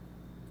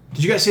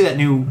Did you guys see that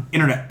new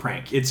internet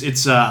prank? It's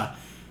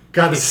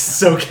God, this is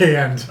so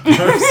canned.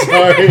 I'm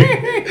sorry.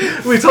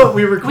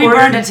 We recorded. We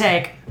burned a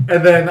take.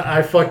 And then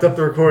I fucked up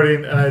the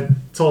recording, and I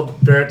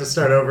told Barrett to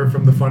start over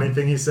from the funny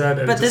thing he said.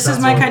 And but this is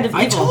my kind of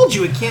evil. I told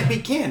you it can't be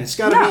canned. It's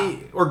got to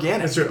be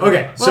organic. That's true.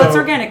 Okay, well, it's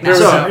organic now. There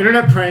was an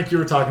internet prank you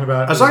were talking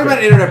about. I was talking about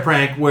an internet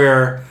prank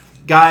where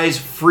guys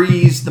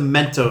freeze the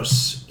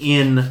Mentos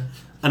in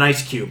an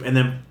ice cube and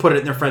then put it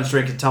in their friend's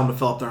drink and tell them to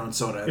fill up their own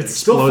soda. And it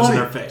explodes in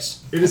their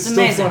face. It is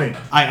still funny.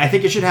 I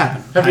think it should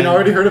happen. Have you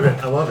already heard of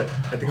it? I love it.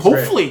 I think it's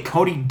hopefully great.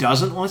 Cody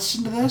doesn't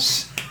listen to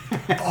this.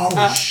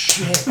 Oh,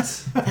 shit.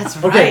 That's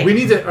right. Okay, we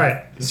need to... All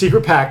right,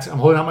 secret pact. I'm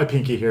holding out my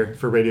pinky here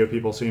for radio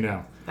people so you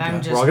know. I'm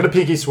just we're all going to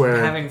pinky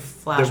swear having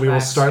flashbacks. that we will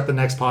start the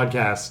next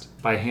podcast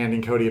by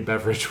handing Cody a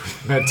beverage with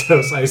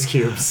Mentos ice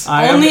cubes.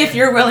 Only if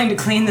you're willing to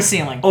clean the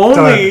ceiling.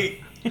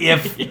 Only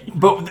if...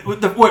 But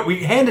what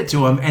we hand it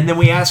to him and then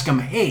we ask him,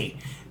 hey...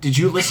 Did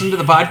you listen to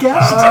the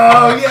podcast?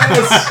 Oh,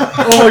 yes.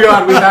 Oh, my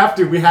God. We have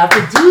to. We have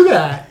to do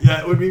that.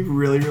 Yeah, it would be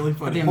really, really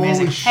funny. That'd be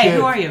amazing. Hey,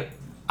 who are you?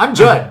 I'm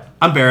Judd.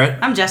 I'm Barrett.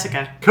 I'm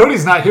Jessica.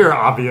 Cody's not here,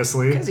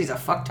 obviously. Because he's a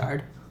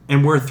fucktard.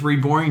 And we're three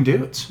boring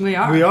dudes. We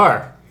are. We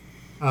are.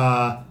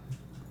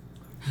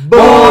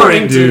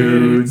 Boring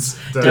dudes.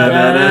 Boring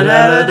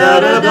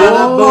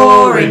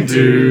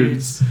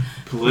dudes.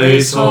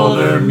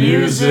 Placeholder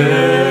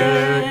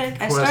music.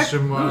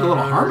 Question mark. There's a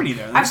little harmony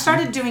there. I've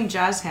started doing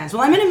jazz hands.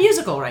 Well, I'm in a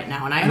musical right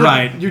now, and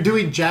Right. You're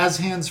doing jazz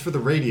hands for the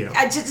radio.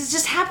 It's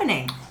just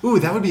happening. Ooh,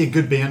 that would be a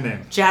good band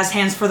name. Jazz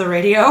hands for the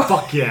radio.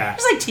 Fuck yeah.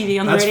 There's like TV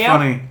on the That's radio.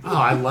 funny. Oh,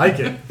 I like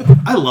it.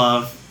 I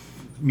love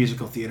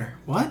musical theater.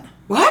 What?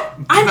 What?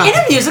 I'm in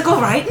a musical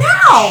right now.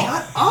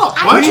 Shut up.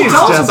 Why don't you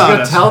tell us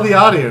about it? Tell the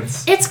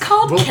audience. It's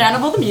called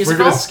Cannibal the Musical.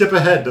 We're going to skip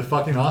ahead to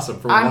fucking awesome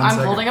for 1 second.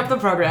 I'm holding up the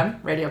program,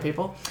 radio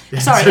people. Yeah,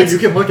 Sorry. so you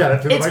can look at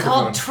it through the It's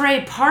microphone. called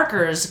Trey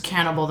Parker's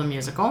Cannibal the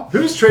Musical.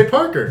 Who's Trey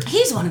Parker?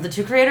 He's one of the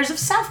two creators of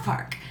South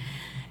Park.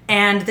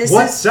 And this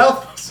What? is...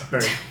 South?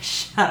 Sorry.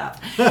 Shut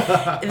up.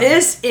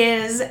 This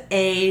is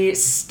a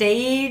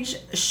stage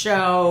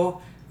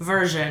show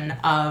version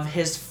of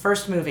his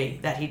first movie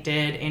that he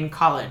did in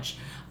college,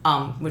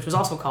 which was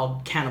also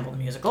called Cannibal the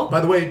Musical.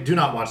 By the way, do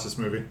not watch this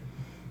movie.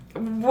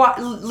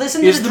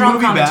 Listen to the drum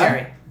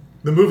commentary. Bad?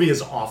 The movie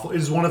is awful. It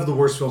is one of the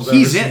worst films I've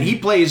He's ever in. seen. He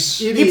plays...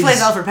 He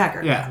plays Alfred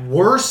Packer. Yeah.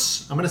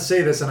 Worse, I'm going to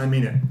say this and I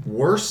mean it,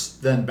 worse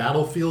than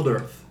Battlefield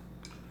Earth.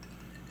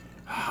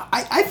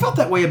 I felt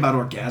that way about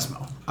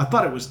Orgasmo. I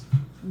thought it was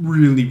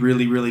really,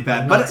 really, really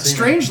bad. But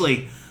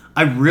strangely,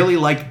 I really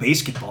liked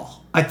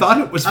Basketball. I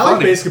thought it was funny. I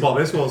like Basketball.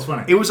 Basketball was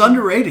funny. It was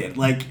underrated.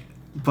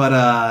 But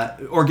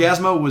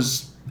Orgasmo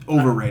was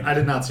overrated. I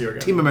did not see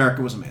Orgasmo. Team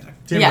America was amazing.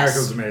 Team America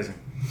was amazing.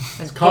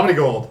 It's Comedy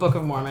Gold. Book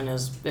of Mormon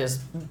is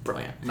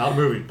brilliant. Not a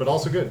movie, but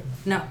also good.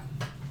 No.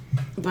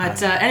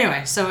 But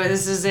anyway, so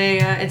this is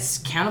it's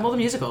Cannibal the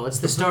Musical. It's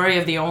the story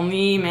of the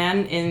only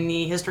man in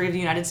the history of the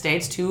United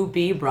States to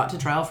be brought to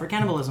trial for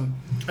cannibalism.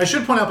 I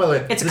should point out, by the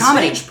way, it's a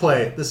comedy.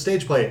 The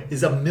stage play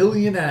is 1.5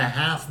 million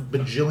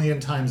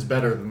bajillion times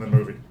better than the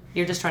movie.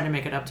 You're just trying to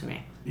make it up to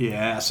me.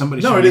 Yeah,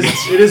 somebody. No, it is.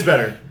 It is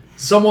better.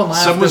 Someone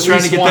laughed. Someone's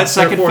trying to get that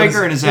second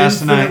finger in his ass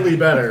tonight. Infinitely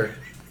better.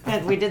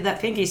 And we did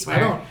that pinky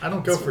swear. I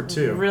don't go for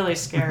two. Really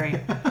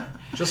scary.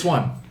 Just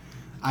one.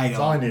 That's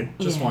all I need.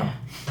 Just one.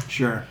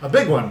 Sure. A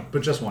big one,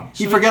 but just one.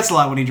 He forgets a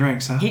lot when he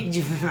drinks, huh?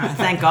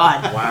 Thank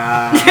God.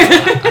 Wow.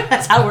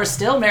 That's how we're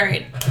still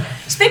married.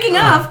 Speaking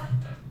of,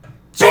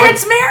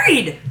 Barrett's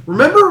married.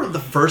 Remember the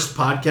first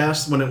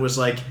podcast when it was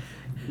like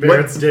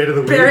Barrett's Date of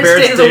the Week? Barrett's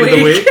Date of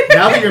the Week.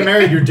 Now that you're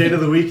married, your Date of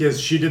the Week is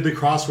she did the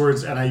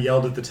crosswords and I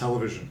yelled at the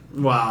television.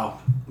 Wow.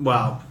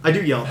 I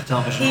do yell at the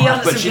television. He yelled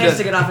at some kids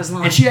to get off his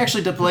lawn. And she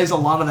actually plays a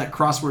lot of that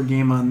crossword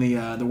game on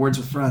the Words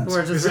with Friends.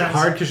 Is it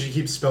hard because she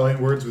keeps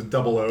spelling words with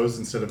double O's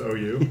instead of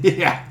OU?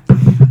 Yeah.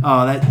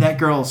 Oh, that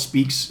girl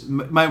speaks.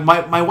 My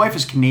wife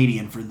is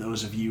Canadian. For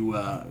those of you,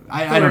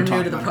 I don't talk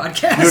new to the about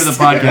podcast. It. New to the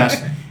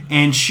podcast,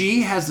 and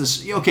she has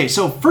this. Okay,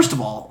 so first of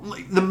all,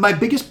 my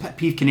biggest pet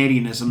peeve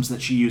Canadianisms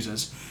that she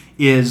uses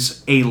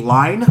is a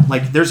line.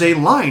 Like there's a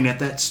line at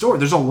that store.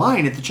 There's a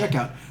line at the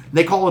checkout.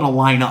 They call it a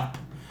line up.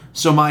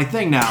 So my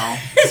thing now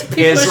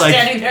is like,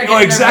 oh,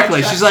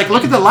 exactly. She's like,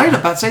 look at the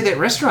lineup outside that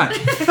restaurant,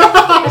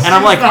 and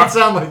I'm like, she doesn't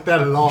sound like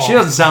that at all. She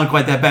doesn't sound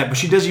quite that bad, but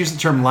she does use the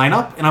term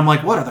lineup, and I'm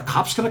like, what? Are the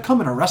cops gonna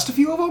come and arrest a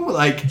few of them?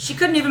 Like, she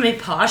couldn't even be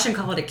posh and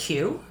call it a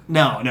queue.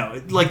 No,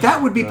 like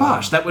that would be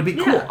posh. That would be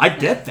cool. Yeah. I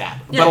get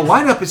that, Yeah. but a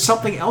lineup is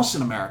something else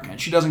in America,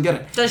 and she doesn't get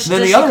it. Does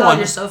then she the other call one,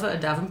 your sofa a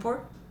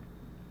Davenport?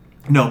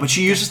 No, but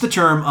she uses the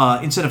term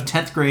instead of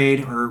 10th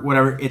grade or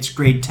whatever, it's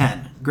grade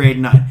 10, grade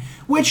 9.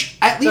 Which,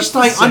 at least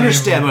I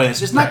understand what it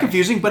is. It's not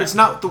confusing, but it's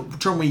not the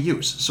term we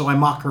use. So I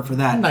mock her for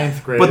that.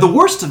 9th grade. But the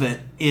worst of it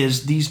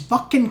is these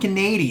fucking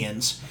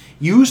Canadians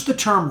use the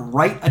term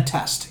write a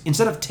test.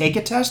 Instead of take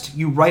a test,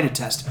 you write a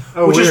test.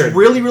 Which weird. is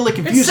really, really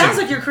confusing. It sounds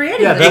like you're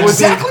creating Yeah, that this.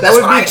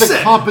 would be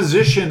the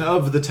composition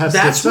of the test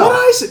That's itself. what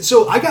I said.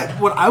 So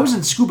when I was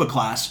in scuba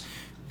class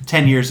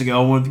 10 years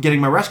ago when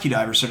getting my rescue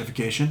diver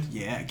certification.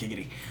 Yeah,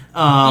 giggity.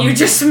 You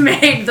just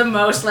made the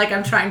most like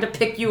I'm trying to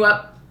pick you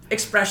up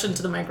expression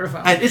to the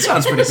microphone. It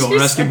sounds pretty cool, She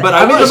rescue. said But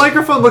I mean, the was.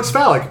 microphone looks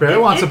phallic. Barry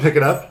wants to pick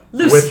it up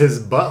Loose. with his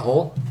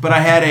butthole. But I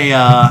had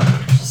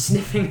a.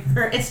 Sniffing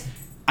her. It's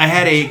I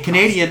had a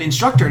Canadian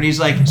instructor, and he's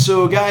like,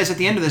 "So, guys, at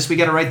the end of this, we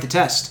got to write the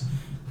test."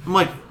 I'm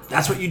like,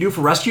 "That's what you do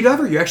for rescue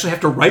diver? You actually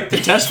have to write the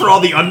test for all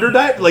the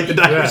underdive, like the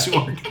divers who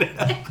aren't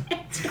gonna."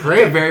 It's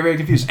great. I'm very, very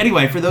confused.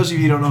 Anyway, for those of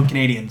you who don't know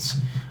Canadians,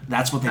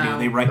 that's what they do.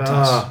 They write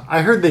tests.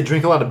 I heard they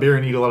drink a lot of beer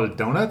and eat a lot of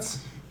donuts.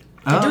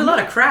 they do a lot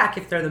of crack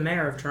if they're the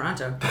mayor of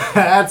Toronto.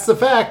 That's the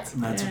fact.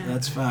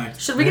 That's fact.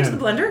 Should we get to the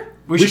blender?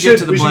 We should get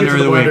to the we should blender get of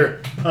to the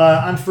week.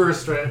 blender. I'm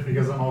first, right?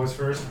 Because I'm always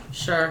first.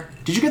 Sure.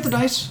 Did you get the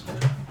dice?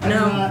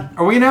 No.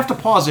 Are we gonna have to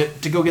pause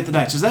it to go get the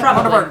dice? Is that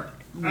part of our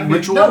I mean,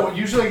 ritual? no,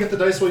 usually I get the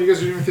dice while you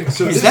guys are doing things.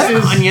 So Is this that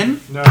onion?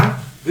 No.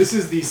 This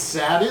is the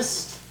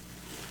saddest,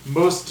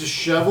 most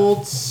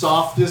disheveled,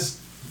 softest,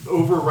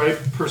 overripe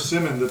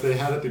persimmon that they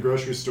had at the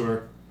grocery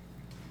store.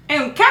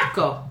 And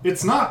Capco.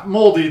 It's not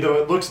moldy, though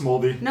it looks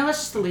moldy. No, that's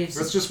just the leaves.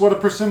 That's just what a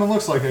persimmon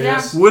looks like, I Yeah.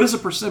 guess. What is a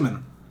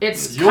persimmon?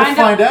 It's You'll kind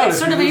find of out it's if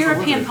sort you of a use the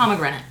European blender.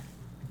 pomegranate.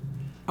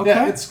 Okay.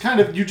 Yeah, it's kind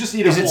of, you just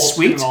eat Is a it whole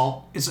sweet? skin and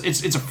all. It's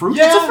a fruit.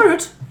 Yeah. It's a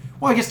fruit.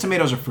 Well, I guess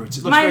tomatoes are fruits.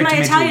 It looks My very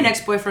tomato-y. Italian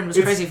ex-boyfriend was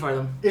It's- crazy for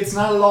them. It's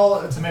not at all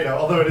a tomato,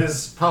 although it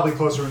is probably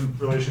closer in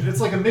relation. It's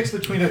like a mix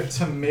between a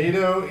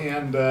tomato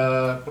and,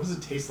 what does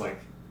it taste like?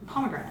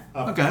 Pomegranate.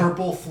 A Okay.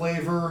 purple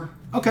flavor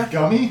Okay.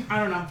 gummy? I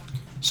don't know.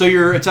 So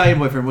your Italian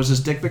boyfriend, was his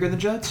dick bigger than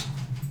Jed's?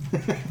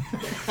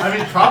 I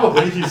mean,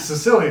 probably. He's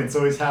Sicilian,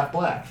 so he's half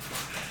black.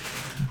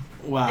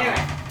 Wow. Anyway,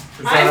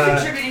 Is I'm that,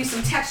 contributing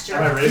some texture.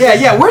 am I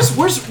racist? Yeah.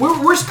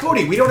 Where's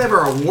Cody? We don't have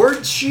our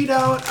award sheet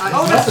out.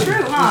 Oh, that's Nothing-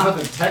 true, huh? There's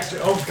nothing texture.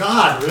 Oh,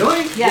 God,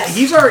 really? Yes.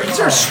 He's our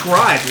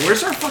scribe.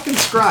 Where's our fucking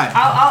scribe?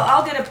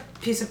 I'll get a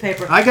piece of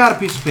paper. I got a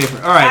piece of paper.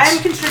 All right. I'm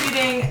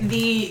contributing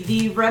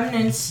the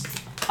remnants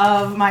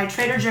of my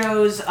Trader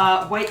Joe's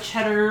white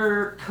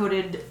cheddar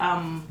coated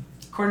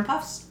corn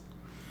puffs.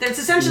 It's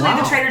essentially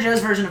Wow. the Trader Joe's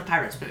version of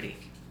Pirate's Booty.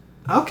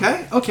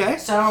 Okay.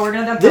 So we're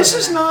gonna dump This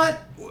those is in there. not.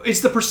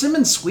 Is the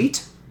persimmon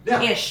sweet?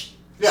 Yeah. ish.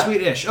 Yeah.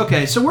 Sweet-ish.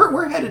 Okay, so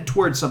we're headed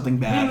towards something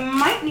We bad.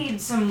 might need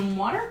some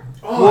water.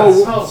 Oh, Whoa.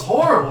 that smells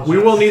horrible. We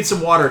Jeff. will need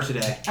some water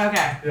today.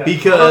 Okay. Yeah.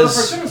 because- Well, the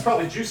persimmon's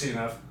probably juicy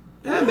enough.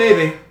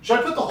 Maybe. Should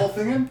I put the whole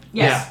thing in?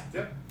 Yes.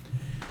 Yep.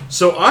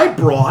 So I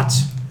brought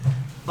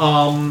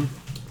Oh,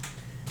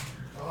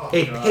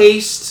 a God.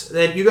 paste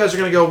that you guys are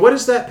gonna go. What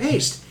is that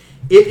paste?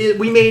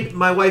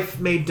 My wife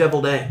made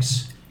deviled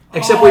eggs,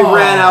 except we Oh.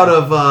 ran out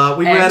of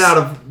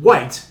Eggs.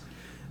 white.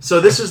 So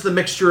this is the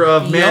mixture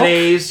of Yolk?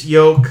 mayonnaise,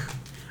 yolk,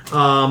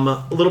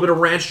 a little bit of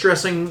ranch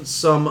dressing,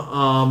 some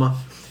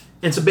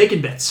and some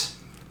bacon bits.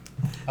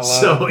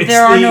 So it's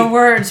There are the, no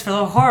words for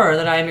the horror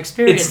that I am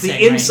experiencing. It's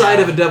the inside right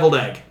of a deviled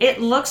egg. It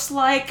looks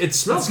like It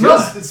smells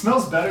It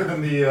smells better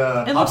than the.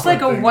 it looks like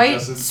a popcorn thing white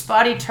does. It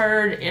spotty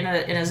turd in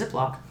a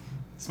Ziploc.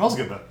 smells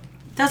good though.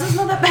 Doesn't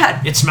smell that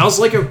bad. It smells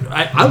like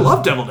I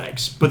love deviled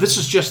eggs, but this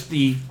is just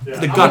the Yeah.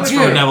 the I'm guts only from a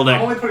putting- deviled I'm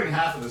egg. only putting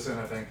half of this in,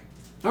 I think.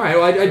 All right,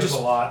 well, I There's just a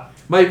lot.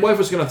 my wife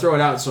was gonna throw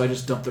it out, so I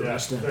just dumped the Yeah,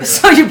 rest in. there you go.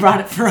 So you brought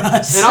it for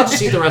us. And I'll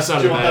just eat the rest out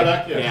of Do the you want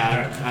bag. that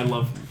back? Yeah. I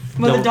love.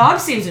 Well, the deviled- dog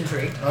seems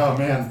intrigued. Oh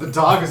man, the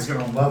dog is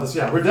gonna love this.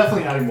 Yeah, we're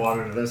definitely adding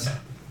water to this.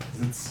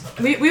 It's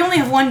We only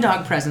have one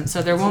dog present,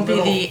 so there won't be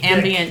little the thick.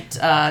 ambient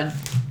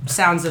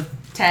sounds of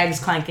tags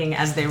clanking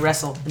as they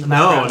wrestle in the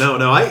No, background.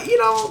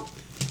 no.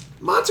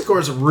 Montecore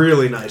is a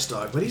really nice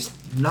dog, but he's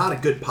not a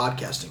good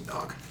podcasting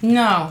dog.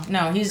 No,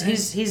 he's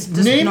just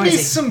name me noisy.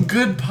 some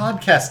good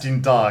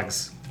podcasting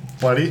dogs,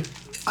 buddy.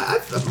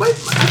 I've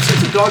seen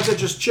some dogs that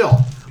just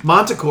chill.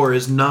 Montecore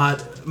is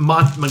not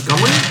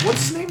Montgomery.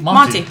 What's his name?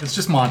 Monty. It's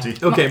just Monty.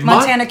 Okay,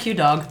 Montana Q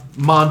dog.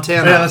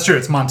 Montana. Yeah, that's true.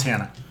 It's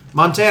Montana.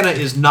 Montana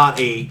is not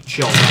a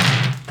chill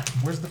dog.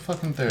 Where's the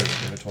fucking third?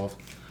 Okay, 12.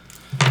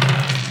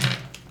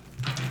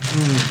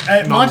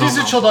 Hey, Monty's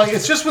no. a chill dog.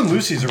 It's just when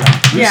Lucy's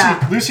around.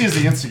 Yeah. Lucy is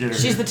the instigator.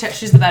 She's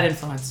here. the bad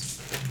influence.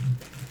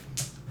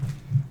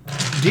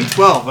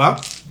 D12,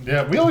 huh?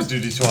 Yeah, we always do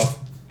D12.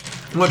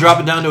 I'm gonna drop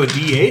it down to a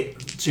D8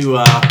 to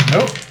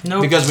Nope.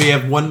 Nope. because we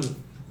have one,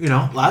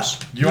 less.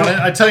 You want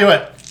to? I tell you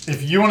what.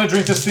 If you want to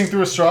drink this thing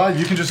through a straw,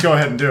 you can just go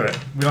ahead and do it.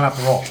 We don't have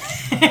to roll.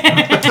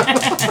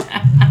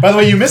 By the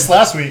way, you missed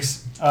last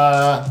week's.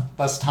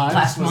 Last time.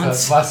 Last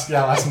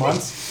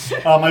month's.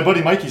 My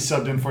buddy Mikey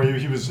subbed in for you.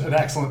 He was an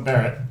excellent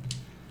Barrett.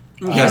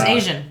 He was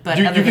Asian, but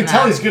you other can than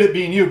tell that, he's good at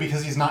being you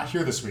because he's not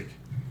here this week.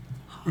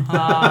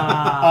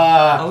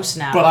 oh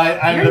snap! but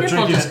I ended Your up nipple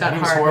drinking just it, got and it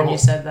was hard when horrible. you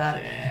said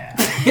that.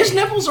 His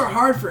nipples are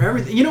hard for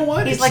everything. You know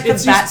what? He's like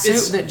the bat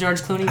suit that George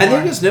Clooney I think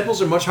wore. his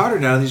nipples are much harder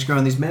now that he's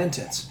growing these man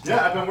tits.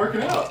 Yeah, I've been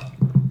working out.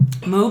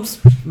 Moobs.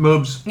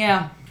 Moobs.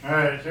 Yeah, All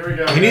right, here we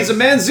go. He needs a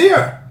man's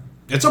ear.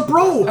 It's a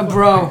bro. a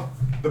bro.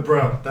 The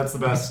bro. That's the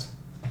best.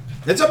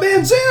 It's a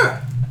man's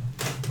ear.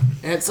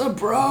 It's a All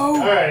bro.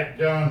 right,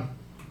 going.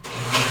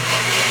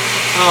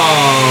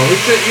 Oh,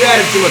 you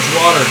added too much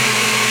water.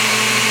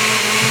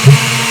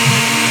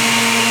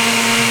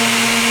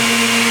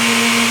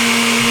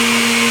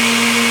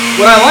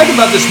 What I like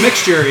about this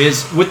mixture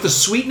is, with the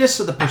sweetness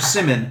of the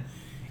persimmon,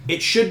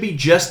 it should be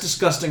just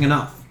disgusting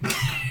enough.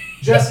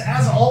 Jess,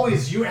 as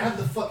always, you add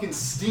the fucking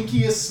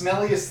stinkiest,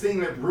 smelliest thing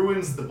that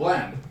ruins the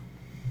blend.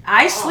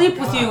 I sleep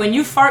with God. you and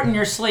you fart in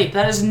your sleep.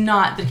 That is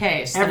not the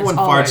case. That is Everyone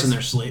always- farts in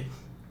their sleep.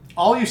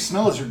 All you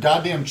smell is your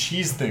goddamn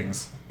cheese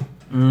things.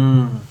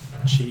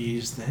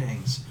 Cheese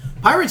things.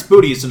 Pirate's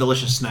Booty is a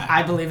delicious snack.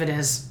 I believe it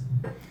is.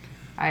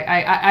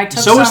 I took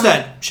So some... is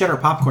that cheddar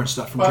popcorn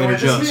stuff from By the way,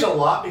 Trader this Joe's. made a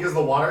lot because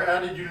the water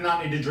added. You do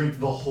not need to drink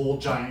the whole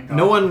giant cup.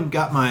 No one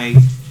got my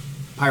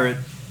pirate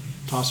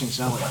tossing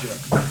salad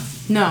joke.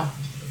 No.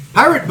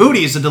 Pirate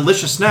Booty is a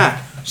delicious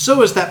snack.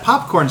 So is that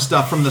popcorn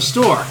stuff from the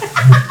store.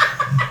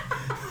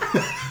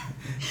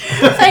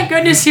 Thank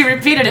goodness you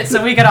repeated it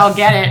so we could all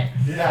get it.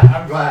 Yeah,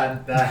 I'm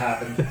glad that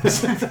happened.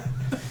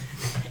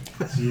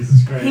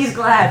 Jesus Christ. He's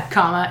glad,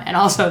 comma, and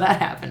also that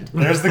happened.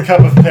 There's the cup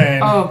of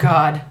pain. Oh,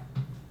 God.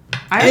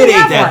 I It already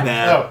ain't have that one.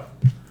 bad. Oh,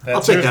 that's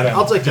I'll take yours that. then.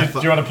 I'll take that.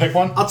 Do you want to pick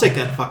one? I'll take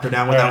that fucker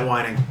down without Alright.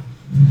 whining.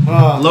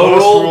 Low Low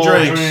roll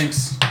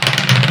drinks.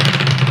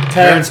 10.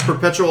 Parents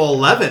Perpetual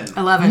 11.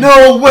 11.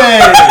 No way!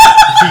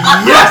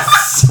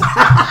 Yes!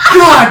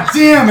 God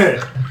damn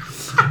it!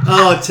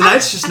 Oh,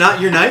 tonight's just not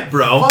your night,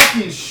 bro.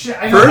 Fucking shit.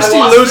 I know, First I he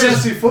lost loses-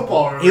 fantasy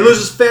football earlier. He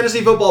loses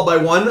fantasy football by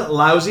one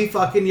lousy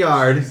fucking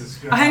yard. Jesus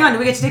Oh, hang on. Do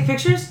we get to take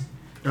pictures?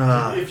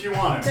 If you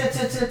want it.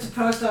 To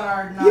post on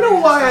our... You know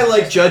why I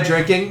like Judd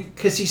drinking?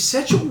 Because he's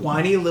such a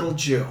whiny little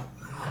Jew.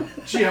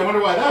 Gee, I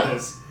wonder why that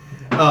is.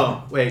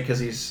 Oh, wait, because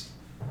he's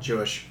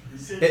Jewish.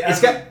 It's Very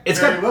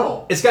got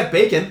little. it's got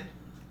bacon.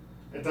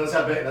 It does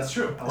have bacon. That's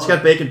true. It's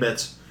got bacon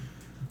bits.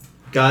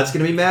 God's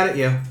gonna be mad at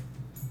you.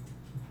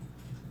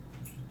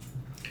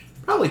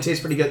 Probably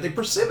tastes pretty good. The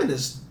persimmon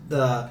is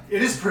the.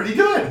 It is pretty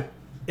good.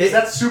 Is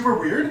that super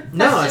weird?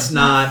 No, That's it's just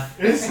not.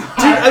 It's not.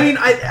 Dude, I mean,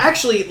 I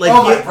actually like.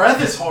 Oh, my you-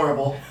 breath is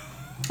horrible.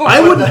 I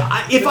wouldn't.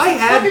 But If it's I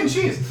had, fucking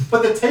cheese,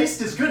 but the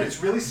taste is good.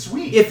 It's really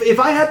sweet. if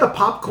I had the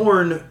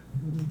popcorn,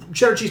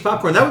 cheddar cheese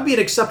popcorn, that would be an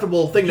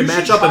acceptable thing to You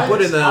match should up and try put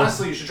this. in the.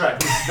 Honestly, you should try it.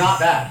 It's not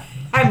bad.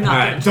 I'm not All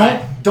going right. to try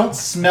it. Don't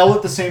smell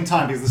at the same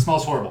time because the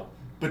smell's horrible.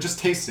 But just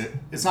taste it.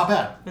 It's not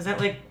bad. Is that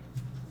like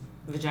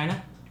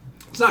vagina?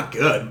 It's not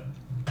good.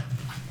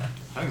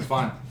 I think it's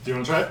fine. Do you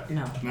want to try it?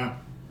 No. No.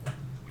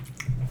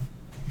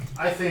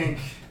 I think.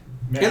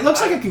 Man, It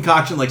looks like a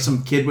concoction like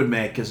some kid would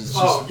make because it's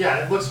just Oh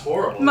yeah, it looks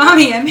horrible.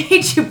 Mommy, I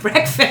made you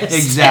breakfast.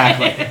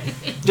 exactly.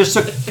 Just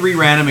took 3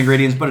 random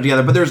ingredients, put it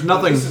together, but there's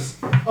nothing. This is-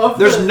 of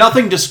There's the-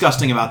 nothing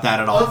disgusting about that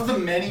at all. Of the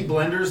many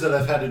blenders that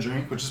I've had to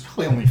drink, which is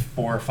probably only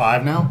 4 or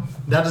 5 now,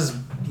 that is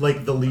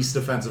like the least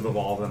offensive of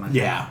all of them. I think.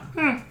 Yeah.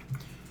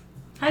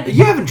 Hi,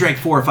 You haven't drank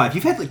 4 or 5.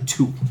 You've had like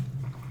 2.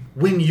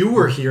 When you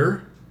were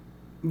here,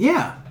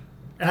 Yeah.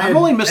 and I've had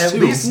only missed at 2.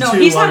 least No, 2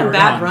 he's while had you a were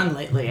bad gone. run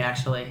lately,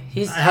 actually.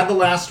 He's I had the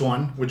last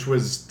one, which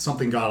was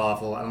something god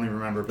awful. I don't even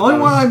remember. But Only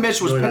that one I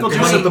missed was really pickle bad. It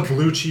juice. had the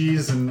blue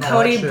cheese and all that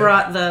Cody shit.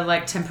 brought the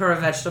like tempura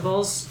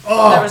vegetables. that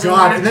Oh was in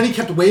god! there. And then he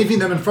kept waving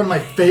them in front of my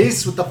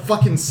face with the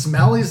fucking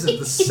smellies of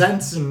the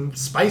scents and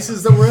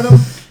spices that were in them.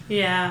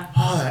 Yeah.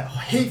 Oh, that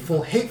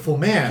hateful, hateful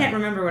I can't man.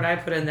 remember what I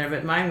put in there,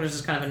 but mine was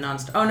just kind of a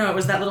non-stop. Oh no, it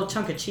was that little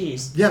chunk of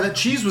cheese. Yeah, that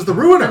cheese was the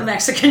The ruiner.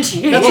 Mexican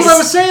cheese. That's what I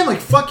was saying. Like,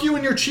 fuck you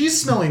and your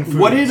cheese smelling food.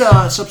 What did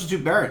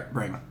Substitute Barrett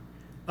bring?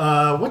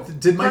 What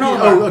did Mikey? Granola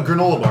Oh, bar. a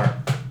granola bar.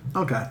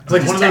 Okay. It's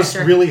like Just one of those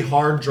texture. really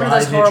hard, dry One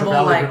of those Nature horrible,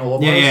 Valley like-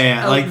 granola bars.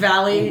 Yeah. Oak Like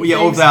Valley Yeah,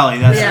 Oak things? Valley.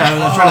 That's. Yeah. I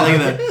was trying to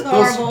think of It's that.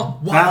 horrible.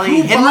 Valley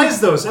Who Hidden- buys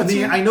those? What's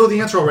it? I know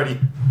the answer already.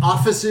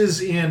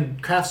 Offices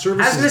and craft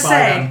services gonna buy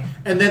say. them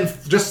and then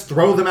just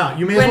throw them out.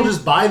 You may as well When-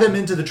 just buy them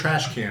into the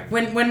trash can.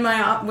 When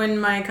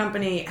my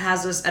company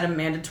has us at a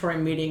mandatory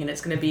meeting and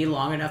it's going to be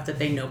long enough that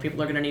they know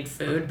people are going to need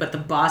food, but the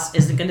boss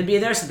isn't going to be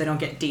there, so they don't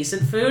get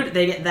decent food,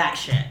 they get that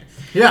shit.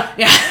 Yeah.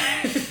 Yeah.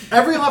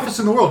 Every office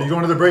in the world, you go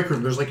into the break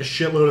room, there's like a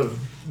shitload of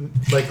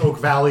like Oak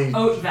Valley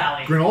Oat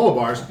Valley. granola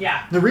bars.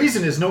 Yeah. The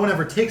reason is no one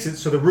ever takes it,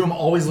 so the room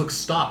always looks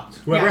stocked.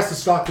 Whoever Yeah. has to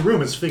stock the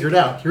room has figured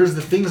out, here's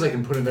the things I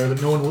can put in there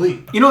that no one will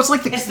eat. You know, it's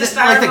like the. It's the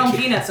like styrofoam the-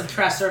 peanuts of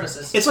trash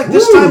services. It's like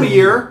this time of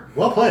year.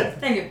 Well played.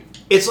 Thank you.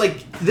 It's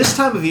like this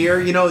time of year,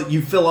 you know,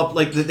 you fill up,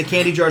 like, the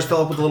candy jars fill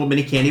up with the little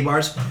mini candy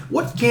bars.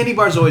 What candy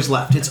bar's always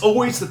left? It's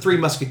always the Three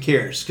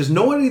Musketeers, because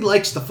nobody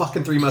likes the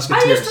fucking Three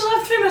Musketeers. I used to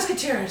love Three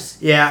Musketeers.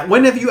 Yeah,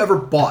 when have you ever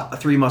bought a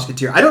Three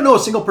Musketeer? I don't know a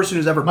single person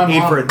who's ever My paid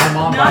mom, for it. my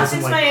mom Not buys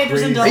since them my like age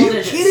was in crazy. Are double you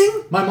digits.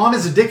 kidding? My mom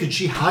is addicted.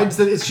 She hides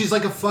them. She's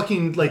like a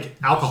fucking like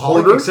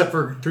alcoholic, Hoarder? except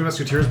for Three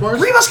Musketeers bars.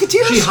 Three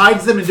Musketeers? She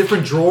hides them in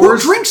different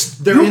drawers. Who drinks-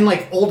 They're who- in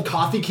like old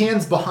coffee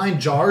cans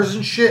behind jars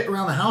and shit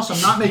around the house.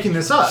 I'm not making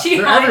this up. She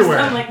They're hides everywhere.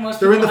 them like most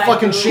They're in the people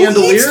fucking hide food. Who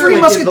chandelier. eats Three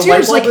like, Musketeers? The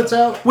light bulb Like, that's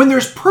out. when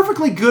there's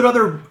perfectly good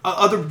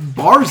other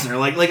bars there,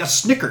 like a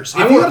Snickers.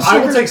 I If you will, got a I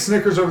will Snickers- take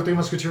Snickers over Three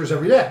Musketeers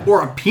every day.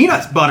 or a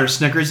peanut butter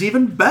Snickers,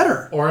 even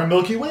better. Or a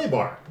Milky Way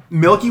bar.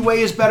 Milky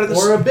Way is better than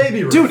Or a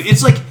Baby Ruth. Dude,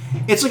 it's like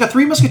a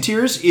Three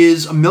Musketeers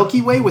is a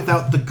Milky Way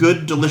without the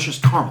good, delicious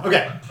caramel.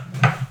 Okay,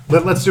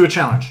 let's do a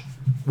challenge.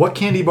 What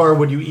candy bar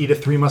would you eat a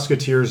Three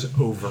Musketeers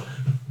over?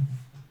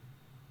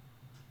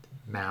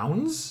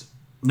 Mounds?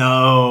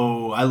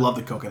 No, I love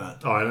the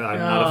coconut. Oh, I'm not a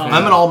fan.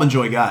 I'm an Almond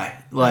Joy guy.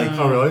 Like,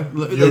 Oh, really?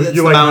 it's You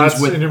the like mounds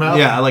nuts in your mouth?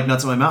 Yeah, I like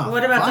nuts in my mouth.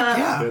 What about Fuck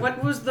the? yeah.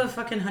 What was the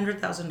fucking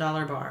 $100,000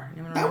 bar?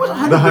 You That was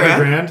remember $100 The $100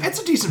 grand. grand?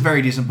 It's a decent,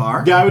 very decent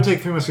bar. Yeah, I would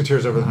take Three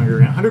Musketeers over the $100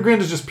 grand. $100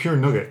 grand is just pure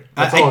nougat.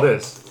 That's all it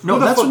is. No, Who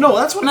the that's fuck-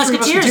 what Three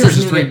Musketeers Musketeers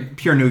is is nougat.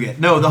 pure nougat.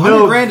 No, the $100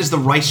 No. grand is the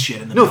rice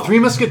shit in the No, middle. Three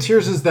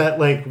Musketeers is that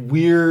like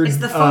weird. It's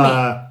the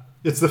foamy.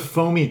 It's the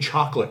foamy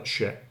chocolate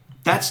shit.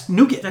 That's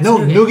nougat. That's No,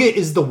 nougat. nougat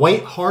is the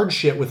white hard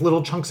shit with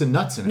little chunks of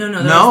nuts in it.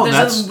 No.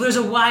 that's- There's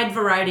a wide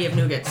variety of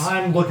nougats.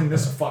 I'm looking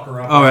this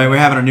fucker up. All right, we're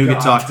having a nougat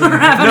God talk. damn it.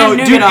 having No, a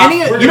nougat dude, off. you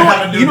We're know gonna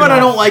have what? a You know what nougat I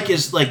don't off. like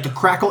is like the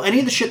crackle. Any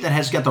of the shit that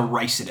has got the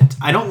rice in it.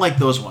 I don't like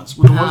those ones.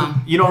 The ones-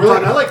 you know what I'm Really,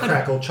 talking I about? like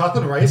crackle.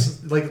 Chocolate and rice,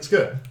 like it's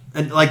good.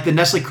 And like the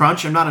Nestle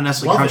Crunch. I'm not a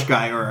Nestle Love Crunch it.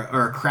 guy or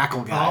a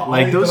crackle guy. I'll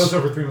like eat those. those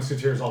over Three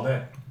Musketeers all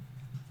day.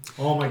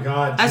 Oh my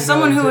god! As Gina,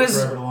 someone it who took is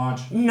forever to launch.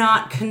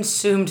 not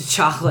consumed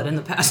chocolate in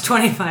the past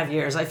 25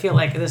 years, I feel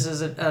like this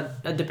is a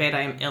debate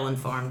I am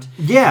ill-informed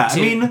Yeah, I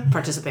to mean,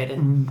 participate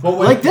in. Well,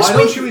 wait, like this why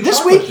don't week. you eat This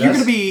chocolate, week you're Jess?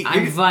 gonna be.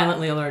 I'm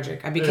violently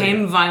allergic. I you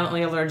became go.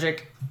 violently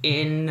allergic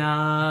in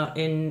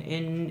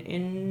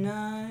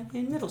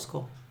middle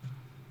school.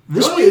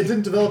 This Really? week. It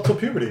didn't develop till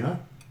puberty, huh?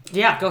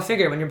 Yeah, go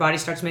figure. When your body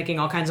starts making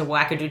all kinds of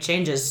wackadoo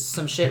changes,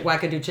 some shit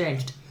wackadoo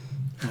changed.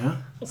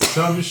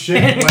 Some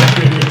shit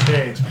wackadoo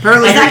changed.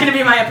 Apparently, Is that going to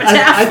be my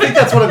epitaph? I think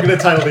that's what I'm going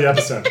to title the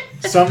episode.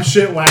 Some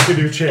shit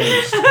wackadoo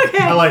changed.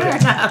 Okay, I like fair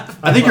it. enough.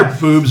 I think your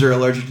boobs are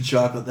allergic to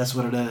chocolate. That's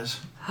what it is.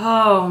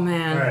 Oh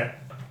man. All right.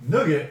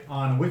 Nougat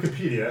on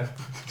Wikipedia.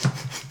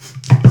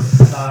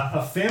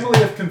 A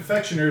family of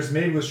confectioners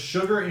made with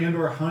sugar and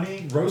or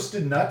honey,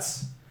 roasted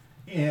nuts,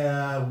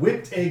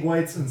 whipped egg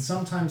whites, and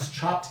sometimes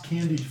chopped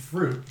candied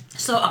fruit.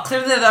 So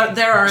clearly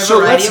there are a So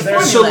variety let's- of there-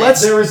 formulae. so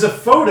let's- There is a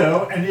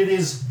photo, and it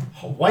is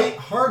white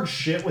hard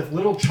shit with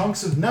little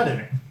chunks of nut in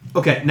it.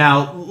 Okay,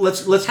 now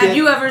let's Have get.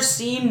 you ever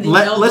seen the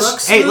Mel let's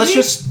Brooks hey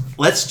movie?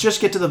 let's just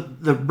get to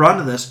the run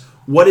of this.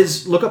 What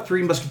is look up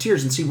Three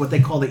Musketeers and see what they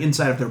call the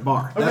inside of their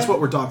bar. That's Okay.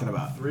 what we're talking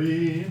about.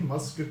 Three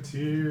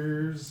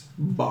Musketeers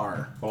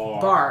Bar.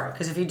 bar.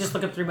 Because if you just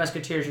look up Three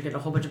Musketeers, you get a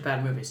whole bunch of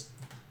bad movies.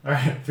 All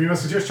right, Three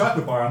Musketeers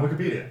chocolate bar on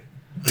Wikipedia.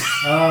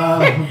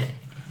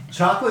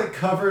 Chocolate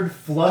covered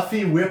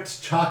fluffy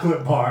whipped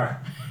chocolate bar.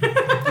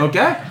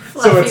 Okay,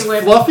 So it's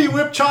whipped- fluffy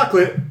whipped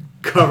chocolate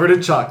covered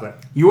in chocolate.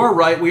 you are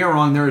right. We are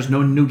wrong. There is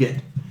no nougat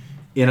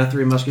in a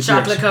Three Musketeers.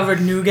 chocolate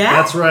covered nougat.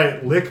 That's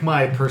right. Lick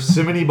my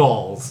persimmony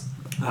balls.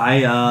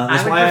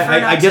 That's would why prefer I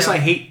not guess to. I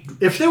hate.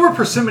 If they were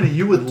persimmony,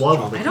 you would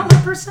love I them. don't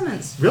like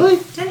persimmons. Really?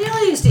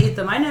 Daniela used to eat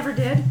them. I never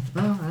did.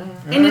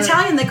 In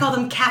Italian, they call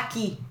them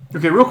khaki.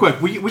 Okay, real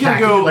quick. We gotta Khaki,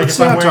 go. like Let's if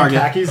stay I'm on wearing target.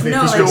 khakis, they No,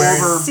 think like you're go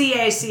wearing... over-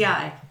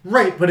 CACI.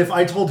 Right, but if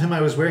I told him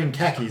I was wearing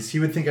khakis, he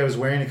would think I was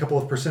wearing a couple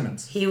of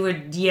persimmons. He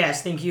would,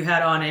 yes, think you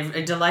had on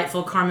a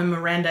delightful Carmen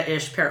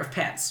Miranda-ish pair of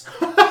pants.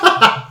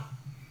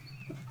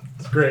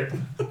 It's great.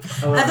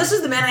 I love it. This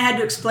is the man I had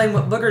to explain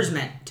what boogers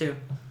meant to.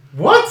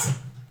 What?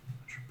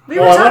 We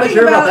Oh, were I wanna talking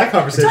hear about about that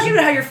conversation. We're talking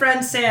about how your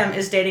friend Sam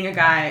is dating a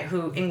guy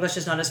who English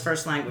is not his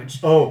first language.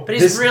 Oh, but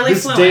he's this, really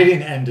this fluent.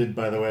 dating ended,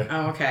 by the way.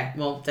 Oh, okay.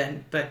 Well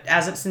then, but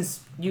since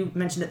you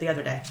mentioned it the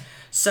other day,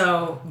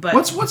 so but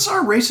What's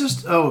our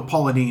racist? Oh,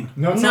 Paula Dean.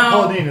 No, it's No, not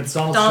Paul Dean, it's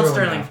Donald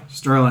Sterling.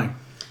 Sterling.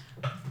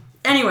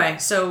 Anyway,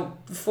 so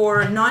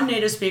for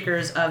non-native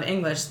speakers of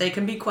English, they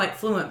can be quite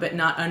fluent but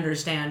not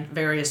understand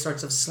various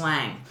sorts of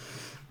slang.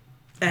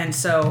 And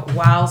so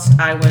whilst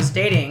I was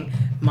dating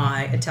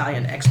my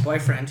Italian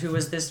ex-boyfriend, who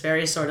was this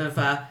very sort of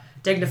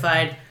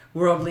dignified,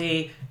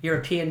 worldly,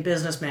 European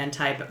businessman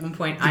type, at one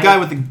point The guy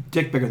with the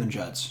dick bigger than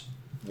Judd's.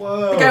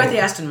 Whoa. the guy with the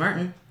Aston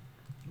Martin.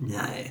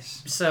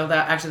 Nice. So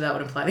that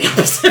would imply the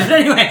opposite. But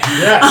anyway,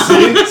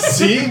 Yeah,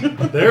 see?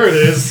 There it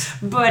is.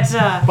 but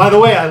By the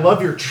way, I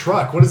love your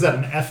truck. What is that,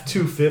 an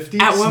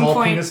F-250? At one Small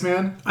point- penis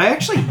man? I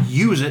actually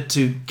use it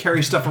to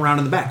carry stuff around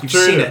in the back. You've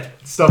Sure seen you it.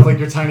 do. Stuff like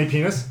your tiny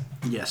penis?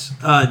 Yes.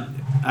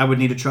 I would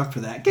need a truck for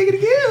that. Giggity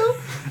goo.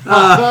 So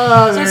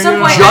at some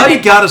point-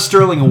 Judd got a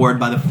Sterling Award,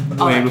 by the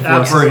way, before for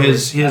Absolutely.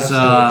 his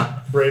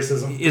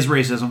Racism.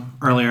 racism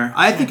earlier.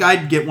 I think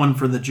I'd get one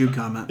for the Jew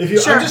comment. If you,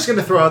 Sure. I'm just going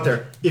to throw out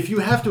there, if you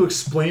have to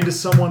explain to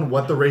someone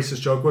what the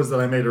racist joke was that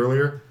I made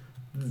earlier,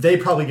 they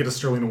probably get a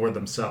Sterling Award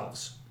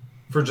themselves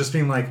for just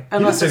being like, Unless "He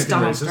didn't it's say anything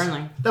Donald racist."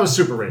 Sterling. That was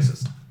super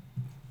racist.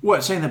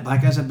 What, saying that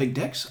black guys have big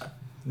dicks?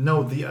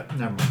 No, never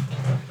mind.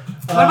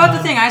 what about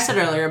the thing I said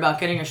earlier about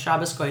getting a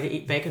Shabaskoy to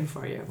eat bacon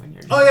for you when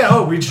you're Oh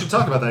yeah, we should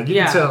talk about that. You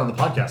Yeah. can say that on the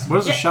podcast. What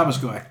is a Shabbos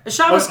guy? A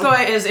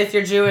Shabaskoy is if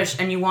you're Jewish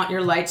and you want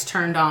your lights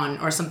turned on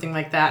or something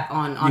like that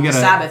on the gotta-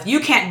 Sabbath. You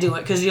can't do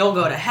it because you'll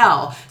go to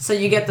hell. So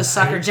you get the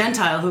sucker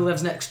Gentile who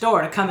lives next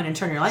door to come in and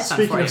turn your lights on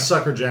Speaking for of you.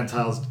 sucker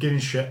Gentiles, getting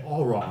shit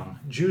all wrong.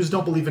 Jews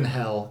don't believe in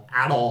hell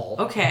at all.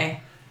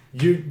 Okay.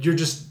 You're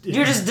just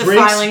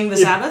defiling the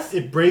Sabbath?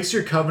 It breaks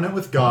your covenant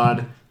with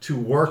God to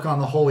work on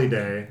the holy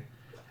day,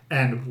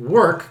 and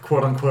work,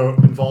 quote unquote,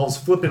 involves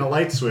flipping a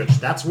light switch.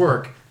 That's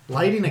work.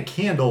 Lighting a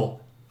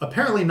candle,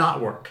 apparently not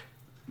work.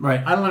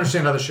 Right. I don't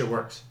understand how this shit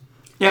works.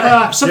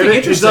 something it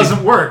interesting.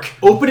 doesn't work.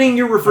 Opening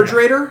your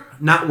refrigerator,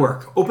 not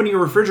work. Opening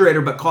your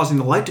refrigerator but causing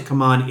the light to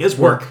come on is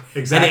work.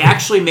 Exactly. And they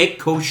actually make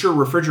kosher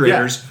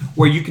refrigerators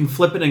where you can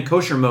flip it in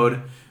kosher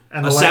mode,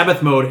 And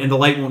Sabbath mode, and the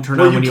light won't turn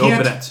on when you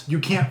open it. You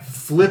can't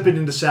flip it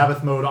into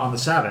Sabbath mode on the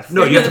Sabbath.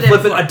 No, you have to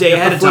flip it a day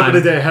ahead of time. Flip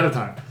it a day ahead of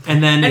time.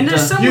 And then And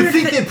there's some You'd weird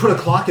think thi- they'd put a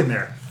clock in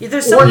there. Yeah,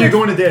 there's Or some you weird-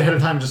 go in a day ahead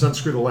of time and just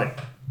unscrew the light.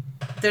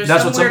 There's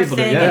That's some what some weird people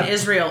do, thing yeah. in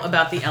Israel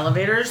about the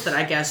elevators that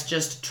I guess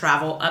just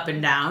travel up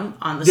and down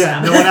on the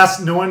Yeah,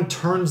 Sabbath. no one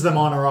turns them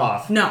on or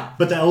off. No.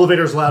 But the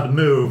elevator's allowed to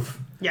move.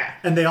 Yeah.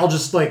 And they all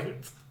just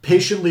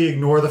patiently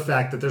ignore the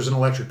fact that there's an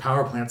electric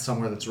power plant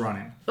somewhere that's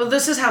running. Well,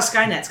 this is how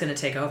Skynet's going to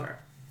take over.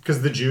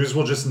 Because the Jews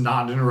will just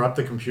not interrupt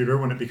the computer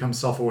when it becomes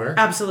self-aware.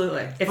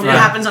 Absolutely. If Okay. it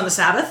happens on the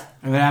Sabbath,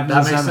 And that happens That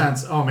on makes Sabbath.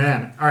 sense. Oh,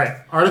 man. All right.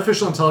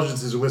 Artificial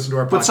intelligences who listen to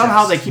our podcast. But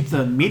somehow they keep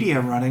the media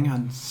running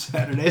on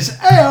Saturdays.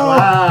 Ayo!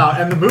 Wow.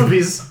 And the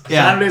movies.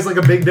 Yeah. Saturday's like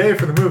a big day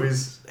for the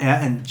movies.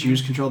 Yeah, and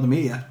Jews control the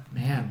media.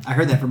 Man. I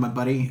heard that from my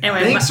buddy.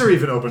 anyway, Banks are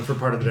even open for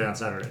part of the day on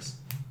Saturdays.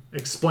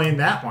 Explain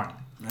that one.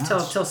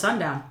 till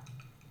sundown.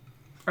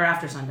 Or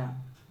after sundown.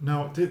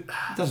 No, dude.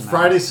 Doesn't matter.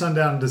 Friday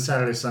sundown to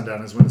Saturday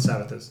sundown is when the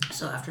Sabbath is.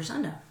 So after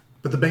sundown.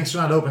 But the banks are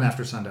not open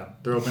after sundown.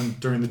 They're open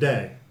during the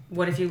day.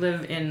 What if you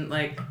live in,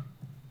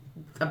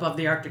 above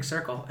the Arctic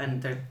Circle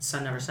and the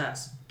sun never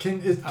sets?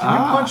 Can you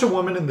punch a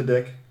woman in the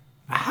dick?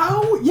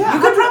 How? Yeah. You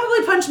could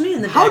probably punch me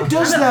in the dick. How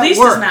does I'm that at least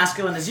work? as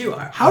masculine as you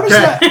are. How does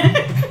Okay.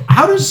 that?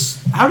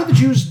 How do the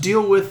Jews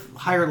deal with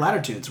higher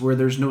latitudes where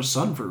there's no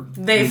sun for?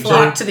 They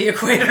flock to the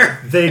equator.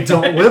 They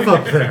don't live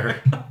up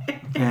there.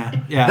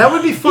 Yeah. That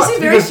would be You fun. see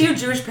very few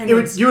Jewish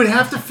penguins. You would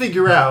have to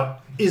figure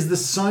out, is the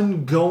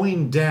sun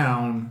going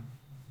down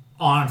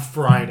on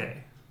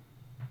Friday?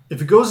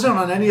 If it goes down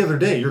on any other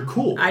day, you're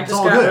cool. I It's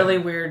just all got good. really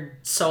weird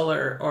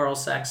solar oral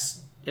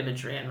sex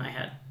imagery in my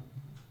head.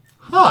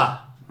 Huh.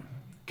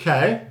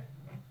 Okay.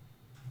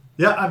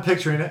 Yeah, I'm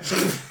picturing it.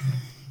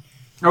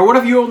 Or what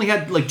if you only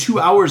had 2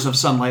 hours of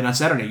sunlight on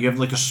Saturday? You have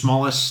the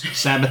smallest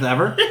Sabbath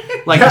ever.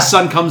 The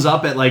sun comes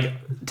up at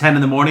 10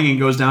 in the morning and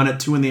goes down at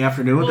 2 in the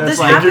afternoon. Well, That's this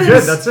like happens, you're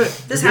good, that's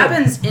it. This You're good.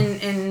 happens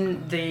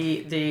in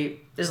the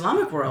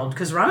Islamic world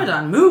because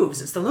Ramadan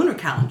moves. It's the lunar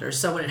calendar.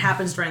 So when it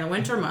happens during the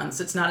winter months,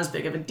 it's not as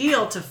big of a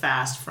deal to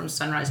fast from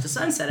sunrise to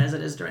sunset as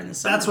it is during the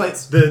summer That's why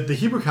months. the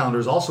Hebrew calendar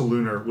is also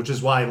lunar, which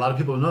is why a lot of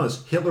people don't know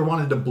this. Hitler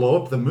wanted to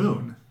blow up the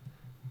moon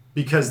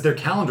because their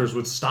calendars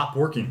would stop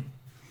working.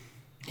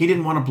 he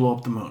didn't want to blow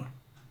up the moon.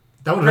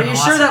 That would Are have you been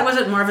sure awesome. that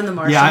wasn't Marvin the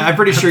Martian? Yeah, I'm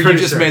pretty sure you pretty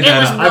just sure. made It that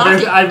was up.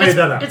 blocking. I made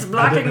that up. It's I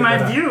blocking did make my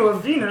that up. view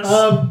of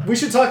Venus. We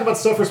should talk about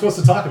stuff we're supposed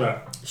to talk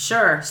about.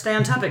 Sure, stay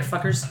on topic,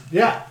 fuckers.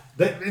 Yeah.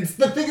 It's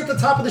the thing at the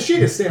top of the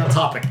sheet is stay on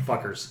topic,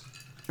 fuckers.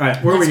 All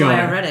right, where are we That's going?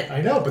 why I read it.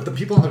 I know, but the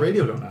people on the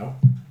radio don't know.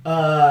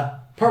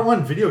 Part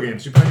 1, video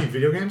games. You play any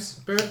video games,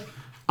 Barrett?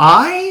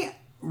 I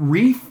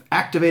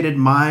reactivated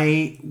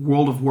my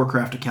World of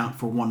Warcraft account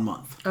for 1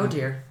 month. Oh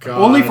dear. God.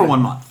 Only for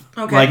 1 month.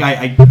 Okay.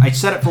 I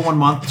set it for 1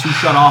 month to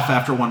shut off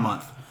after 1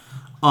 month.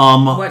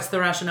 What's the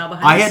rationale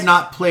behind I this? had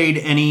not played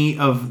any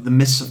of the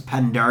Mists of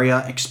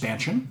Pandaria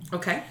expansion.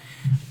 Okay.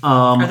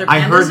 Are there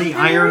I pandas heard in the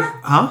Pandaria? Iron...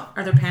 Huh?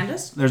 Are there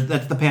pandas?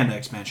 That's the Panda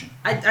expansion.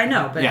 I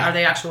know, but Yeah. are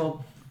they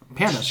actual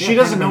Pandas, yeah. She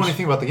doesn't panda know bears.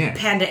 anything about the game.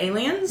 panda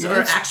aliens or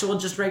it's- actual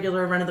just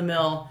regular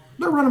run-of-the-mill?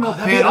 They're run-of-mill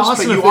That'd be pandas, awesome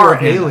but if you they are were a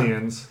panda.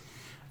 aliens.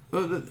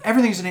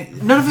 Everything's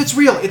none of it's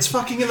real. It's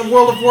fucking in the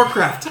world of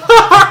Warcraft.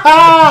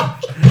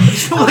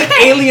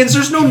 Aliens.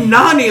 There's no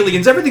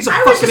non-aliens. Everything's a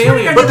I was fucking just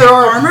wondering, alien. are But they there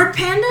are- armored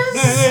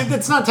pandas?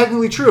 That's not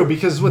technically true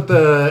because with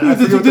the I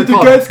forget what they're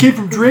called. guys came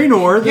from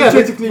Draenor. Yeah,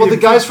 the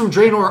guys from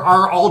Draenor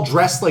are all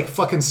dressed like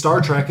fucking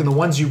Star Trek, and the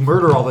ones you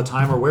murder all the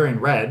time are wearing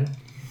red.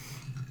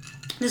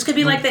 This could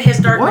be like the His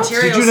Dark What?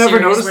 Materials Did you never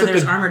series notice where that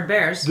there's the- armored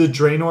bears. The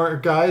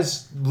Draenor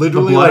guys, The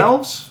literally Blood like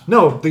Elves.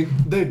 no,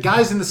 the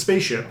guys in the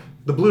spaceship,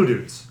 the blue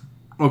dudes.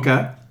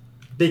 Okay.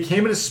 They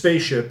came in a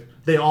spaceship.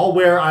 They all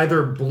wear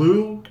either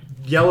blue,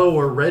 yellow,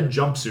 or red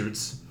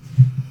jumpsuits,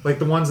 like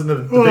the ones in the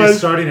base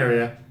starting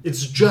area.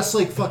 It's just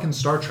like fucking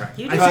Star Trek.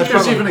 You I just think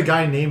there's gave me- even a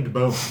guy named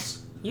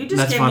Bones. You just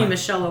That's gave funny. me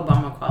Michelle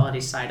Obama quality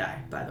side-eye,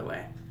 by the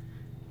way.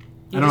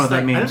 I don't know what that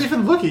I means. didn't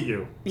even look at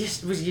you.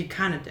 You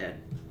kind of did.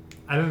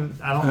 I don't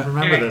remember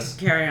Alright, this.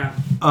 carry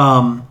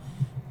on.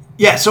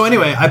 Yeah, so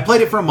anyway, I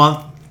played it for a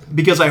month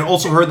because I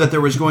also heard that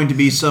there was going to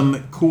be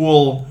some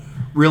cool,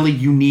 really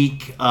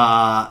unique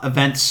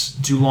events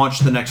to launch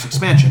the next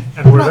expansion.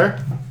 And were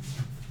there?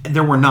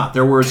 There were not.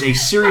 There was a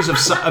series of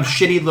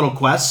shitty little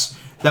quests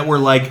that were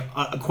like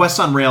quests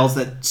on rails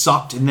that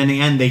sucked, and then in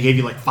the end they gave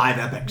you 5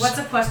 epics. What's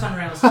a quest on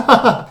rails?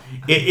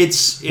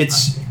 It's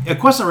a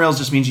quest on rails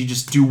just means you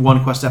just do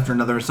one quest after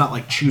another. It's not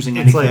like choosing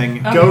It's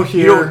anything. like go You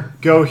here,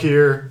 go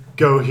here,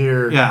 go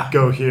here, Yeah.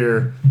 go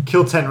here,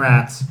 kill 10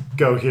 rats,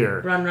 go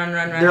here. Run, run,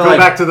 run, run. They're Go like-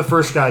 back to the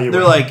first guy you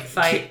They're were. like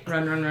Fight,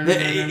 run, run, run, run, The-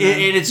 run, run, run.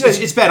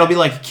 it's bad. It'll be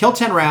like kill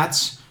 10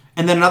 rats,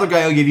 and then another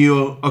guy will give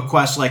you a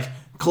quest like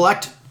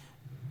collect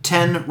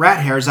 10 rat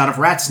hairs out of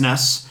rats'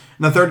 nests,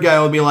 and the third guy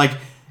will be like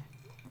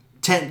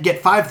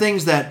get 5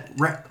 things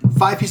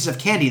 5 pieces of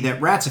candy that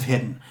rats have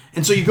hidden,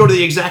 And so you go to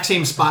the exact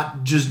same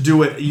spot, just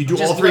do it. You do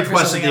Just all 3 look for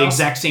quests at something the else.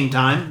 exact same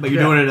time, but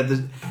you're doing it at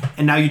the...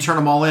 And now you turn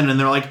them all in, and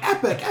they're like,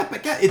 epic.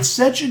 It's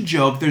such a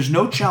joke. There's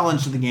no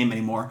challenge to the game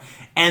anymore.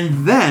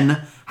 And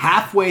then,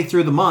 halfway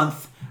through the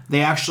month,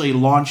 they actually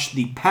launched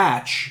the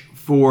patch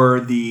for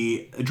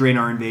the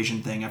Draenor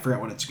invasion thing. I forgot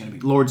what it's going to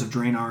be. Lords of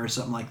Draenor or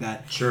something like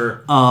that.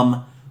 Sure.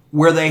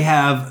 Where they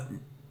have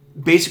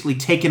basically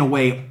taken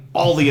away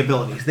all the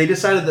abilities. They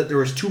decided that there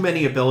was too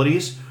many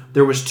abilities.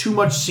 There was too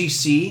much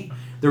CC.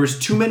 There was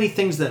too many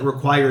things that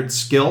required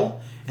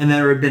skill, and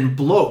there had been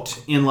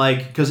bloat in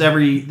because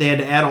they had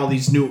to add all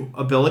these new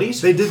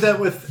abilities. They did that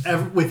with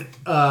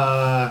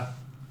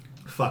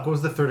what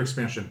was the third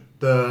expansion?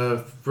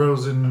 The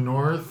Frozen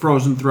North?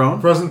 Frozen Throne.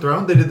 Frozen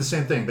Throne? They did the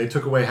same thing. They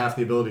took away half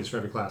the abilities for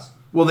every class.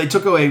 Well, they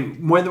took away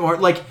more than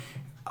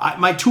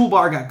my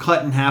toolbar got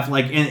cut in half,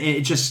 and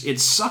it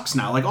sucks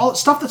now. All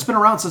stuff that's been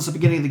around since the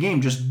beginning of the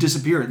game just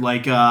disappeared.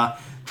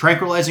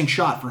 Tranquilizing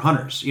shot for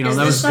hunters. Is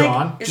that was this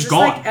gone. is just this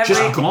gone. every-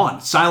 Just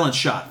gone. Silence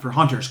shot for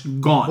hunters.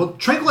 Gone. Well,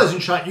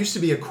 Tranquilizing Shot used to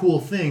be a cool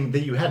thing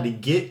that you had to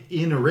get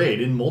in a raid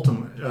in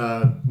Molten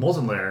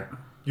Lair.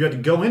 You had to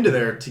go into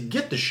there to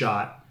get the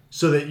shot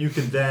so that you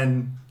could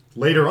then,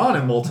 later on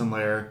in Molten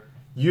Lair,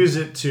 use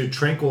it to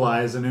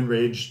tranquilize an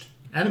enraged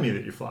enemy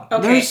that you fought.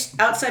 Okay, There's-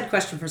 outside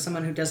question for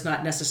someone who does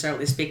not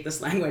necessarily speak this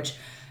language.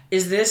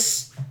 Is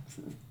this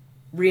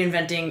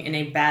reinventing in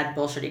a bad,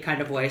 bullshitty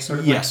kind of way? Sort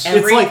of Yes. like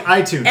every, It's like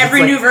iTunes.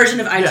 Every It's new like- version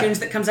of yeah. iTunes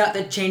that comes out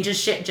that changes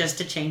shit just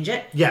to change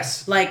it.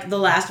 Yes. Like the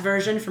last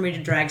version, for me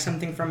to drag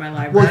something from my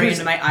library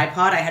into my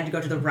iPod, I had to go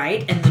to the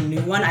right, and the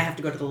new one, I have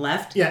to go to the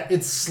left. Yeah,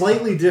 it's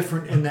slightly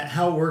different in that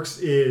how it works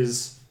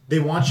is they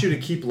want you to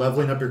keep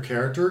leveling up your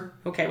character.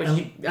 Okay, which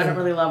And- I don't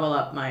really level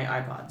up my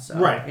iPod, so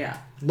Right. yeah.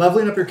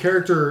 Leveling up your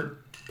character,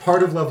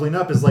 part of leveling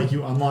up is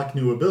you unlock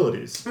new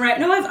abilities. Right.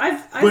 No,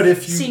 I've But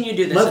if you seen you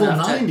do this level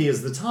enough 90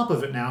 is the top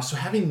of it now, so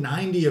having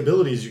 90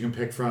 abilities you can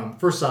pick from.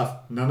 First off,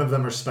 none of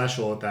them are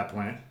special at that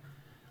point.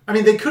 I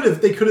mean, they could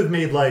have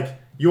made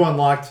you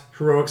unlocked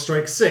Heroic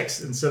Strike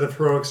 6 instead of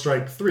Heroic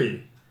Strike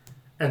 3.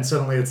 And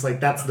suddenly it's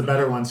that's the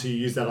better one, so you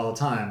use that all the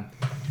time.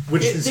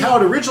 Which is how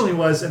it originally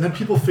was, and then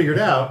people figured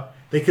out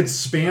they could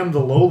spam the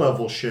low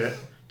level shit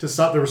to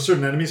stop. There were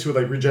certain enemies who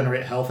would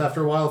regenerate health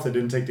after a while if they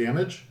didn't take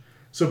damage.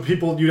 So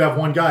you'd have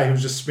one guy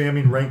who's just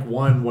spamming rank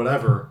 1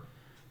 whatever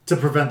to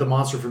prevent the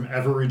monster from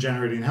ever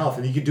regenerating health,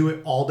 and he could do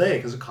it all day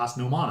because it costs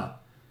no mana.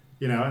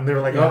 And they were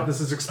like, oh, this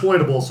is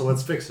exploitable, so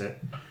let's fix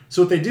it.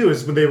 So what they do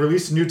is when they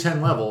release new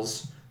 10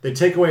 levels, they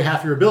take away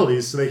half your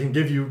abilities so they can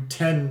give you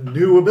 10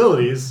 new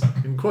abilities,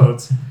 in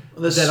quotes,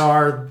 that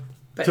are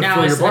But to now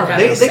fill your instead of bar.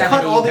 having they 70,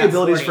 cut all the you've got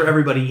abilities 40. for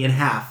everybody in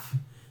half,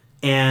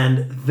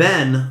 and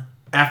then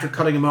after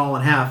cutting them all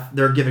in half,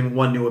 they're giving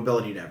one new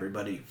ability to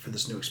everybody for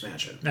this new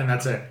expansion, And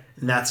that's it.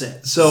 and that's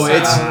it. So So,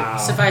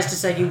 it's suffice to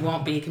say, you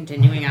won't be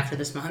continuing after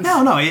this month.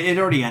 no, it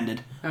already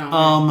ended.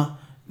 Oh.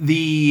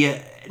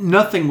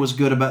 Nothing was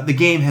good about the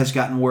game. Has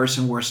gotten worse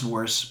and worse and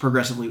worse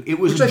progressively. It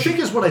was Which I think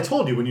is what I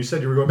told you when you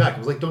said you were going back. I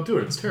was like, don't do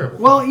it. It's terrible.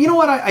 well, you know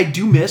what I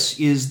do miss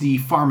is the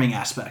farming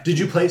aspect. Did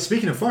you play,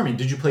 speaking of farming,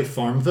 did you play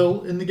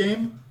Farmville in the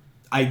game?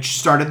 I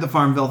started the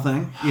Farmville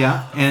thing,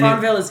 yeah, and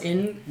Farmville is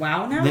in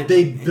WoW now?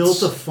 They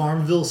built a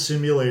Farmville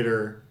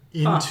simulator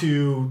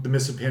into the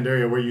Mists of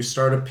Pandaria where you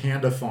start a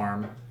panda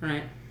farm.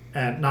 Right.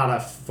 And not a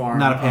farm.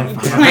 Not a panda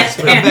of farm. pandas,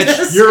 Plant but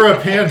pandas. You're a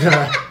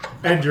panda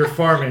and you're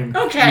farming.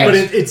 Okay. But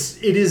it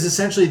is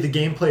essentially the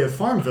gameplay of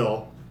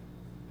Farmville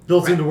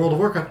built into World of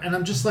Warcraft. And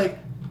I'm just like,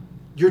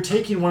 you're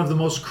taking one of the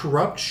most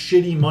corrupt,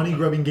 shitty,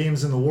 money-grubbing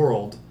games in the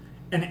world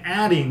and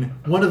adding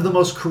one of the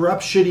most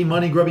corrupt, shitty,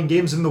 money-grubbing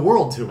games in the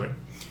world to it.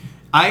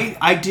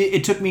 I did.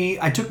 It took me.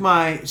 I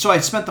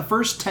spent the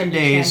first 10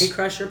 days Candy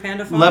Crush your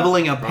panda farm?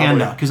 leveling a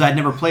panda Probably. because I'd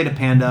never played a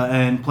panda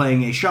and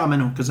playing a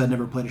shaman because I'd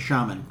never played a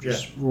shaman,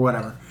 just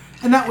whatever.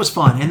 And that was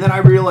fun. And then I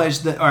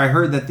realized I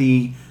heard that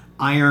the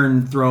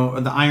Iron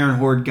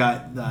Horde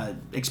got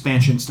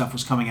expansion stuff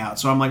was coming out.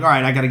 So I'm like, all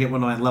right, I got to get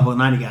one of my level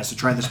 90 guys to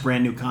try this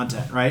brand new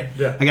content, right?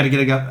 Yeah. I got to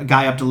get a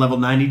guy up to level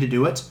 90 to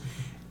do it.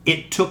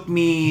 It took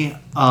me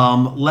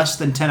less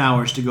than 10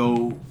 hours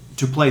to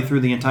play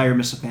through the entire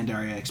Mists of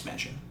Pandaria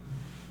expansion.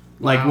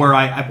 Where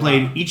I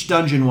played each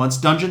dungeon once.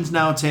 Dungeons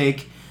now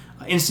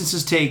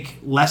instances take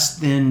less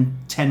than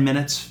 10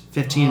 minutes,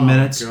 15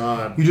 minutes.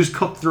 God. You just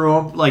cook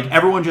through them.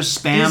 Everyone just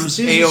spams These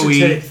used to AoE.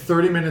 take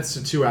 30 minutes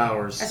to 2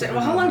 hours. I said,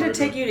 well, how long did it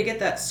take you to get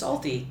that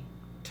salty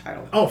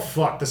title? Oh,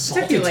 fuck. The took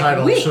salty you,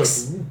 title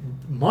weeks. took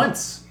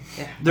months.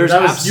 Yeah.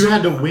 There's You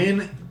had to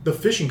win the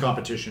fishing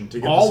competition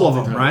to get All the of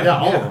salty them, title. right? Yeah,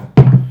 all Yeah. of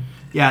them.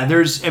 Yeah,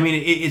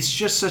 it's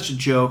just such a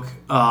joke.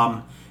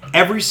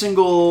 Every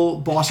single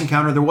boss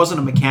encounter, there wasn't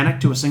a mechanic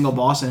to a single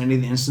boss in any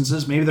of the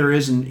instances. Maybe there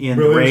is in the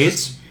Really?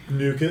 raids. Just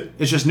nuke it.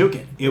 It's just nuke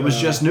it. It was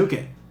just nuke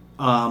it.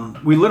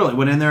 We literally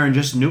went in there and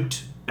just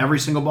nuked every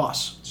single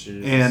boss.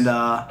 Jesus. And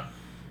That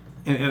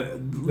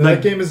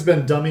game has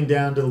been dumbing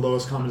down to the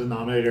lowest common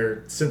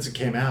denominator since it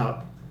came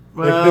out.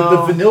 The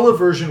Well- vanilla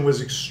version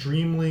was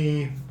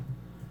extremely...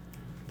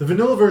 The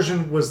vanilla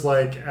version was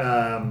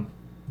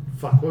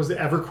what was the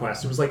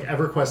EverQuest? It was like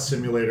EverQuest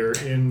Simulator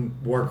in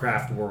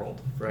Warcraft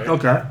world, right?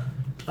 Okay.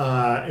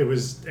 It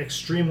was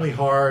extremely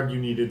hard. You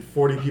needed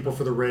 40 people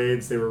for the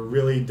raids. They were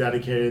really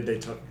dedicated. They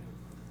took...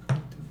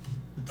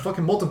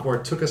 Fucking Molten Core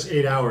took us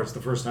 8 hours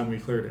the first time we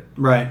cleared it.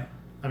 Right.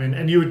 I mean,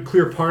 and you would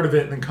clear part of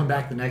it and then come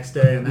back the next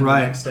day and then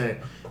Right. the next day.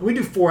 And we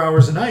do 4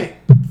 hours a night,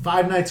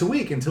 5 nights a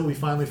week until we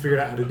finally figured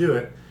out how to do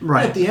it.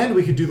 Right. And at the end,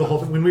 we could do the whole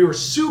thing. When we were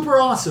super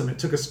awesome, it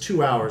took us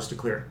 2 hours to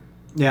clear.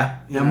 Yeah.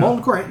 Yeah.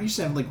 Molten Core used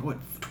to have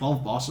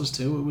 12 bosses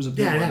too. It was a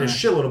big Yeah, it one, had a right?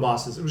 shitload of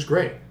bosses. It was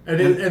great. And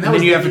that then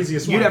was you the have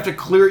easiest to, one. You'd have to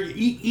clear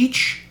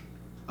each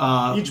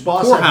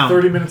boss core had hound.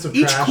 30 minutes of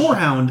Each trash. core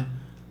hound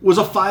was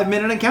a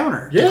 5-minute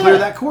encounter to Yeah. clear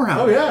that core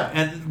hound. Oh, yeah.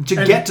 And to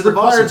get to the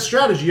required bosses.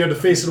 strategy. You had to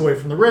face it away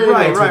from the raid.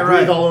 Right, or to right, breathe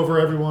right. all over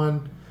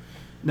everyone.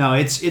 No,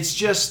 it's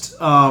just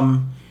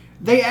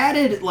they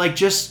added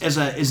just as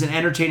an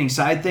entertaining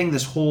side thing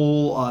this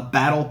whole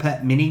battle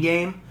pet mini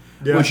game,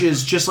 Yeah. which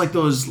is just like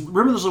those.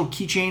 Remember those little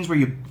keychains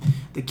where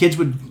the kids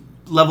would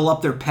level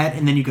up their pet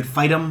and then you could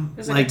fight them It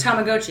was like a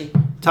Tamagotchi.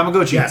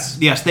 Tamagotchi.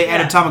 Yes. They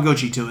added Yeah.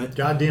 Tamagotchi to it.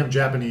 Goddamn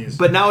Japanese.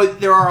 But now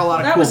there are a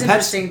lot of That cool was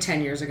pets. interesting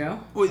 10 years ago.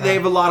 They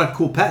have a lot of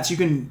cool pets. You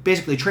can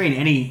basically train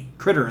any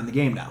critter in the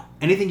game now.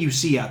 Anything you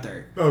see out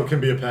there Oh, it can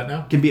be a pet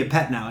now? can be a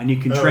pet now, and you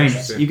can Oh, train it.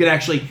 interesting. You can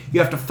actually you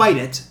have to fight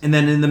it, and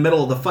then in the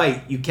middle of the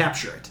fight you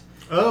capture it.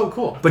 Oh,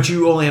 cool. But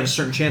you only have a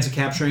certain chance of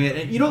capturing it.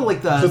 And you know,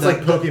 like So it's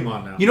like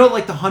Pokemon now. You know,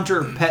 like the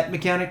hunter pet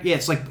mechanic. Yeah,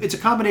 it's a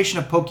combination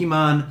of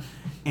Pokemon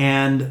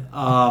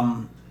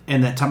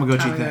and that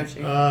Tamagotchi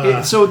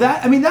thing. So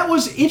that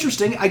was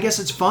interesting. I guess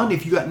it's fun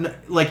if you got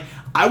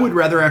I would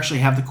rather actually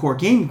have the core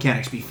game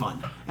mechanics be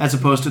fun as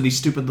opposed to these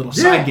stupid little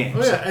side games.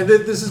 Oh, yeah. And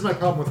this is my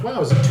problem with WoW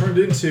is it turned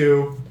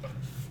into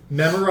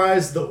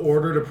memorize the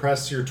order to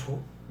press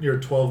your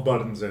 12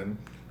 buttons in,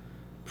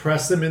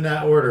 press them in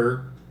that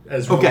order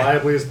as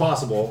reliably as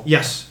possible.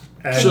 Yes.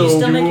 And Can you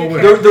still make your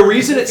away. character The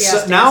reason with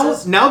it's the now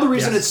stances? the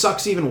reason Yes. it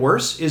sucks even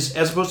worse is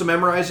as opposed to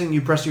memorizing,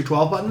 you press your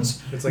 12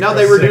 buttons. It's like now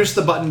press they reduce 6.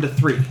 the button to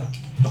 3.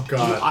 Oh,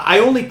 God. I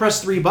only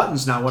press 3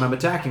 buttons now when I'm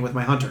attacking with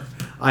my hunter.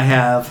 I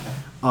have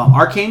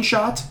arcane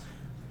shot.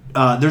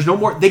 There's no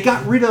more. They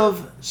got rid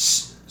of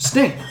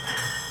sting,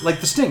 like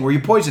the sting where you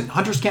poison.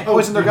 Hunters can't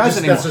poison their guys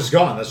anymore. That's just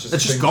gone. That's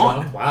That's a just thing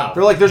gone. gone. Wow.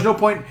 They're like, there's no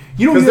point.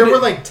 You know, Because there were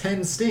like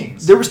 10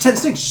 stings. there was 10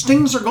 stings.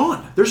 Stings are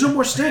gone. There's no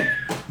more sting.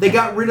 They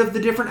got rid of the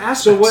different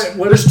aspects. So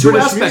what There's is 2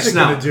 British aspects music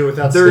now. gonna do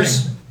without There's,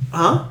 sting?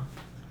 huh?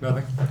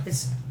 Nothing.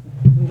 It's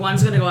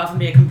one's gonna go off and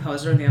be a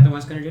composer, and the other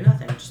one's gonna do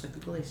nothing, just like the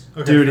police.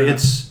 Okay, Dude, fair enough.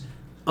 it's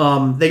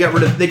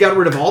they got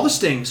rid of all the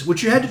stings,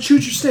 which you had to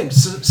choose your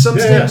stings. Some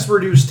Yeah, stings yeah.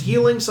 reduced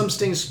healing, some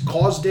stings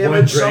caused One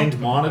damage. drained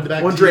some, mana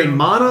back one to drained you.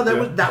 mana.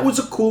 Yeah. That was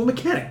a cool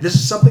mechanic. This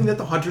is something that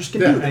the hunters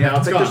can Yeah, do. They and have now to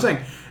it's pick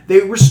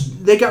their gone.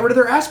 thing. They got rid of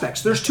their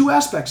aspects. There's 2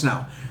 aspects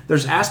now.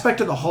 There's aspect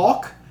of the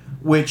hawk,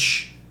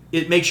 which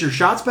it makes your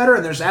shots better,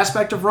 and there's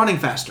aspect of running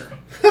faster.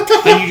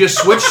 And you just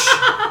switch.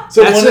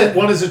 So That's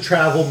one is a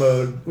travel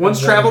mode. One's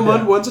and travel one-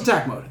 mode, one's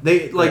attack mode.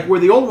 They where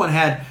the old one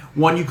had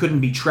one you couldn't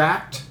be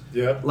tracked.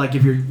 Yeah. Like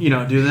if you're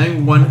do the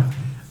thing one.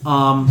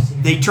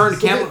 They turned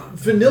So camera.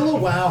 Vanilla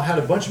WoW had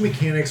a bunch of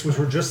mechanics which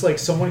were just like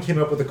someone came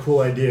up with a cool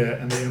idea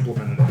and they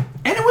implemented it.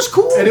 And it was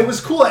cool. And it was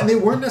cool, and they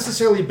weren't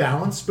necessarily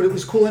balanced, but it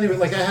was cool anyway.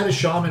 Like I had a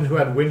shaman who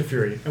had Wind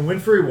Fury, and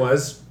Wind Fury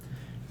was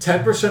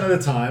 10% of the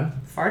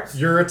time Farts?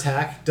 your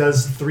attack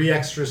does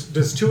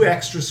 2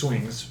 extra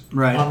swings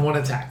Right. on one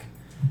attack.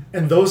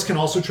 And those can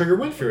also trigger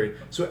Wind Fury.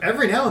 So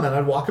every now and then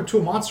I'd walk up to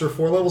a monster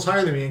 4 levels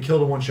higher than me and kill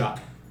it in one shot.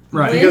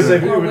 Right. Wind Because or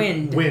it would-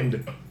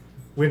 wind?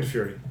 Wind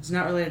Fury. It's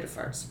not related to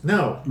farts.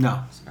 No. No.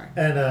 Sorry.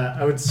 And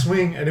I would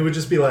swing, and it would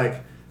just be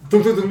like,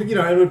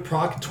 it would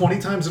proc 20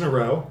 times in a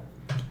row,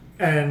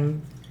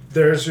 and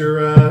there's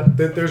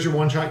your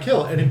one-shot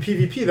kill. And in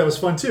PvP, that was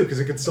fun too, because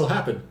it could still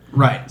happen.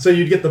 Right. So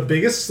you'd get the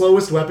biggest,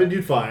 slowest weapon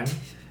you'd find,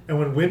 and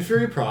when Wind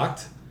Fury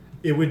procced,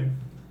 it would,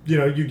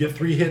 you'd get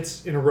 3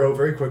 hits in a row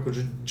very quick, which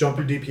would jump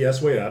your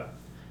DPS way up.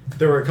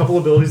 There were a couple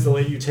abilities that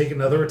let you take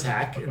another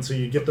attack, and so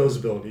you'd get those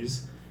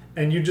abilities.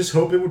 And you just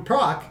hope it would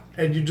proc,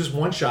 and you just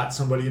one-shot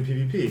somebody in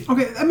PvP.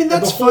 Okay. I mean And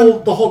that's the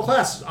fun. whole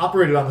class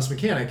operated on this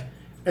mechanic,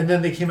 and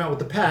then they came out with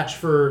the patch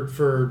for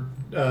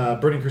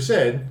Burning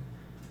Crusade,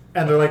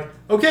 and they're like,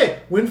 okay,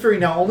 Wind Fury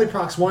now only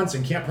procs once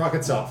and can't proc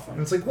itself. And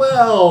it's like,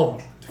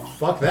 well,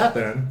 fuck that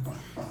then.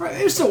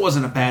 Right, it still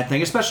wasn't a bad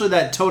thing, especially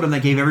that totem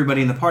that gave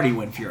everybody in the party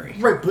Wind Fury.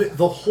 Right, but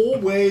the whole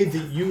way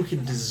that you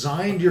had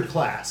designed your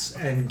class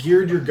and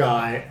geared your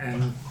guy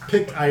and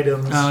picked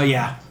items, Oh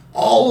yeah.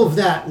 all of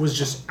that was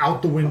just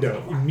out the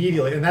window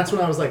immediately. And that's when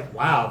I was like,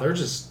 wow, they're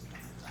just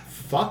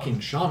fucking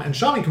Shaman. And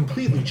Shaman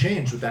completely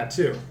changed with that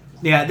too.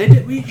 Yeah, they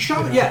did.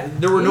 Shaman. Yeah,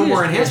 there were no You more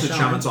just enhancement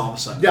Shaman. shamans all of a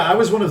sudden. Yeah, I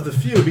was one of the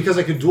few because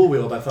I could dual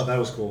wield. I thought that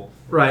was cool.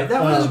 Right.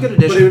 That was a good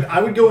But addition.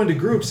 I would go into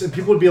groups and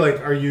people would be like,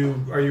 "Are you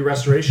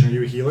restoration? Are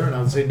you a healer?" And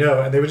I would say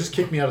no, and they would just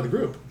kick me out of the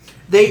group.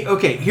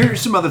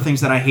 Here's some other things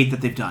that I hate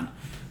that they've done.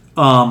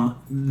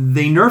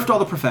 They nerfed all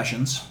the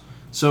professions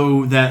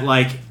so that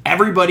like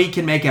everybody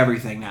can make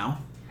everything now.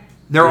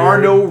 There are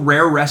Weird. no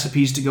rare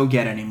recipes to go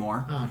get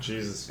anymore. Oh,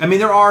 Jesus. I mean,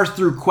 there are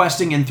through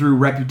questing and through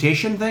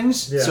reputation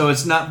things. Yeah. So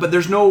it's not, but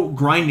there's no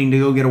grinding to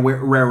go get a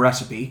rare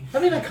recipe. I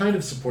mean, I kind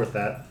of support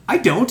that. I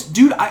don't,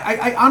 dude.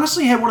 I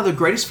honestly had one of the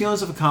greatest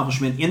feelings of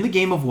accomplishment in the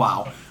game of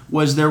WoW.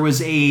 Was there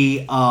was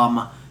a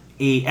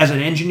as an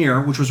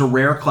engineer, which was a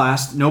rare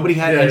class. Nobody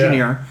had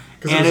engineer.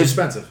 Because it was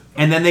expensive.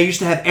 And then they used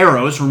to have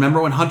arrows.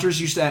 Remember when hunters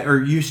used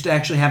to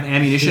actually have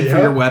ammunition for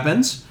your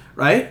weapons,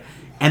 right?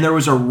 And there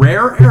was a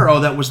rare arrow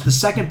that was the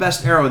second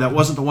best arrow. That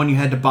wasn't the one you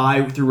had to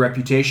buy through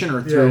reputation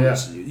or through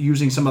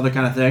using some other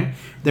kind of thing.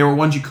 There were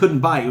ones you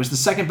couldn't buy. It was the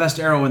second best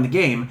arrow in the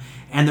game.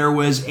 And there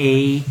was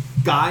a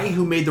guy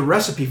who made the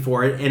recipe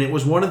for it, and it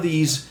was one of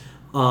these,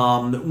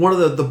 one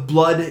of the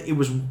blood. It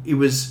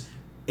was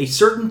a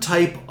certain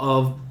type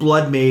of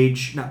blood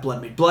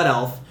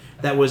elf.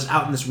 That was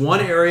out in this one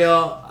area,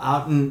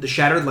 out in the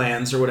Shattered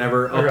Lands or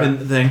whatever, up in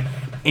the thing.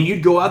 And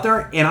you'd go out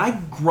there, and I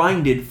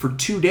grinded for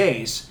 2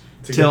 days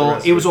till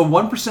it was a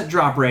 1%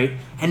 drop rate,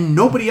 and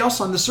nobody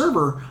else on the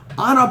server,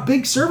 on a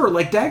big server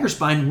like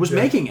Daggerspine, was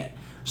making it.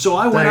 So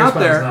I went out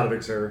there. Daggerspine's not a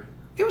big server.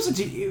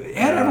 It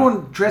had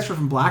everyone transfer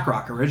from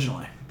BlackRock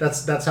originally.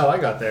 That's how I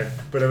got there,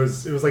 but it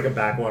was like a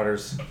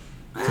backwaters.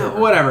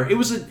 Whatever.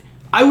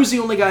 I was the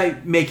only guy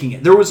making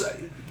it. There was,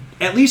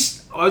 at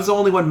least, I was the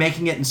only one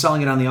making it and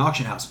selling it on the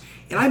auction house.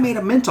 And I made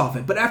a mint off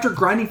it. But after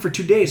grinding for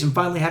 2 days and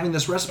finally having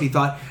this recipe,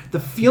 thought the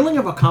feeling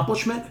of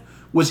accomplishment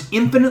was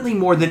infinitely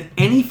more than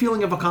any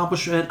feeling of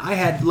accomplishment I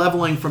had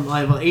leveling from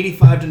level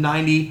 85 to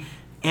 90.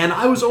 And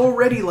I was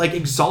already like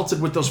exalted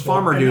with those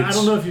farmer dudes. I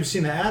don't know if you've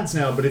seen the ads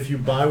now, but if you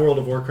buy World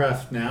of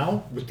Warcraft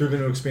now through the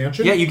new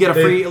expansion, you get a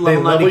free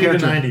level 90 you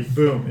character. to 90,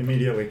 boom,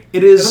 immediately.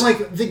 It is. And I'm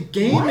like, the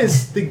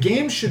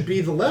game should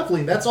be the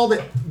leveling. That's all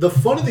the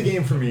fun of the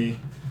game for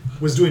me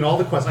was doing all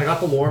the quests. I got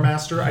the Lore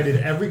Master. I did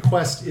every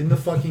quest in the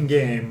fucking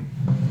game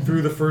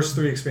through the first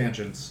 3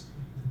 expansions.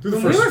 Through the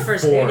when we were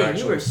first 4, dating,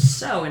 actually. you were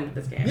so into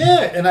this game.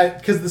 Yeah, and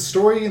because the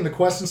story and the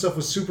quests and stuff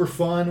was super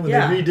fun. When they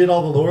redid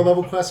all the lower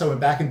level quests, I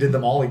went back and did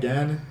them all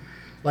again.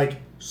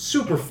 Like,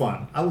 super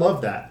fun. I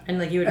love that. And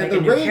like you would make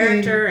a new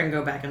character and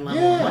go back and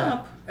level them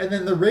up. And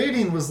then the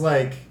raiding was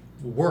like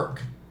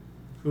work.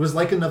 It was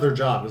like another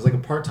job. It was like a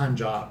part-time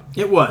job.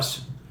 It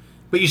was.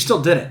 But you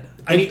still did it.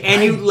 I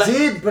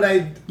did,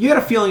 but you had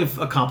a feeling of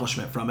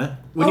accomplishment from it.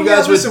 When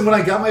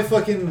I got my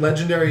fucking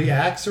legendary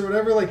axe or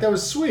whatever, like, that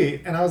was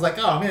sweet. And I was like,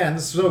 oh man,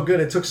 this is so good.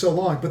 It took so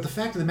long. But the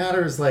fact of the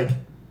matter is, like,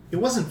 it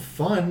wasn't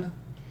fun.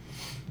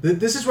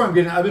 This is where I've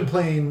been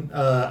playing,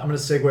 I'm going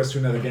to segue to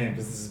another game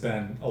because this has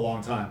been a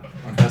long time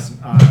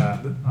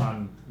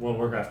on World of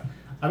Warcraft.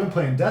 I've been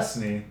playing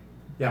Destiny.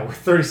 Yeah, we're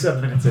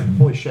 37 minutes in.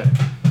 Holy shit.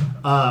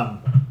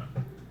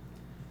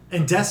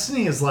 And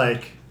Destiny is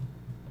like,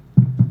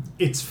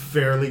 it's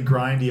fairly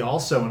grindy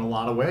also in a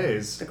lot of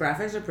ways. The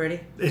graphics are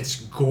pretty. It's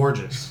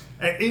gorgeous.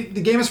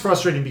 The game is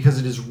frustrating because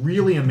it is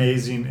really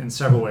amazing in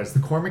several ways. The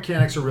core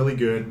mechanics are really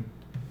good.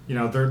 You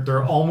know,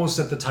 they're almost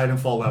at the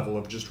Titanfall level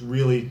of just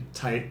really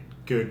tight,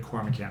 good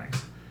core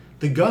mechanics.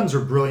 The guns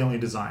are brilliantly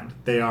designed.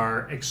 They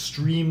are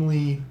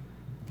extremely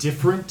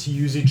different to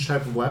use each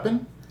type of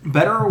weapon.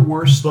 Better or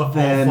worse but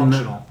than all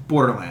functional.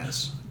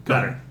 Borderlands?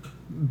 Better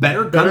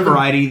Gun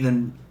variety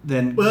than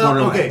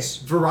Borderlands.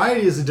 Okay,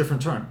 variety is a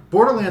different term.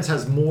 Borderlands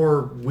has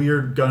more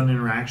weird gun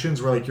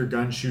interactions where like your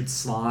gun shoots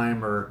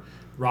slime or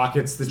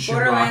rockets that shoot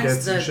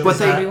rockets and shit like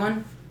that.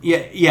 One?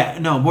 Yeah.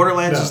 No,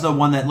 Borderlands is the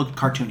one that looked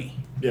cartoony.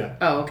 Yeah.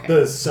 Oh, okay.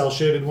 The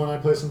cel-shaded one I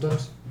play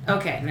sometimes.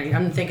 Okay, no,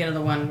 I'm thinking of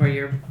the one where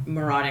you're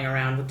marauding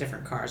around with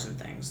different cars and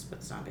things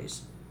with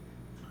zombies.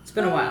 It's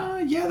been a while.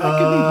 Yeah, that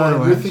could be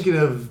Borderlands. You're thinking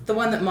of the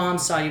one that Mom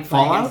saw you playing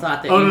Fallout? and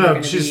thought that you were going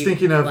to be she's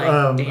thinking of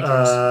like,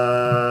 dangerous.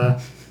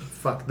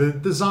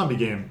 The zombie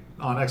game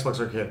on Xbox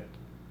Arcade.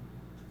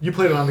 You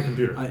played it on the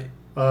computer.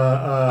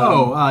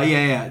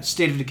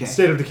 State of Decay.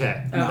 State of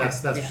Decay. Oh,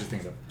 That's what you're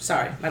thinking of.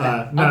 Sorry, my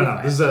bad.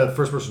 No. This is a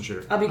first-person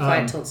shooter. I'll be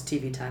quiet till it's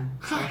TV time.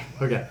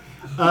 Okay.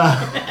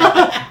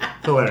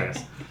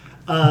 Hilarious.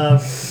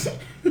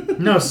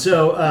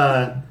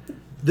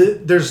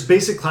 There's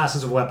basic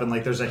classes of weapon.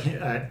 Like there's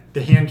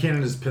the hand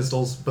cannon is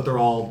pistols, but they're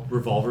all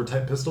revolver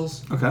type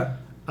pistols. Okay.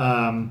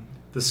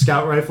 The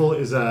scout rifle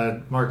is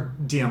a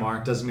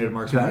DMR, designated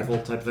marksman rifle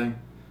type thing.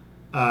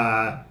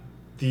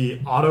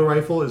 The auto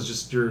rifle is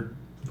just your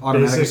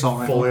automatic basic assault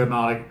rifle. fully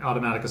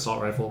automatic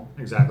assault rifle.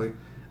 Exactly.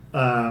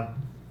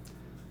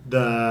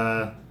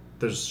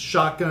 There's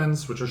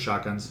shotguns, which are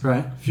shotguns.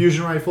 Right.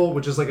 Fusion rifle,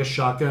 which is like a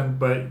shotgun,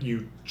 but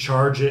you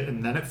charge it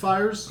and then it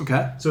fires.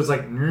 Okay. So it's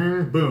like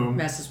boom,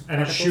 Messes with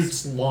and it particles.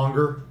 shoots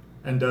longer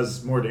and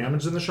does more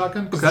damage than the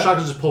shotgun. Because the Okay.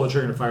 shotgun just pull the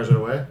trigger and it fires right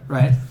away.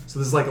 Right. So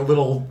this is like a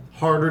little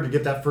harder to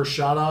get that first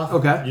shot off.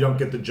 Okay. You don't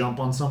get the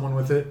jump on someone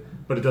with it,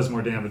 but it does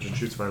more damage and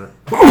shoots farther.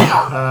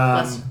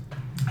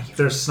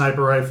 There's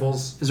sniper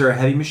rifles. Is there a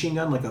heavy machine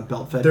gun, like a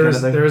belt-fed There kind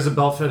of thing? is a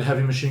belt-fed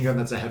heavy machine gun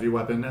that's a heavy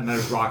weapon, and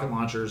there's rocket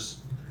launchers.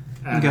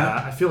 And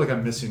I feel like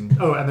I'm missing...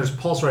 Oh, and there's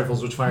pulse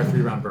rifles, which fire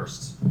 3-round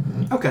bursts.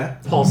 Okay.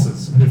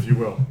 Pulses, if you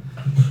will.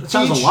 It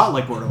sounds a lot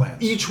like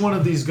Borderlands. Each one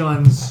of these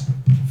guns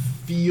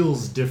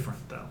feels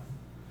different, though.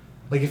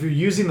 Like if you're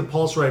using the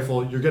pulse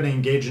rifle, you're going to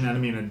engage an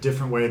enemy in a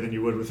different way than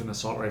you would with an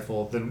assault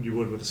rifle, than you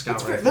would with a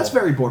scout rifle. That's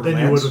very Borderlands.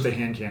 Than you would with a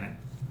hand cannon.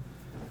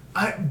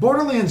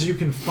 Borderlands, you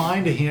can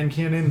find a hand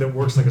cannon that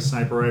works like a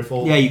sniper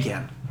rifle. Yeah, you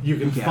can. You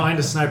can find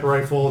a sniper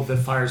rifle that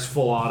fires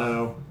full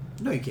auto.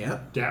 No, you can't.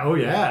 Yeah. Oh,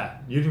 yeah.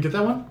 You didn't get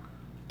that one?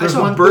 I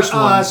saw burst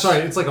ones. Sorry,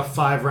 it's like a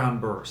 5-round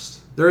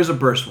burst. There is a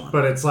burst one.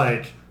 But it's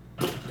like,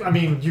 I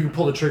mean, you can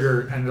pull the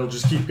trigger and it'll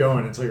just keep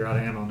going until you're out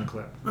of ammo on the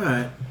clip. All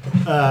right.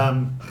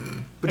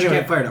 But Anyway, you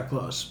can't fire it up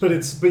close.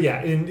 But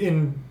yeah,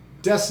 in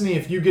Destiny,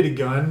 if you get a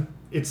gun,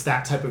 it's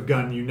that type of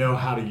gun. You know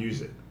how to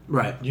use it.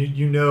 Right.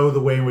 You know the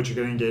way in which you're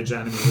going to engage the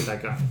enemy with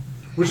that gun,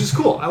 which is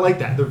cool. I like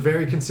that. They're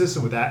very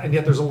consistent with that, and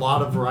yet there's a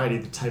lot of variety.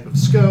 The type of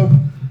scope,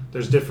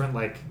 there's different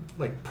like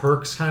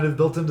perks kind of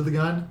built into the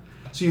gun.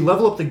 So you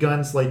level up the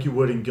guns like you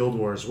would in Guild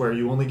Wars, where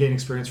you only gain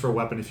experience for a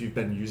weapon if you've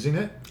been using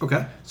it.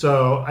 Okay.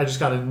 So I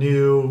just got a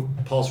new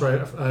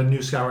a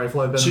new scout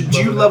rifle. So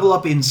do you level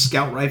up in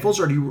scout rifles,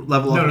 or do you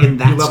level up No, in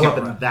that you level scout up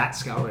in rifle? that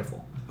scout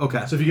rifle.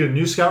 Okay. So if you get a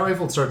new scout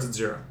rifle, it starts at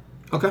 0.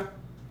 Okay.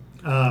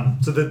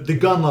 So the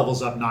gun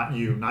levels up, not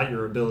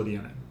your ability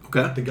in it.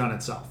 Okay. The gun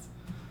itself.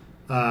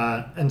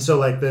 And so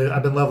like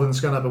I've been leveling this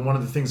gun up, and one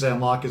of the things I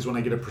unlock is when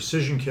I get a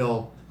precision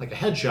kill, like a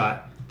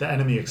headshot, the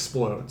enemy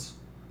explodes.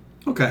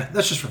 Okay.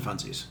 That's just for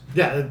funsies.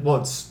 Yeah, well,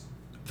 it's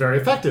very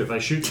effective. I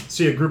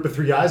see a group of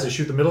 3 guys, I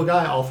shoot the middle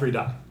guy, all 3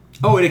 die.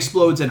 Oh, it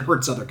explodes and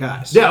hurts other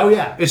guys. Yeah, oh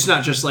yeah. It's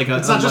not just like a.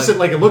 It's not just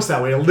like it looks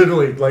that way. It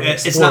literally like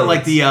explodes. It's not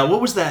like the what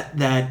was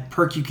that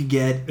perk you could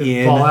get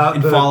in Fallout.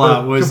 In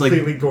Fallout the was like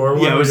completely gore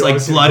one. Yeah, it was You like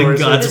always see blood gore and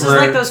guts. This is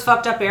like those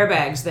fucked up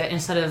airbags that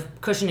instead of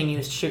cushioning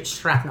you, shoot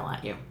shrapnel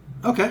at you.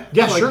 Okay.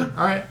 Yeah, I like sure. that.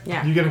 All right.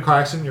 Yeah. You get in a car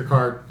accident, your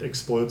car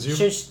explodes you.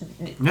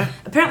 Yeah.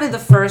 Apparently, the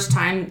first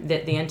time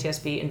that the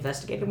NTSB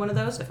investigated one of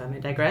those, if I may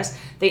digress,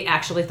 they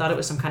actually thought it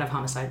was some kind of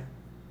homicide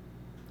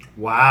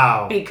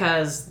Wow.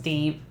 because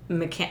the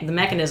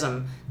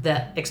mechanism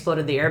that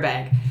exploded the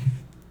airbag,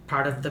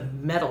 part of the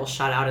metal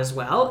shot out as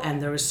well,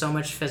 and there was so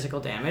much physical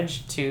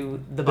damage to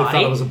the They body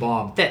thought it was a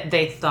bomb. that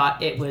they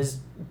thought it was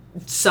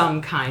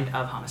some kind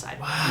of homicide.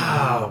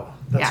 Wow.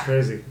 That's Yeah.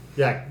 crazy.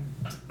 Yeah.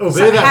 Obey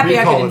So that happy I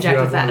recall could if you inject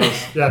have with one of that.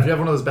 those. Yeah, if you have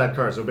one of those bad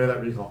cars, obey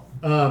that recall.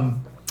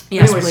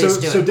 Yes, Anyway, please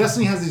do so it.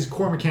 Destiny has these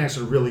core mechanics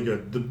that are really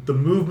good. The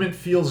movement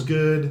feels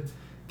good.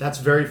 That's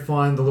very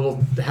fun. The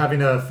little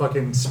having a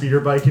fucking speeder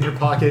bike in your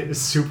pocket is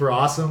super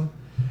awesome.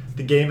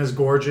 The game is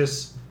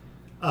gorgeous.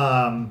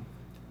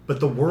 But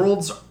the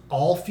worlds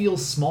all feel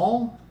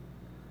small.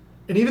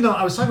 And even though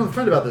I was talking with a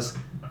friend about this,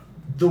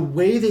 the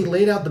way they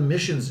laid out the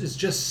missions is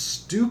just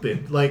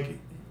stupid. Like,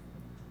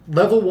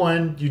 level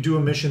 1, you do a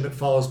mission that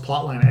follows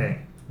plotline A.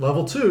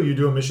 Level 2, you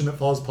do a mission that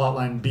follows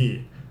plotline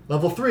B.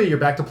 Level 3, you're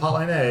back to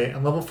plotline A.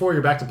 And level 4,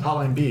 you're back to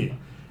plotline B.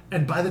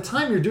 And by the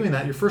time you're doing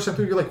that, your first time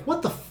through, you're like,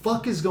 what the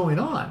fuck is going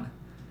on?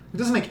 It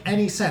doesn't make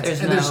any sense.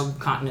 There's and no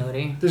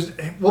continuity.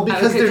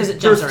 because it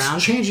jumps around.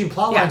 changing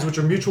plot Yeah. lines which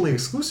are mutually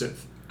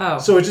exclusive. Oh.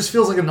 So it just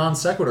feels like a non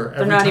sequitur.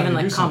 They're not even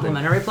like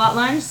complementary plot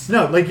lines?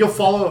 No, like you'll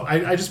follow.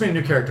 I just made a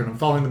new character and I'm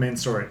following the main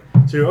story.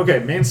 So okay,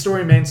 main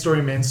story,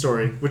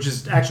 which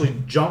is actually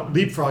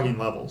leapfrogging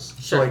levels.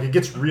 So Sure. like it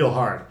gets real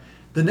hard.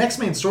 The next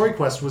main story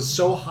quest was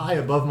so high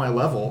above my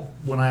level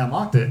when I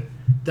unlocked it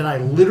that I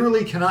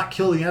literally cannot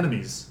kill the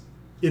enemies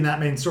in that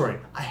main story.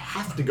 I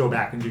have to go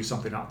back and do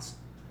something else.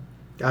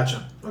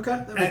 Gotcha. Okay,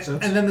 that makes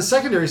sense. And then the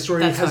secondary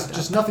story That's has fucked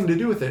just up. nothing to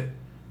do with it.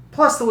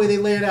 Plus, the way they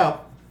lay it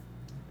out.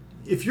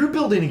 If you're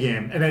building a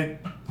game,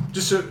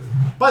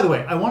 by the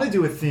way, I want to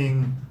do a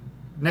thing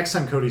next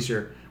time Cody's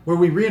here where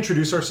we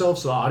reintroduce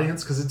ourselves to the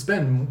audience because it's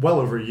been well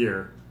over a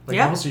year,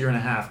 Yeah. almost a year and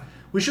a half.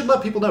 We should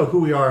let people know who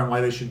we are and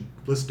why they should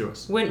listen to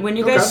us. When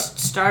you Okay. guys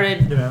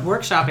started Yeah.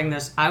 workshopping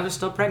this, I was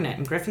still pregnant,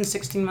 and Griffin's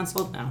 16 months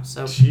old now.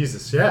 So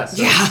Jesus, yes.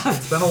 Yeah.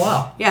 It's been a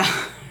while. yeah,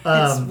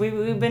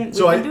 we've been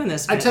doing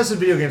this. I tested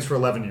video games for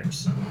 11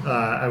 years.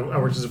 I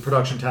worked as a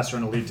production tester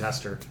and a lead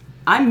tester.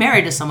 I'm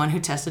married to someone who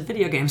tested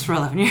video games for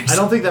 11 years. I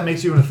don't think that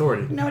makes you an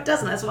authority. No, it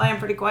doesn't. That's why I'm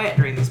pretty quiet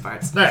during these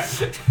parts. All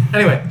right.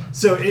 Anyway,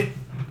 so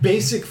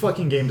basic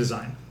fucking game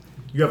design.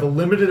 You have a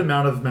limited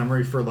amount of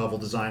memory for level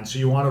design, so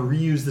you want to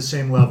reuse the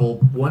same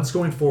level once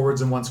going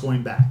forwards and once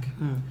going back.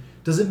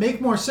 Does it make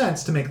more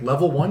sense to make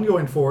level 1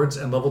 going forwards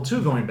and level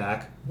 2 going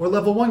back, or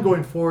level 1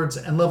 going forwards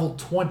and level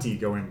 20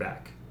 going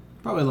back?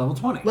 Probably level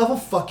 20. Level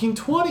fucking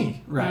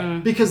 20.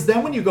 Right. Because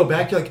then when you go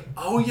back, you're like,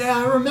 oh yeah,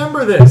 I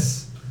remember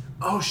this.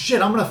 Oh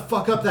shit, I'm going to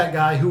fuck up that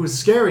guy who was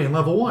scary in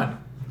level 1.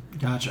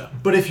 Gotcha.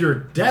 But if you're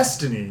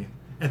Destiny,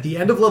 at the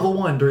end of level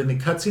 1, during the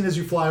cutscene as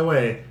you fly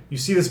away, you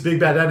see this big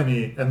bad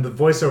enemy, and the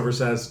voiceover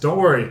says, don't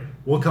worry,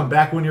 we'll come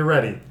back when you're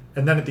ready.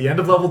 And then at the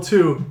end of level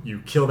 2, you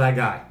kill that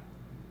guy.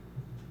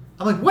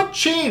 I'm like, what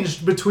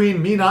changed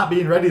between me not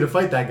being ready to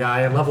fight that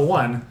guy at level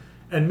 1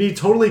 and me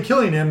totally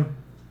killing him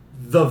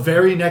the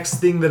very next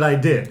thing that I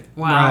did?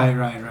 Wow.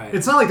 Right.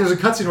 It's not like there's a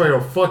cutscene where I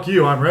go, fuck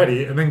you, I'm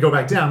ready, and then go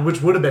back down,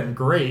 which would have been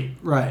great,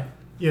 Right.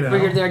 you know?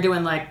 Where you're there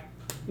doing like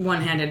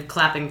one-handed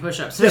clapping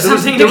push-ups or Yeah, there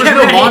was something. no to get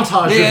ready.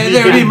 montage. of Yeah, me it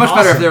would be getting much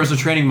better if awesome. there was a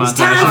training montage.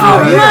 Time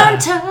Oh, for yeah.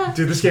 montage.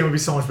 Dude, this game would be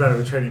so much better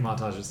with training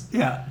montages.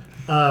 Yeah.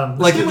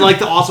 Like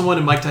the awesome one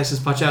in Mike Tyson's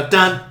Punch Out.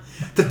 Dun,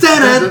 dun,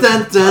 dun,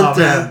 dun, dun, Oh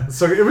man!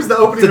 So it was the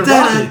opening of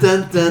dun, Rocky.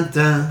 dun, dun,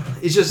 dun.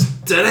 It's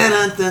just dun,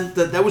 dun, dun,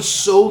 dun. That was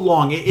so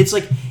long. It's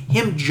like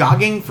him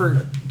jogging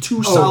for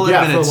 2 solid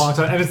minutes. For a long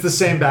time, and it's the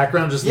same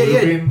background, just Yeah,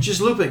 looping. just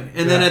looping,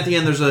 and then Yeah. at the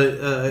end there's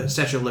a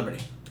Statue of Liberty.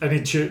 And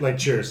he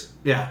cheers.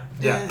 Yeah,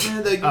 Yeah.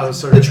 The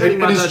Sorry.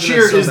 training And his montage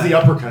cheer so is bad. the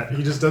uppercut.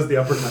 He just does the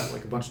uppercut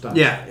like a bunch of times.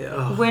 Yeah.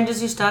 Ugh. When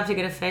does he stop to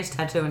get a face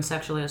tattoo and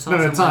sexually assault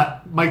No, it's someone?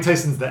 not. Mike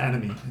Tyson's the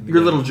enemy. in the You're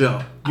game. Little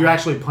Joe. You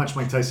actually punch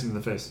Mike Tyson in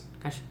the face.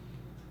 Gosh.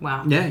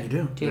 Wow. Yeah, you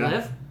do. Do you Yeah.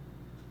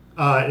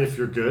 live? If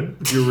you're good.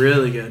 You're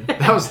really good.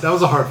 That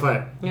was a hard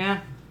fight. Yeah.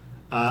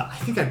 I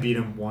think I beat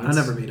him once. I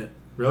never beat it.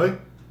 Really?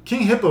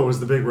 King Hippo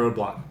was the big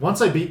roadblock.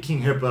 Once I beat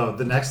King Hippo,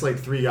 the next like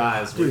 3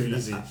 guys were Dude,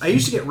 easy. I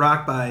used to get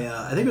rocked by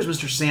I think it was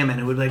Mr. Salmon.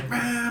 It would like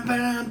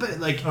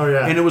Oh,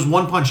 yeah. and it was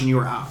one punch and you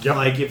were out. Yep.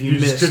 Like if you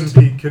missed, just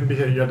couldn't be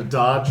hit. You had to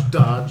dodge,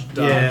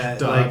 Yeah,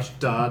 like,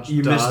 dodge.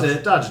 you missed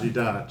it. Dodge.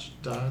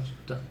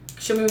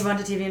 Should we move on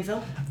to TV and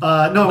film?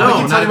 No, No, I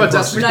keep not talking even about close.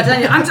 Destiny. We're not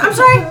done yet. I'm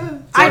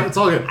sorry. It's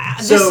all good.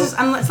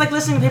 It's like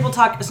listening to people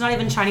talk. It's not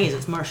even Chinese.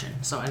 It's Martian.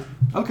 So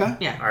okay.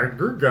 yeah. Our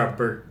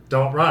Grugubber,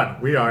 don't run.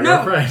 We are your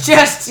No, friends.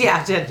 just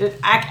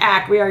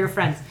act. We are your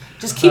friends.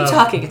 Just keep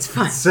talking. It's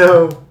fine.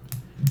 So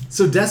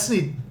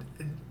Destiny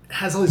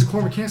has all these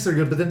core mechanics that are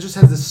good, but then just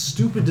has this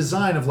stupid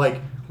design of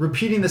like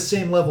repeating the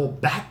same level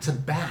back to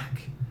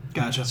back.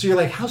 Gotcha. So you're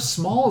like, how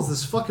small is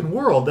this fucking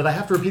world that I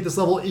have to repeat this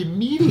level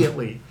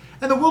immediately?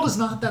 And the world is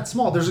not that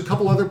small. There's a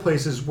couple other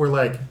places where,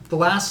 like, the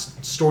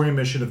last story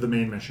mission of the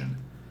main mission,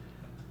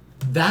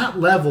 that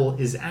level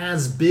is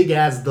as big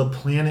as the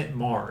planet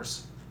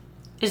Mars.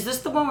 Is this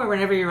the one where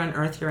whenever you're on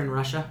Earth, you're in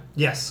Russia?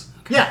 Yes.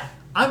 Yeah.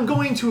 I'm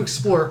going to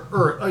explore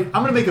Earth. I'm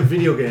going to make a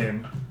video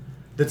game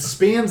that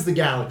spans the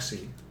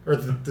galaxy, or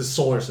the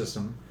solar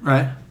system.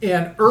 Right.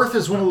 And Earth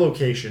is one of the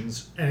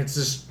locations, and it's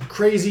this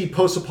crazy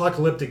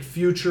post-apocalyptic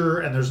future,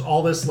 and there's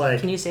all this, like...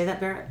 Can you say that,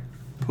 Barrett?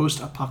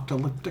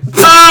 Post-apocalyptic.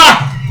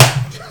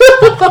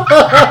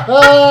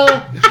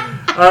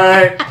 All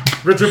right,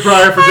 Richard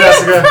Pryor for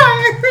Jessica.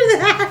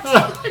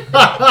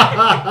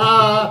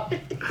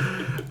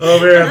 Oh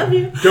man, love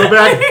you.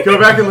 go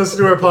back and listen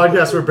to our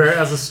podcast where Barrett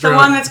has a stroke. The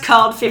one that's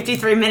called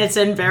 53 minutes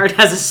in, Barrett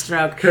has a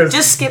stroke. 'Cause-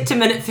 Just skip to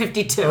minute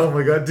 52. Oh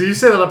my god, do you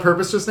say that on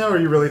purpose just now, or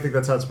you really think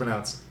that's how it's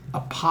pronounced?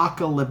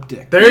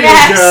 Apocalyptic. There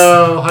Yes! you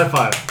go. High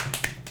five.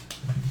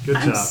 Good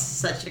I'm job.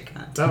 such a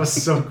cunt. That was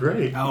so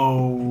great.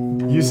 Oh.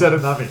 You said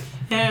it, not me.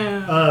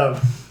 Yeah. All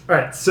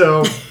right,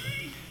 so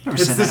Never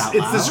it's said this that out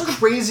it's this loud.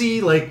 crazy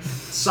like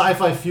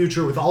sci-fi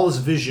future with all this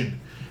vision,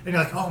 and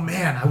you're like, oh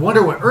man, I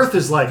wonder what Earth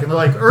is like. And they're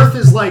like, Earth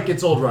is like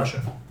it's old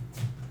Russia.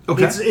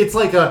 Okay. It's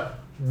like a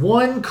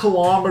 1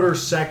 kilometer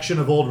section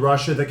of old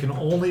Russia that can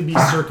only be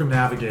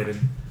circumnavigated.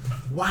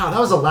 Wow, that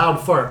was a loud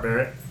fart,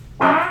 Barrett.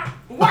 Wow.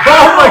 Oh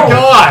my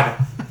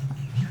god!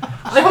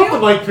 I hope the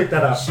mic picked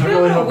that up. I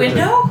really a hope it did.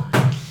 window?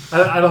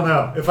 I don't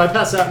know. If I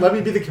pass out, let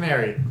me be the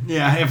canary.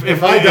 Yeah.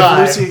 If I die,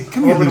 Lucy,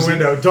 come here, open a Lucy.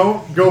 window.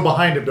 Don't go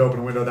behind it to open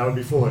a window. That would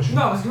be foolish.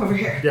 No, I was over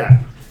here. Yeah.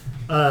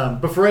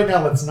 But for right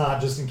now, let's not,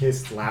 just in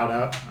case it's loud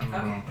out. I don't know.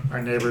 Okay.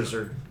 Our neighbors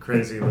are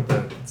crazy with the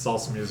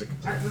salsa music.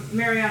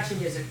 Mariachi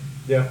music.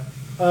 Yeah.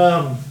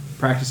 All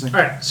Practicing.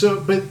 right. So,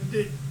 but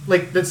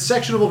like that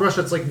section of old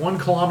Russia, it's like 1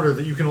 kilometer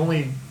that you can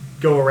only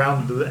go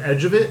around to the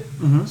edge of it.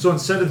 Mm-hmm. So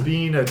instead of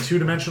being a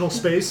 2-dimensional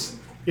space,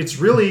 it's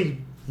really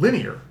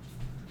linear.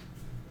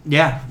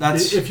 Yeah.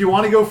 That's. If you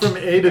want to go from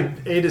A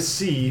to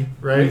C,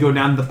 right? you go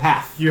down the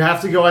path. You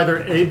have to go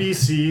either A, B,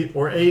 C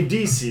or A,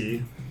 D,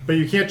 C, but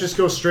you can't just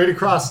go straight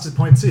across to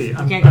point C.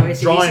 I'm can't go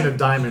AC/DC? drawing a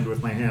diamond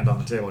with my hand on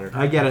the table here.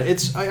 I get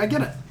it. I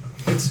get it.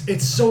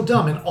 It's so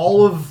dumb, and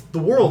all of the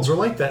worlds are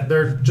like that.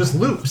 They're just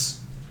loops.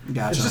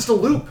 Gotcha. It's just a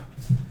loop.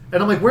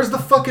 And I'm like, where's the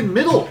fucking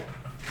middle?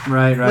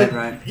 right.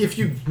 Like, if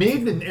you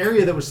made an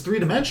area that was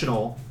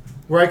 3-dimensional,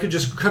 where I could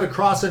just cut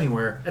across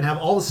anywhere and have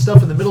all the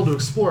stuff in the middle to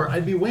explore,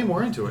 I'd be way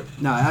more into it.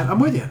 No, I'm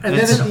with you. And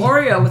It's- then An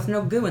Oreo with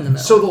no goo in the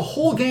middle. So the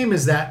whole game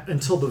is that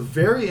until the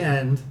very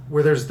end,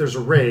 where there's a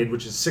raid,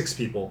 which is 6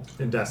 people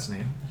in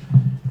Destiny,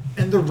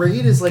 and the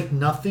raid is like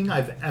nothing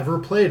I've ever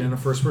played in a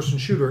first-person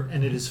shooter,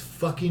 and it is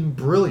fucking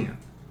brilliant.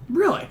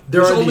 really.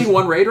 There There's are only these-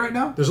 one raid right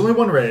now. There's only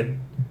one raid.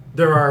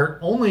 There are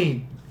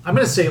only, I'm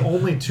going to say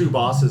only 2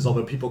 bosses,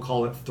 although people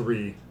call it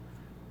 3.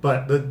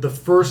 But the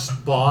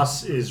first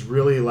boss is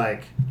really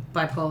like,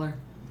 bipolar.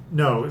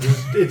 no,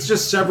 it's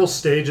just several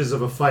stages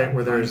of a fight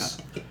where there's...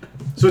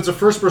 So it's a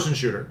first-person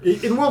shooter.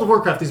 In World of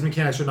Warcraft, these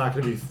mechanics are not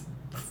going to be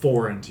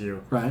foreign to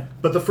you. Right.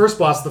 But the first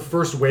boss, the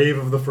first wave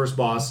of the first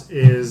boss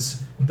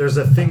is... There's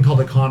a thing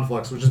called a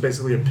conflux, which is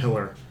basically a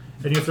pillar.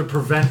 And you have to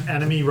prevent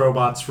enemy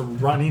robots from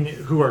running,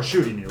 who are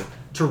shooting you,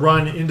 to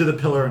run into the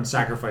pillar and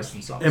sacrifice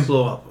themselves. And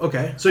blow up.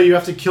 Okay. So you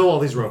have to kill all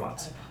these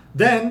robots.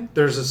 Then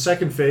there's a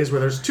second phase where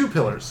there's 2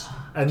 pillars.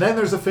 And then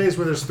there's a phase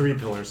where there's 3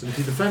 pillars. And if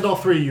you defend all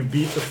 3, you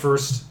beat the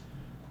first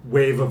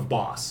wave of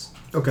boss.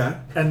 Okay.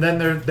 And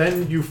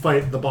then you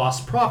fight the boss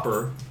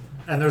proper.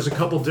 And there's a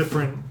couple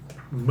different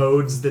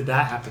modes that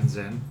happens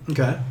in.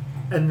 Okay.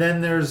 And then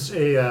there's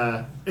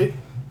I'm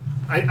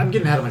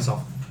getting ahead of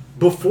myself.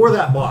 before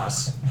that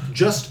boss,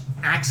 just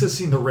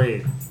accessing the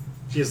raid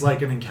is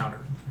like an encounter.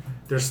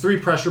 There's 3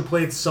 pressure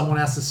plates someone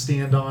has to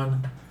stand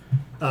on.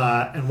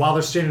 And while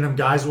they're standing on,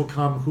 guys will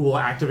come who will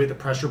activate the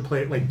pressure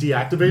plate, like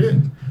deactivate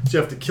it. So you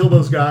have to kill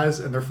those guys,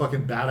 and they're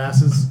fucking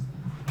badasses.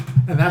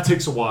 And that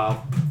takes a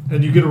while.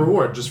 And you get a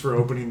reward just for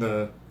opening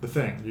the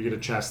thing. You get a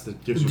chest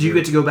that gives you... Do you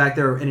get to go back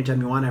there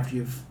anytime you want after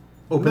you've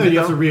opened it? No, you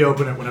have to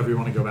reopen it whenever you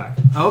want to go back.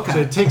 Okay. So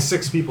it takes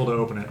 6 people to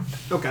open it.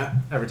 Okay.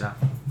 Every time.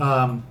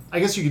 I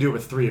guess you could do it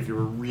with 3 if you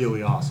were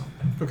really awesome.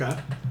 Okay.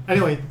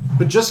 Anyway,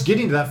 but just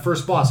getting to that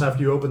first boss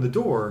after you open the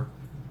door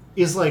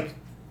is like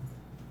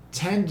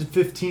 10 to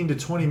 15 to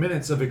 20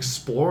 minutes of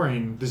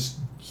exploring this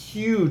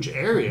huge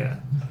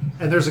area.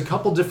 And there's a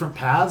couple different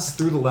paths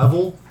through the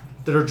level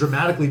that are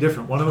dramatically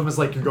different. One of them is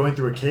like you're going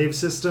through a cave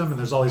system and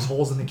there's all these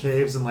holes in the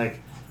caves and like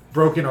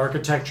broken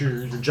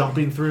architecture you're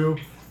jumping through.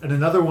 And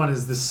another one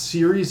is this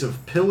series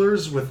of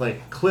pillars with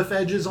like cliff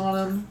edges on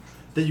them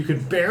that you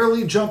can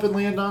barely jump and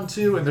land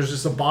onto, and there's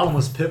just a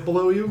bottomless pit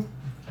below you.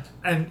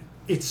 And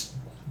it's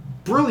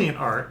brilliant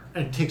art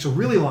and takes a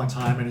really long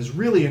time and is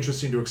really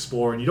interesting to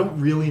explore, and you don't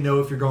really know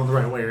if you're going the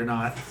right way or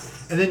not.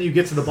 And then you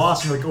get to the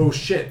boss and you're like, oh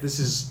shit,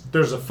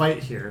 there's a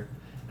fight here.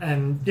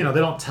 And they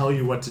don't tell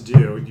you what to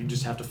do, you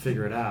just have to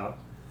figure it out.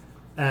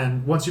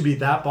 And once you beat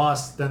that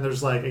boss, then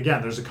there's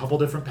there's a couple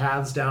different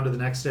paths down to the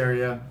next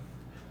area,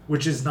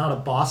 which is not a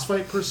boss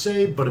fight per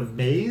se, but a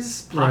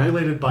maze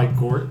populated by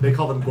they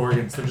call them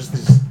Gorgons. They're just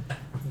these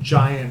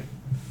giant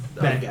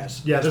bad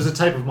guys. Yeah, there's a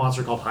type of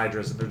monster called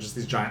Hydras, and they're just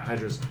these giant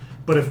Hydras.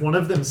 But if one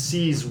of them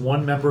sees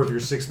one member of your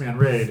 6-man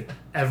raid,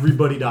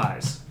 everybody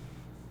dies.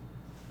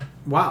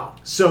 Wow.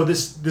 So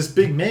this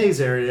big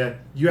maze area,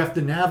 you have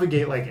to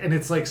navigate and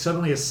it's like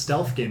suddenly a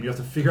stealth game. You have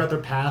to figure out their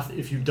path.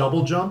 If you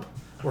double jump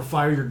or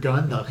fire your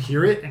gun, they'll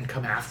hear it and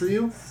come after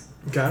you.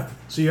 Okay.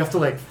 So you have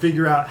to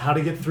figure out how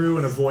to get through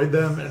and avoid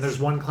them. And there's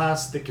one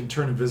class that can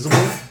turn invisible,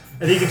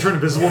 and he can turn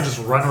invisible and just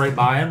run right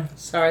by him.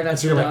 Sorry,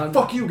 that's so your you're dog.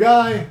 Fuck you,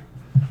 guy.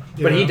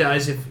 But he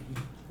dies if.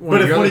 One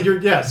of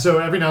your so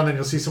every now and then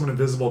you'll see someone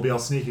invisible be all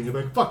sneaky, and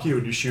you're like, fuck you,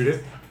 and you shoot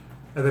it,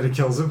 and then it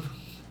kills him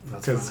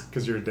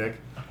because you're a dick.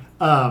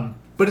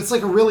 But it's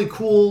like a really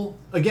cool,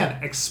 again,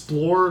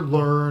 explore,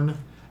 learn,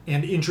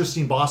 and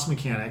interesting boss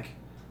mechanic,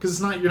 because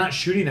you're not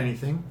shooting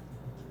anything,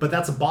 but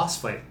that's a boss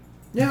fight.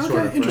 Yeah, okay,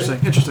 sort of, interesting,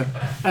 right? interesting.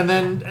 And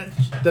then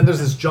there's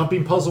this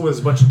jumping puzzle with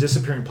a bunch of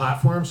disappearing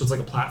platforms, so it's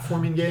like a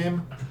platforming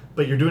game,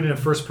 but you're doing it in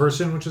first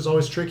person, which is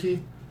always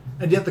tricky,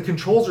 and yet the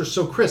controls are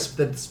so crisp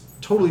that it's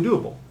totally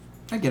doable.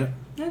 I get it.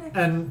 Okay.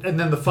 And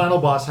then the final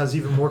boss has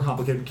even more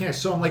complicated mechanics.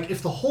 So I'm like,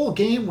 if the whole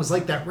game was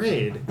like that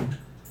raid,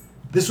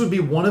 this would be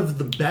one of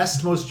the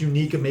best, most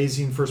unique,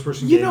 amazing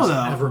first-person games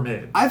ever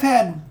made. I've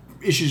had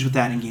issues with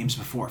that in games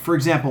before. For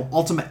example,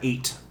 Ultima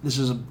 8. This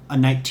is a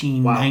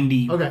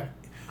 1990... Wow. Okay.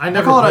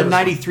 I call it a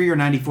 93 or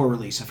 94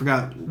 release. I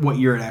forgot what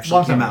year it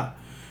actually came out.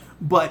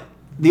 But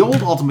the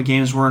old Ultima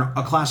games were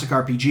a classic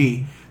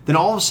RPG. Then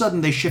all of a sudden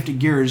they shifted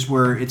gears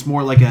where it's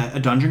more like a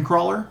dungeon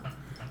crawler.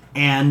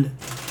 And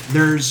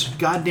there's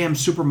goddamn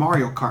Super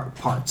Mario Kart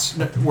parts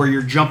where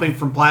you're jumping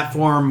from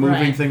platform,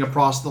 moving thing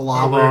across the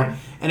lava. right.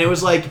 And it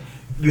was like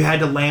you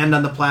had to land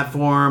on the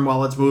platform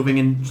while it's moving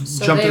and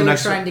jump to the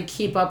next... So they were trying to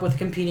keep up with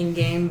competing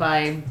game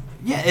by...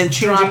 Yeah, and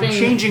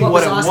changing what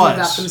what it was. was.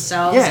 About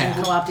themselves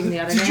and co-opting the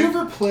other Did game. you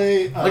ever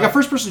play... like a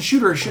first-person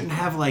shooter shouldn't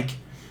have like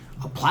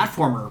a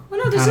platformer.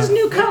 Well, no, this is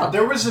new code.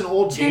 There was an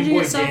old Game Changing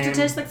Boy itself game. to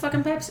taste like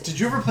fucking Pepsi. Did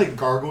you ever play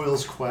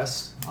Gargoyle's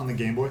Quest on the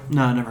Game Boy?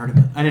 No, I never heard of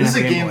it. I didn't This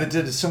is have a game that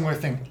did a similar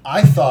thing.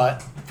 I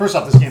thought... First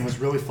off, this game was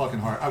really fucking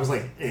hard. I was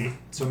like 8,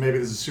 so maybe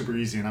this is super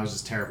easy, and I was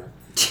just terrible.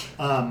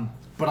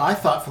 But I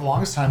thought for the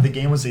longest time the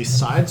game was a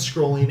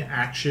side-scrolling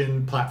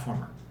action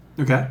platformer.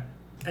 Okay.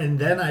 And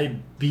then I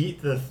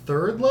beat the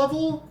 3rd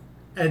level,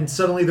 and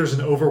suddenly there's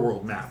an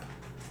overworld map.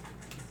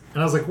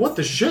 And I was like, what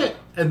the shit?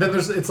 And then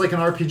it's like an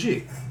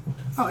RPG.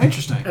 Oh,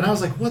 interesting. And I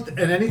was like, what?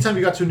 And anytime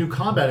you got to a new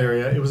combat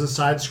area, it was a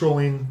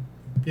side-scrolling,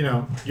 you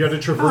had to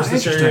traverse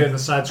this area in the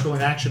side-scrolling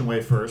action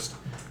way first.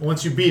 And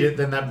once you beat it,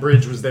 then that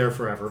bridge was there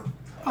forever.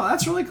 Oh,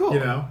 that's really cool.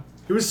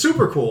 It was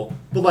super cool.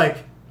 But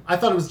I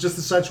thought it was just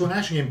a side-scrolling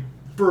action game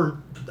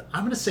for,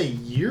 I'm going to say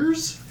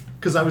years,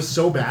 because I was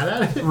so bad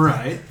at it.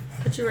 Right.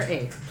 But you were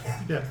 8.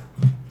 Yeah.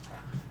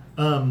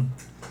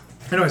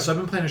 Anyway, so I've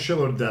been playing a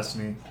shitload of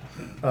Destiny.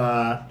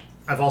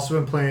 I've also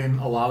been playing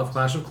a lot of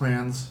Clash of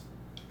Clans.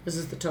 This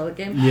is the toilet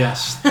game?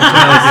 Yes.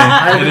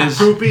 I've been It is.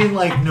 pooping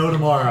like no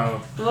tomorrow.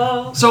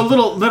 Well, So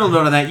little note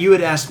on that. You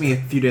had asked me a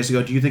few days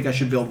ago, do you think I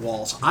should build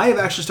walls? I have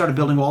actually started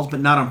building walls, but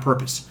not on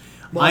purpose.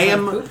 I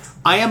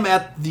am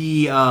at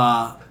the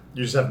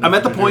You just have I'm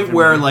at the nothing to do point with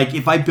where anything.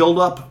 if I build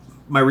up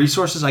my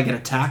resources, I get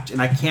attacked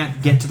and I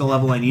can't get to the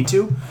level I need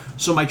to.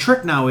 So my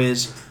trick now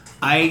is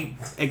I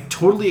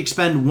totally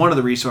expend one of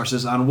the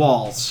resources on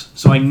walls,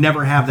 so I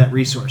never have that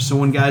resource. So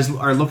when guys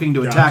are looking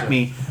to attack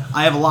me,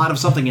 I have a lot of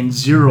something and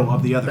 0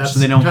 of the others, That's so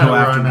they don't kind go of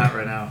where after I'm me. at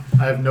right now.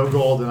 I have no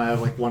gold and I have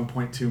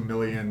 1.2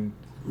 million.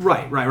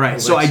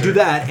 Right. So I Elixir. do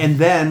that, and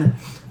then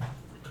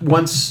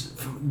once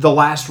the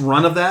last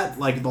run of that,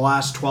 like the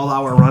last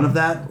 12-hour run of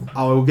that,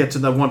 I'll get to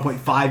the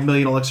 1.5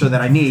 million elixir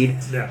that I need,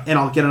 and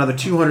I'll get another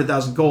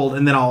 200,000 gold,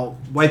 and then I'll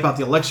wipe out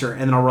the elixir,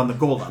 and then I'll run the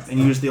gold up and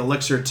use the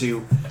elixir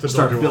to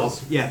start building.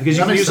 Yeah, because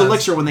you can use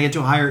elixir when they get to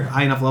a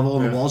high enough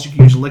level in the walls. You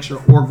can use elixir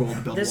or gold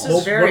to build This walls.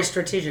 is very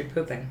strategic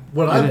pooping.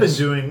 What I've been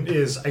doing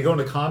is I go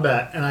into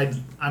combat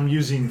and I'm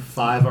using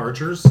 5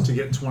 archers to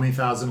get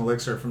 20,000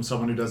 elixir from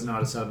someone who doesn't know how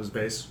to set up his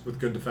base with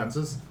good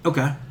defenses.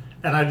 Okay.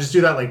 And I just do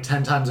that like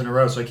 10 times in a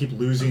row, so I keep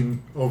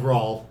losing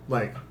overall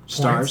like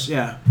Stars, points.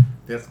 yeah.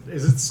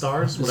 Is it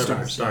stars?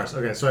 Whatever. Stars.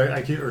 Okay, so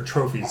I keep, or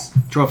trophies.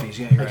 Trophies,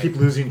 yeah. You're I keep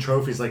losing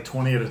trophies like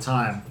 20 at a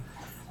time.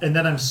 And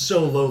then I'm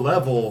so low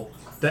level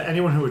that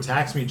anyone who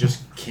attacks me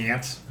just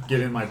can't get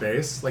in my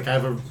base. Like I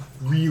have a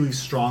really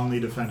strongly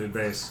defended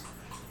base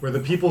where the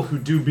people who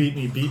do beat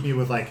me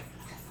with like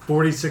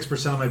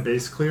 46% of my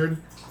base cleared,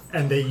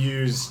 and they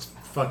used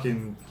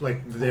fucking,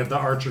 like, they have the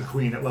Archer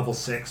Queen at level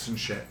 6 and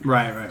shit.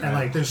 Right. And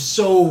like they're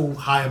so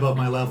high above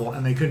my level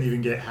and they couldn't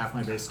even get half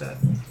my base dead.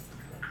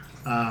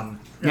 I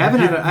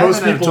haven't had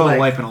a total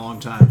wipe in a long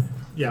time.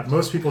 Yeah,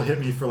 most people hit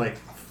me for like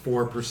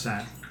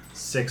 4%,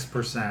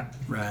 6%.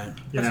 Right. You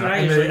That's know, what I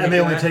and usually they do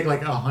only that. take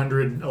like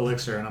 100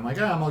 elixir, and I'm like,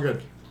 I'm all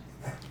good.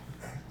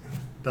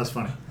 That's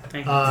funny.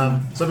 Thank you.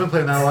 So I've been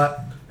playing that a lot,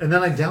 and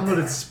then I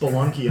downloaded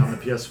Spelunky on the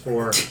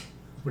PS4,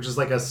 which is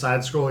like a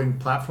side-scrolling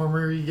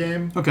platformer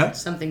game. Okay.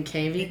 Something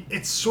cavey.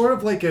 It's sort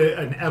of like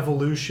an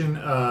evolution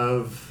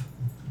of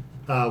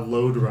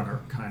Load Runner,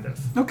 kind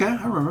of. Okay,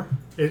 I remember.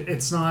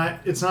 It's not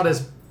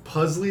as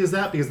puzzly as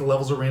that because the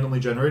levels are randomly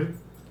generated,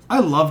 I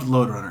loved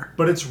Load Runner.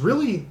 but it's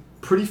really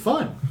pretty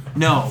fun.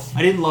 No,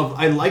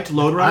 I liked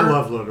Load Runner. I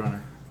love Load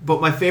Runner. But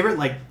my favorite,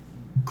 like,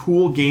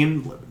 cool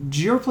game... Did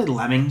you ever play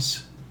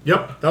Lemmings?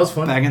 Yep, that was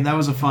fun. Back in, that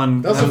was a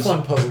fun... That was a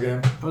fun puzzle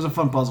game. That was a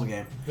fun puzzle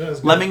game. Yeah, it was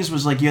good. Lemmings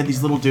was like you had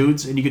these little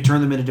dudes and you could turn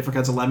them into different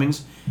kinds of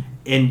lemmings,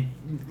 and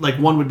like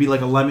one would be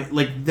like a lemming,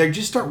 like they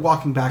just start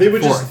walking back. They and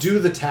would forth. just do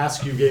the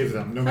task you gave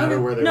them, no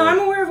matter where they No, were. I'm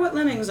aware of what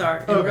lemmings are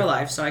in Okay. real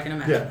life, so I can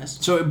imagine Yeah. this.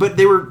 So, but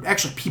they were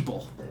actually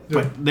people,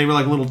 Yeah. but they were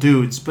like little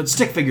dudes, but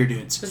stick figure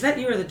dudes. Was that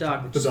you or the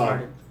dog that The just dog.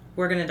 farted?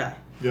 We're gonna die.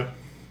 Yep.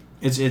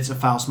 It's a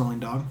foul smelling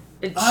dog.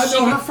 No,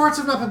 her farts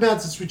have not been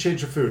bad since we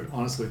changed her food,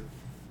 honestly.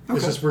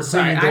 It's just we're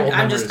Sorry, clinging to old I'm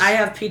memories. just. I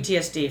have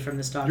PTSD from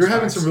this dog. You're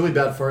having some really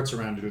bad farts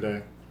around you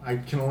today. I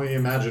can only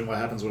imagine what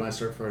happens when I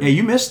start farting. Yeah,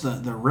 you missed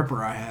the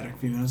ripper I had a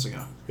few minutes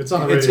ago. It's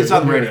on the radio. It's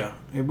on the You radio.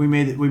 We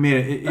made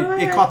it.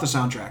 It caught the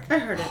soundtrack. I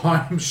heard it.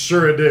 I'm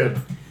sure it did.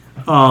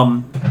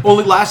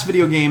 Only last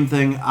video game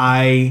thing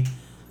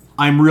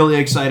I'm really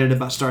excited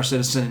about Star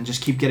Citizen and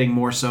just keep getting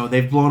more so.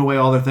 They've blown away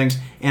all their things,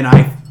 and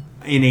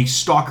in a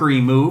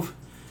stalkery move,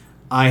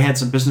 I had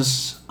some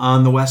business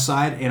on the west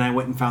side, and I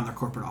went and found their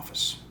corporate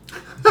office.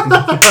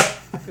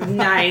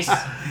 Nice.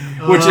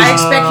 Which I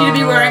is expect you to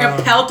be wearing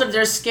a pelt of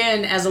their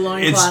skin as a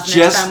loincloth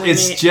next time we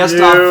meet. just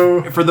Ew.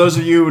 off, for those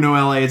of you who know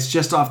LA, it's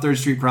just off 3rd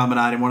Street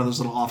Promenade in one of those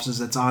little offices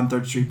that's on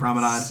 3rd Street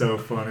Promenade. So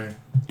funny.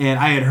 And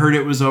I had heard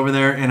it was over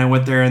there, and I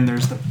went there, and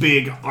there's the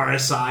big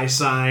RSI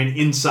sign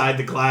inside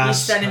the glass. You're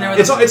standing there with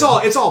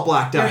it's all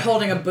blacked You're out.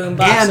 holding a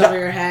boombox And- over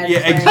your head. yeah,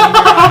 framed in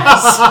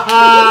exactly.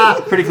 your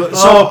eyes. Pretty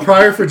close. So So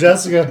prior for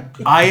Jessica.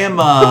 I am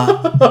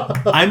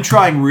I'm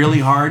trying really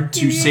hard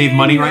to save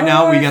money right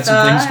now. We got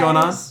some things going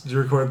on. Did you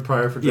record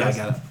prior for Yeah, I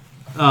Jessica?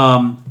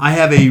 got it. I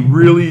have a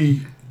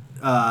really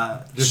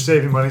You're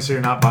saving money so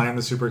you're not buying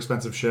the super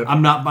expensive ship.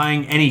 I'm not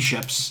buying any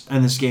ships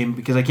in this game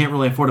because I can't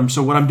really afford them.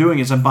 So what I'm doing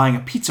is I'm buying a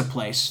pizza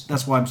place.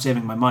 That's why I'm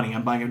saving my money.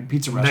 I'm buying a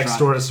pizza restaurant. Next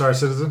door to Star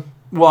Citizen.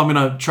 Well, I'm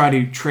gonna try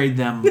to trade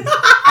them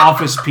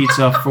office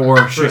pizza for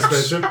For a ships.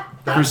 spaceship.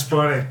 That's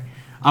funny.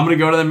 I'm gonna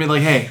go to them and be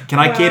like, "Hey, can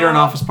I cater an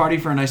office party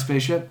for a nice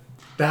spaceship?"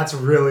 That's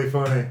really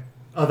funny.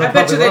 Oh, I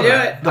bet you they do it.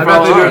 I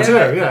bet they do it too.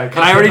 Probably. Yeah. And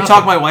I already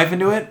talked my wife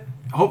into it.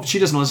 Hope she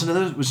doesn't listen to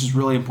this, which is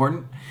really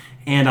important.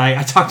 And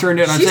I talked her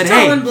into it. And She's I said, tall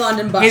 "Hey, and blonde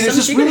and hey, buxom. there's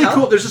this She can really help."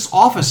 cool. There's this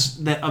office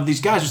of these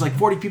guys. There's like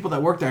 40 people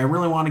that work there. I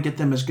really want to get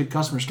them as good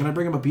customers. Can I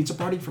bring them a pizza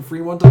party for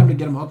free one time to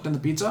get them hooked on the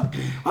pizza?"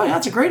 Oh, yeah,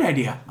 that's a great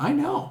idea. I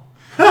know.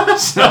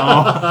 So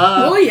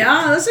Oh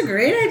yeah, that's a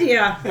great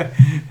idea.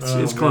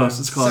 it's close.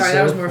 It's close. Sorry,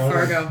 that was more funny.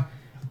 Fargo.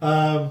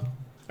 All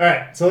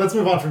right, so let's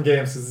move on from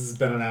games because this has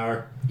been an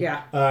hour.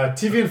 Yeah.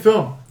 TV and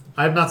film.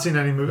 I have not seen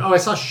any movie. Oh, I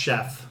saw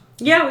Chef.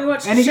 Yeah, we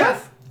watched Any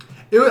Chef.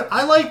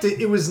 I liked it.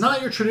 It was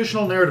not your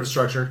traditional narrative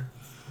structure.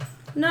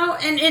 No,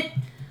 and it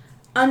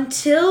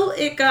until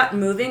it got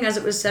moving as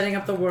it was setting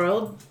up the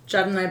world,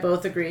 Judd and I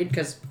both agreed,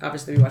 because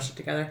obviously we watched it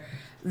together,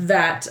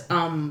 that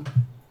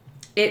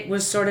it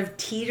was sort of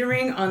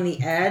teetering on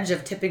the edge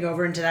of tipping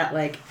over into that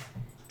like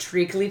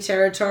treacly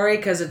territory,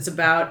 because it's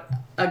about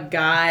a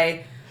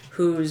guy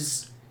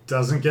who's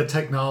Doesn't get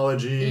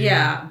technology.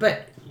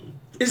 but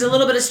is a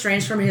little bit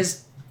estranged from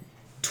his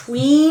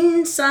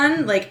tween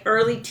son, like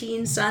early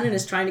teen son, and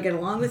is trying to get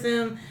along with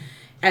him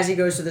as he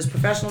goes through this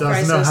professional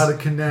Doesn't crisis. know how to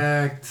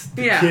connect.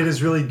 The Yeah. kid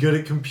is really good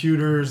at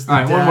computers. The All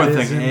right, one dad more thing,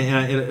 isn't.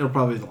 and it'll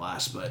probably be the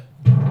last, but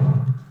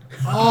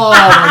Oh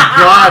my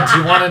god, do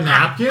you want a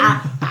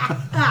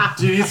napkin?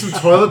 Do you need some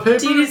toilet paper?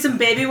 Do you need some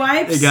baby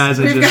wipes? Hey, guys,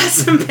 We've got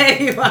some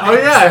baby wipes. Oh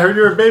yeah, I heard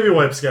you're a baby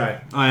wipes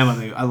guy. I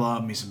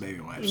love me some baby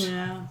wipes.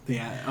 Yeah.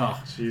 Yeah.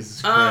 Oh.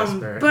 Jesus Christ,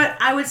 Barry. But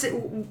I would say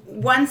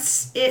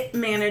once it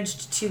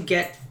managed to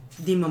get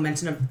the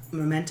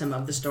momentum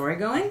of the story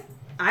going,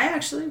 I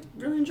actually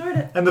really enjoyed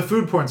it. And the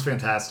food porn's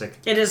fantastic.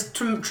 It is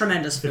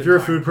tremendous food If you're a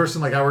porn. food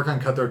person, like I work on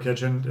Cutthroat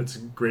Kitchen, it's a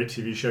great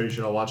TV show. You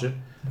should all watch it.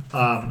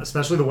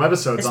 Especially the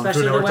webisodes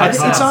Especially on the Food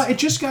webisodes. Network. It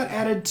just got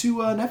added to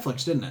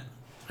Netflix, didn't it?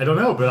 I don't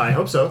know, but I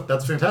hope so.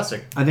 That's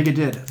fantastic. I think it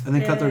did. I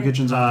think Cutthroat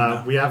Kitchen's on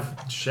there. We have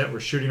we're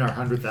shooting our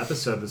 100th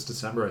episode this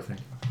December, I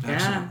think,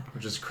 Yeah.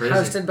 which is crazy.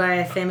 Hosted by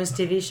a famous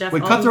TV chef.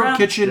 Wait, Alton Cutthroat Brown.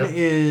 Kitchen Yep.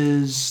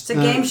 is It's a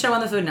game show on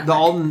the Food Network.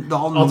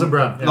 Alton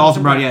Brown. The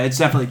Alton Brown, yeah, it's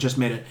definitely just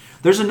made it.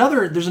 There's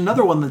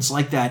another one that's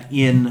like that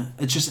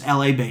it's just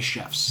LA based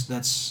chefs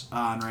that's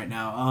on right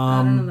now.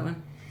 I don't know that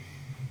one.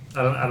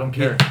 I don't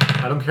care.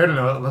 I don't care to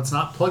know it. Let's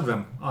not plug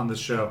them on this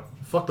show.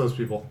 Fuck those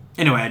people.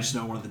 Anyway, I just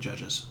know one of the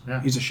judges.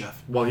 Yeah. He's a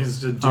chef. Well,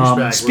 he's a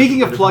douchebag.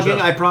 Speaking of We're plugging,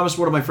 chef. I promised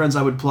one of my friends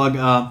I would plug.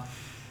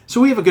 So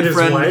we have a good His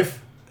friend.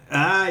 wife.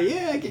 Yeah,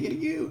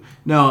 you.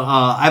 No,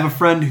 I have a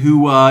friend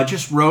who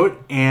just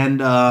wrote and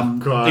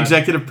God.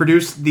 executive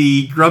produced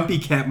the Grumpy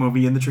Cat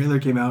movie, and the trailer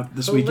came out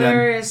this weekend.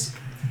 Hilarious.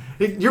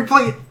 You're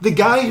playing the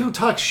guy who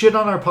talks shit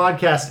on our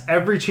podcast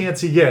every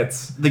chance he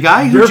gets. The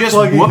guy who You're just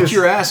plugging whooped his-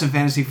 your ass in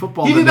fantasy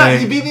football He today. did not.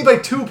 He beat me by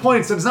 2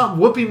 points. That's not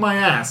whooping my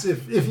ass.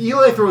 If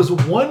Eli throws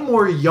one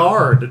more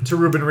yard to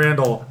Ruben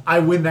Randall, I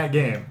win that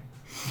game.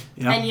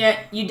 Yeah. And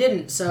yet you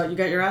didn't, so you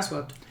got your ass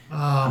whooped.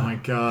 Oh my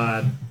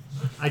god,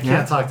 I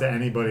can't talk to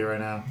anybody right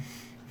now.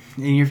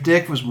 And your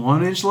dick was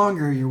 1 inch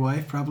longer. Your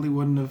wife probably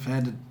wouldn't have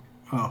had to.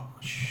 Oh,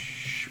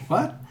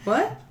 what?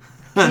 What?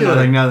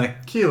 Nothing.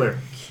 Keeler.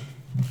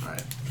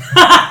 Right.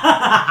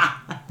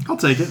 I'll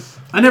take it.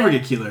 I never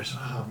get Keelers.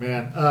 Oh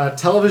man,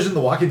 television. The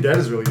Walking Dead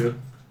is really good.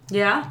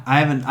 Yeah? I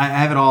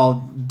have it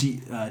all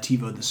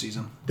TiVo'd this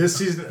season. This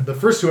season, the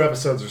first 2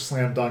 episodes are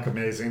slam dunk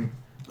amazing.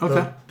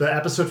 Okay. The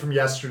episode from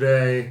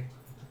yesterday.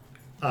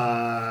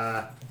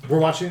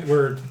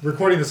 We're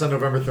recording this on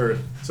November 3rd,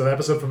 so the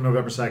episode from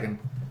November 2nd.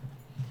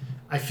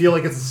 I feel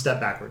like it's a step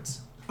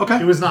backwards.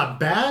 Okay. It was not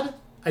bad.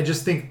 I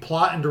just think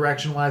plot and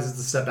direction wise, it's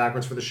a step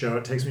backwards for the show.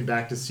 It takes me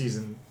back to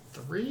season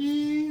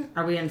 3.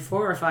 Are we in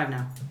 4 or 5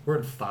 now? We're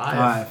in 5.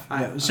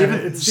 Yeah. And Season,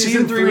 it's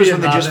season 3 3 was and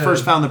when they not just in-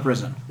 first found the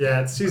prison.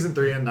 Yeah, it's season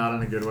 3 and not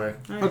in a good way.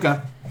 Okay.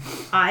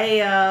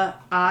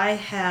 I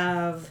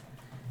have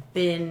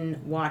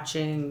been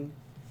watching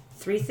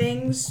 3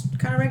 things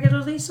kind of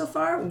regularly so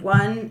far.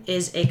 One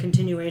is a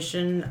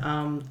continuation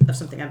of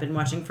something I've been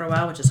watching for a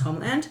while, which is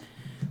Homeland,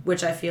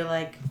 which I feel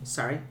like,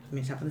 sorry, let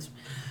me tap on this,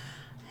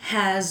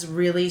 has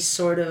really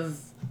sort of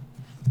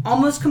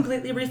almost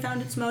completely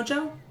refound its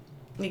mojo.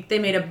 Like they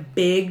made a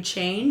big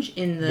change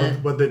in the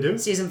What'd they do?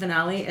 season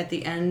finale at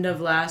the end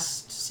of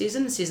last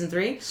season, season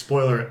 3.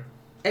 Spoiler it.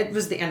 It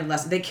was the end of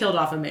last. They killed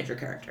off a major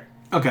character.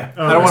 Okay.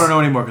 Oh, I don't want yes. to know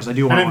anymore because I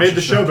do want And to it watch made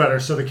the show better,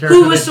 so the character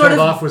Who they was sort killed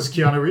of- off was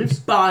Keanu Reeves.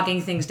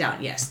 Bogging things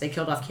down. Yes, they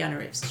killed off Keanu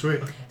Reeves. Sweet.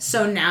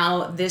 So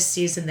now this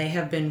season they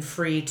have been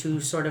free to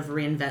sort of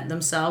reinvent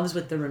themselves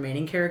with the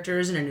remaining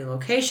characters in a new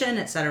location,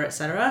 etc.,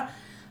 etc.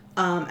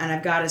 And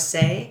I've got to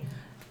say,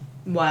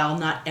 while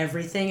not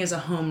everything is a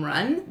home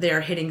run, they're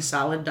hitting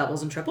solid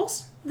doubles and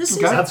triples this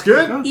season. That's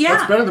good. Yeah.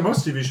 That's better than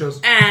most TV shows.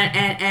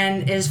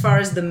 And as far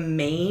as the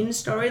main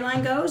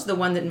storyline goes, the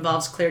one that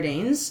involves Claire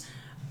Danes,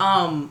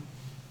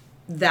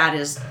 that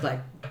is like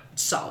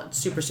solid,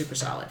 super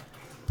solid.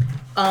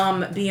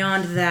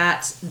 Beyond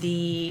that,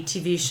 the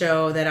TV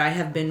show that I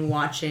have been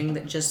watching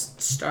that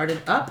just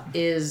started up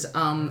is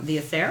The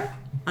Affair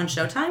on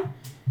Showtime.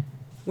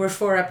 We're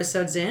 4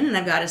 episodes in, and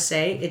I've got to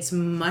say, it's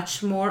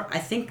much more. I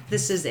think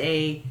this is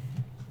a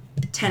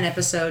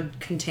 10-episode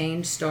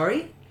contained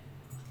story.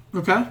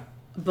 Okay.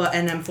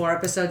 And I'm 4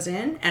 episodes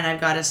in, and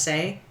I've got to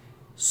say,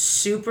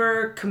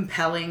 super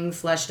compelling,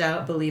 fleshed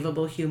out,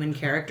 believable human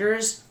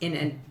characters in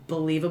a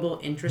believable,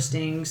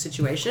 interesting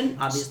situation.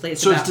 Obviously,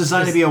 So it's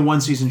designed to be a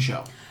 1-season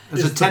show.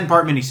 It's a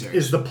 10-part miniseries.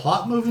 Is the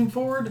plot moving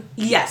forward?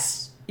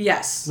 Yes.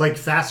 Like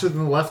faster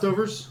than The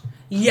Leftovers?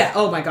 Yeah.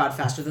 Oh my God,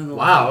 faster than the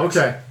Wow, Leftovers.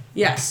 okay.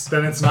 Yes.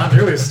 Then it's not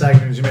nearly as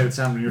stagnant as you made it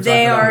sound when you were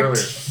They talking about it are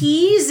earlier.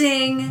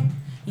 teasing.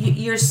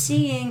 You're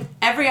seeing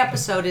every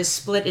episode is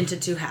split into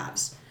 2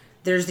 halves.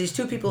 There's these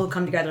 2 people who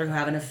come together who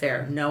have an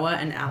affair, Noah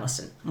and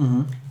Allison.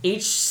 Mm-hmm.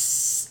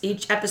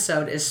 Each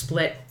episode is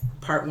split.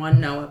 Part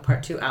 1 Noah,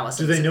 part 2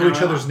 Allison. Do they It's know an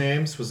each hour other's long.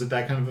 names? Was it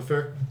that kind of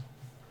affair?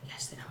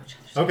 Yes, they know each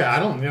other's. Okay, I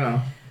don't,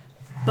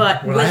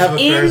 But When I have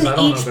affairs, I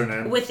don't know each their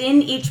name.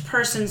 within each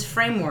person's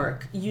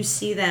framework, you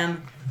see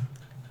them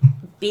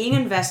being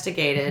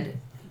investigated,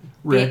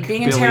 Rick,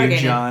 being Billy, interrogated.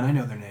 John. I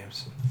know their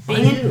names.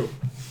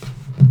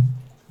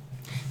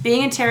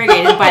 being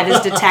interrogated by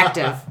this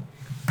detective,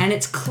 and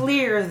it's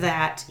clear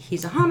that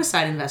he's a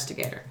homicide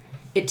investigator.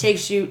 It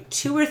takes you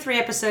 2 or 3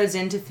 episodes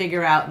in to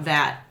figure out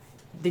that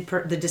the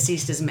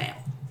deceased is male,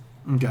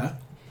 Okay.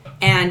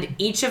 and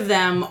each of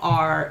them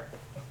are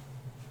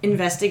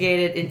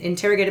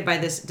interrogated by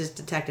this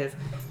detective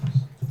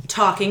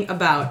talking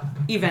about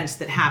events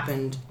that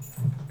happened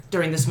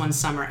during this one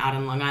summer out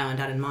in Long Island,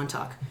 out in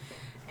Montauk.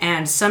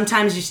 And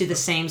sometimes you see the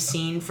same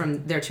scene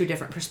from their two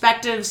different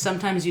perspectives.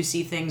 Sometimes you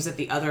see things that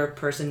the other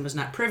person was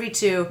not privy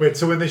to. Wait,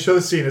 so when they show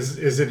the scene,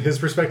 is in his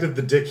perspective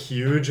the dick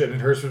huge, and in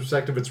her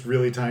perspective it's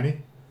really tiny?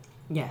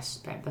 Yes,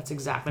 babe. That's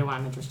exactly why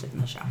I'm interested in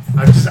the show.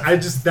 I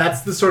just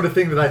that's the sort of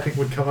thing that I think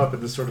would come up in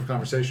this sort of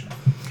conversation.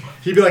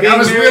 He'd be like, I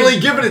was really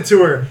giving it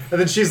to her. And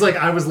then she's like,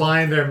 I was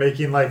lying there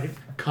making like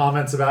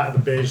comments about the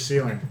beige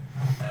ceiling.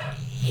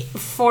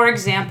 For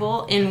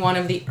example, in one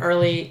of the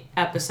early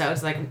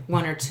episodes, like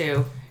 1 or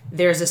 2,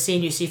 there's a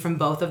scene you see from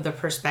both of the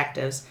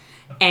perspectives.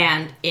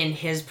 And in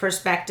his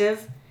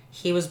perspective,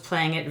 he was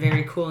playing it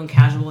very cool and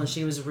casual, and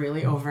she was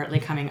really overtly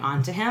coming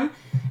on to him.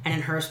 And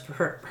in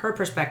her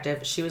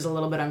perspective, she was a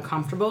little bit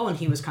uncomfortable, and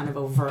he was kind of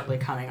overtly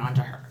coming on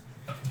to her.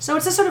 So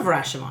it's a sort of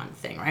Rashomon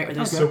thing, right? Where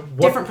there's So different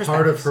what perspectives.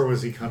 part of her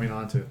was he coming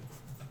on to?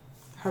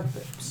 Her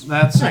boobs.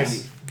 That's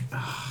Nice.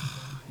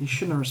 You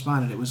shouldn't have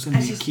responded. It was going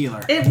to be a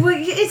Keeler.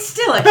 It's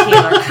still a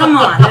Keeler. Come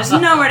on. There's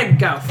nowhere to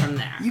go from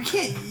there. You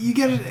can't. You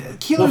get it.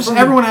 Keelers. Well,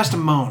 Everyone has to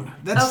moan.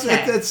 That's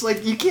Okay. that's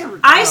like you can't.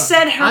 I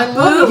said her I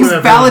love it boobs You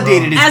whenever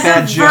validated his as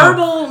bad a joke.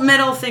 verbal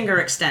middle finger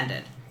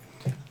extended.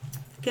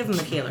 Give him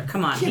a Keeler.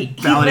 Come on. He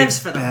Validate lives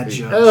for them. bad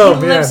jokes. Oh, He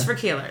man. lives for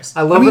Keelers.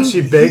 I love I mean, that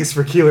she begs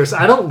for Keelers.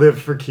 I don't live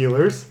for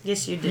Keelers.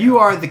 Yes, you do. You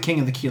are the king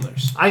of the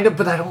Keelers. I know,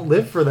 but I don't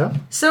live for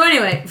them. So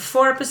anyway,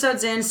 4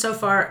 episodes in so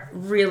far,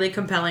 really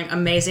compelling,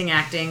 amazing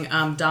acting.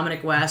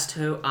 Dominic West,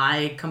 who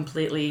I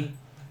completely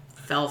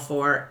fell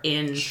for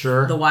in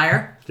Sure. The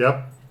Wire,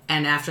 Yep.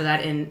 and after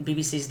that in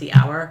BBC's The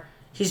Hour.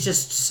 He's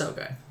just so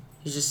good.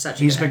 He's just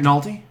such a He's good actor.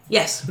 McNulty.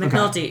 Yes,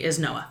 McNulty is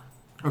Noah.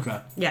 Okay.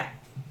 Yeah,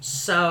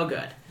 so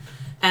good.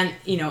 And,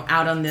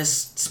 out on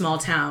this small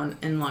town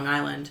in Long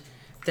Island,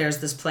 there's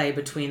this play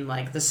between,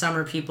 like, the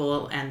summer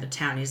people and the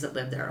townies that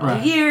live there all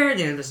Right. year.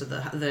 This is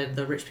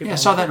the rich people. Yeah, I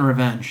saw that in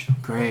Revenge.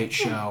 Great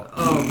show.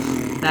 Oh,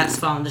 that's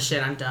fallen to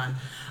shit. I'm done.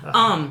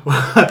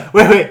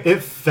 Wait.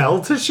 It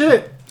fell to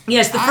shit?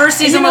 Yes, the first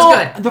season You was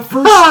know, good. The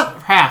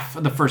first half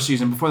of the first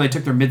season, before they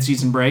took their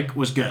mid-season break,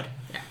 was good.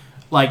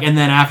 Like, and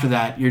then after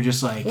that, you're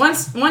just like,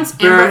 Once Amber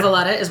Barrett,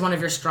 Valletta is one of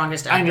your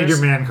strongest actors. I need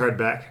your man card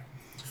back.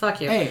 Fuck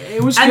you. hey,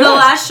 it was And good. the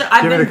last show,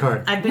 Give me the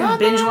card. I've been No,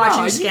 binge watching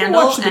you can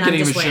Scandal, watch the and I'm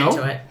beginning just of way a show.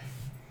 into it.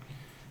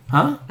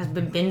 Huh? I've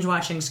been binge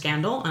watching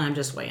Scandal, and I'm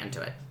just way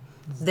into it.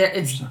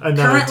 It's Another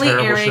currently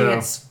terrible airing show.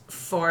 its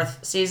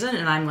 4th season,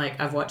 and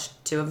I've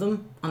watched 2 of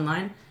them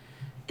online.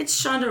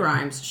 It's Shonda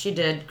Rhimes. She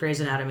did Grey's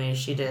Anatomy.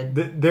 She did.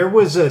 There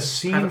was a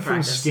scene Private from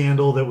Practice.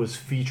 Scandal that was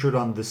featured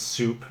on The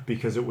Soup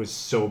because it was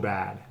so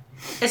bad.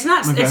 It's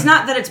not. Okay. It's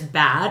not that it's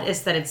bad. It's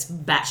that it's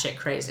batshit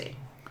crazy.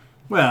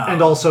 Well,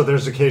 And also,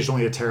 there's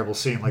occasionally a terrible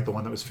scene like the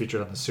one that was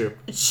featured on The Soup.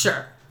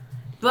 Sure.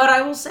 But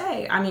I will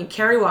say,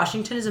 Kerry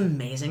Washington is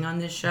amazing on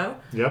this show.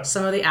 Yep.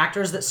 Some of the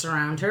actors that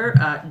surround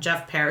her,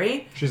 Jeff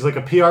Perry. She's like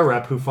a PR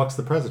rep who fucks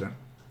the president.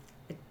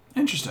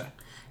 interesting.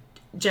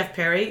 Jeff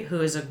Perry, who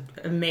is an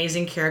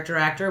amazing character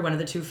actor, one of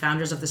the 2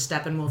 founders of the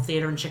Steppenwolf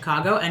Theater in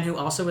Chicago, and who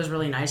also was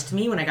really nice to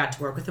me when I got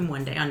to work with him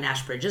one day on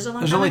Nash Bridges a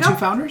long There's time only ago. 2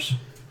 founders.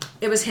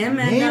 It was him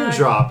and Name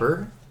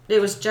dropper.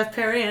 it was Jeff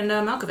Perry and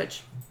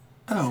Malkovich.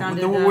 Oh,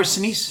 Founded, there were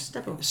Sinise.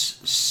 Steppenwolf.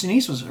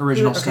 Sinise was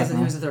original Okay, so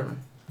he was Steppenwolf. the 3rd one.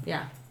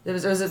 Yeah. It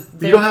was a.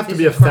 You don't have to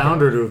be a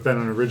founder to have been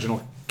an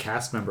original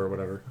cast member or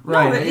whatever. No,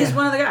 Right, but he's yeah.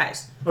 one of the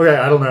guys. Okay,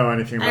 I don't know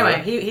anything about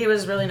Anyway, it. he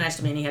was really nice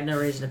to me, and he had no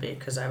reason to be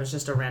because I was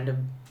just a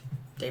random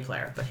day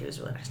player, but he was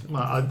really nice to me.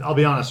 Well, I'll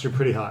be honest, you're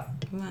pretty hot.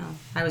 Well,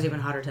 I was even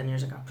hotter 10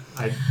 years ago.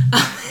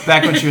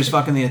 Back when she was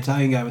fucking the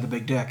Italian guy with the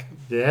big dick.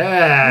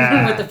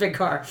 Yeah. With the big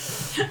car.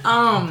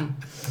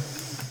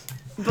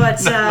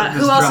 But let who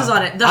this else drop. is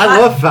on it? I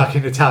love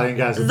fucking Italian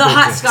guys with the big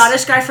hot dicks.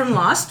 Scottish guy from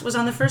Lost was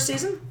on the first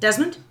season.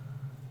 Desmond.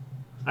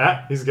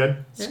 Yeah, he's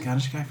good.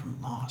 Scottish guy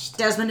from Lost.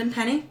 Desmond and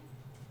Penny.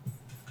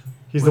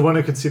 He's the one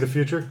who could see the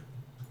future.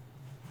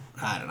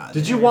 I don't know.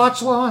 Did you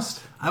watch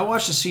Lost? I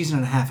watched a season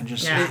and a half and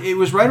just Yeah. it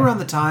was right around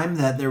the time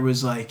that there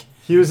was like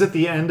He was at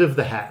the end of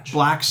the hatch.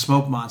 black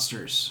smoke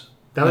monsters.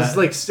 That was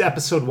like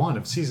episode 1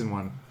 of season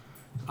 1.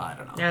 I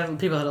don't know. Yeah,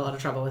 people had a lot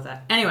of trouble with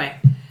that. Anyway,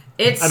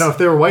 it's I know if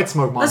they were white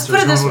smoke Let's monsters,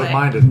 put it no this one would have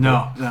way. minded.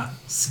 No.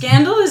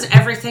 Scandal is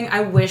everything I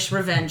wish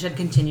Revenge had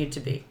continued to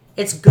be.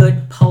 It's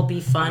good,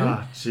 pulpy fun,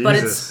 Ah, but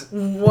Jesus.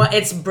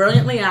 it's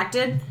brilliantly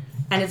acted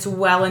and it's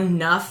well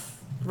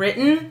enough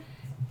written,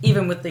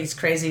 even with these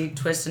crazy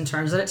twists and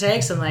turns that it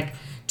takes. And like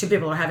 2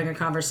 people are having a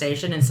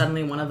conversation and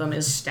suddenly one of them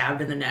is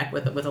stabbed in the neck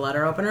with a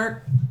letter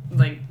opener.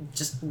 Like,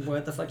 just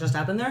what the fuck just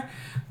happened there?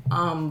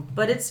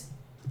 But it's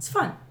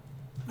fun,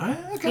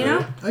 Okay. you know.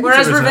 I can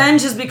Whereas see what's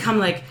Revenge has become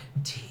like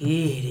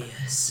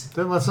tedious.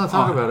 Then let's not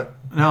talk about it. up.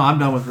 No, I'm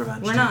done with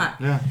Revenge. We're too. not.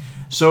 Yeah.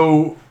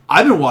 So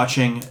I've been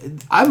watching.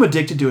 I'm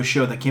addicted to a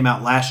show that came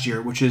out last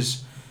year, which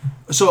is.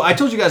 So I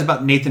told you guys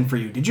about Nathan For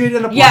You. Did you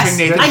end up Yes, watching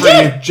Nathan I For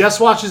did. You? Jess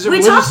watches it We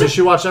religiously. talked-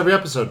 She watched every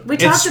episode. We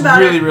It's talked about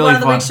really, it really one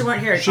of the fun. weeks you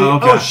weren't here. She,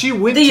 Okay. Oh, she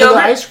went The to yogurt?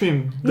 the ice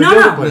cream. The No,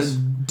 yogurt no. place.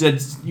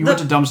 Did you went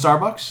to Dumb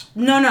Starbucks?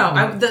 No.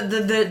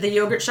 The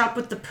yogurt shop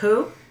with the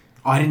poo.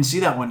 Oh, I didn't see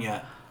that one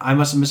yet. I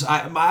must have missed.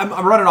 I'm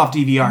running off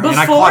DVR, and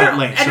I caught it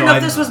late. I don't know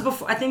if this was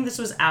before. I think this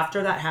was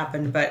after that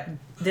happened, but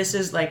this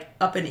is like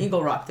up in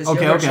Eagle Rock. This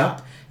yogurt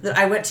shop that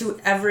I went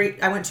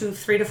to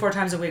 3 to 4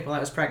 times a week while I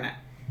was pregnant.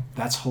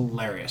 That's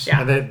hilarious.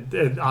 Yeah. And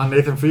then on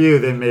Nathan For You,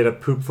 they made a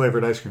poop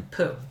flavored ice cream.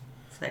 Poo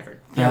flavored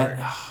That-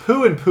 yogurt.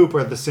 Poo and poop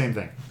are the same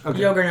thing.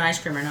 Yogurt and ice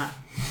cream are not.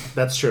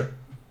 That's true.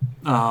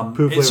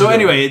 So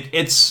anyway,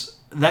 it's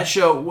that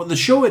show. Well, the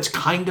show it's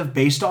kind of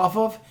based off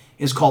of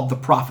is called The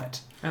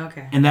Prophet,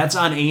 Okay. and that's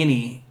on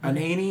A&E. On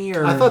A&E,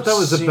 or I thought that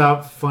was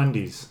about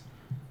fundies.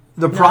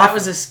 The No, Prophet. that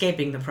was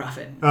Escaping the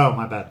Prophet. Oh,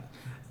 my bad.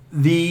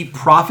 The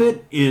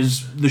Prophet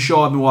is the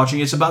show I've been watching.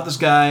 It's about this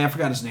guy. I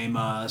forgot his name.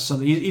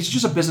 He's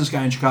just a business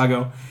guy in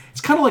Chicago. It's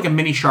kind of like a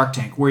mini Shark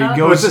Tank where he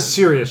Oh, goes. it's a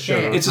serious show.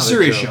 Yeah, yeah. It's a not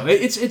serious show.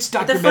 It's The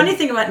documentary. funny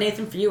thing about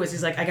Nathan For You is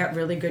he's like, I got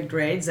really good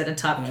grades at a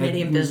top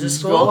Canadian business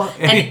school.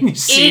 And And he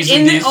sees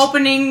in the these-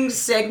 opening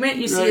segment,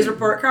 you see his Right.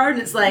 report card,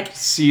 and it's like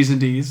C's and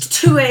D's.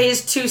 2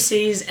 A's, 2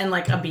 C's, and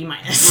like a B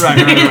minus. Right,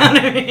 right, You know right.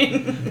 what I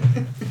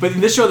mean? But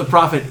in this show, The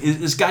Prophet,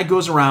 this guy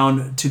goes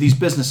around to these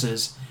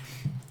businesses,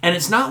 and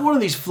it's not one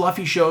of these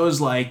fluffy shows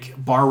like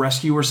Bar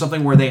Rescue or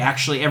something where they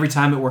actually, every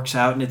time it works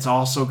out and it's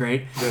all so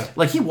great. Yeah.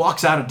 Like, he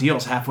walks out of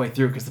deals halfway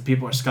through because the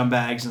people are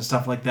scumbags and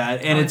stuff like that.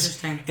 And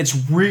Interesting. it's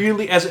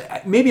really,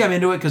 maybe I'm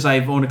into it because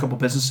I've owned a couple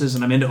businesses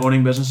and I'm into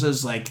owning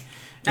businesses. Like,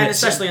 And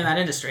it's- especially in that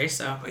industry,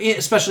 so.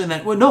 especially in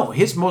that. Well, no,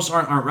 his most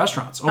aren't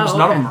restaurants. Almost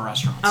none of okay. them are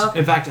restaurants. Oh, okay.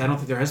 In fact, I don't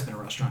think there has been a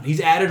restaurant.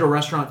 He's added a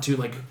restaurant to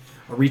like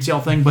a retail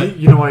thing, but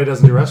You know why he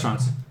doesn't do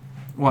restaurants?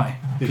 why?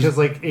 Because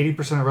like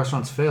 80% of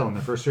restaurants fail in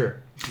their first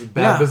year. It's a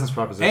bad business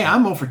proposition. Hey,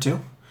 I'm 0 for 2. There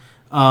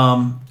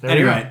you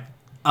Anyway,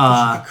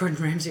 Get Gordon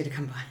Ramsay to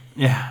come by.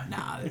 yeah,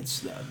 nah,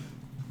 it's.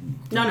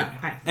 No,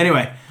 fine.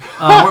 Anyway,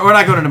 we're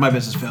not going into my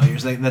business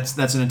failures.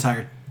 That's an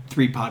entire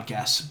 3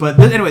 podcasts. But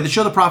anyway, the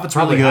show The Prophet's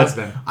Probably really has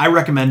good. been. I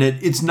recommend it.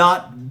 It's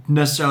not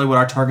necessarily what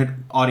our target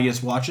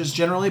audience watches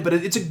generally, but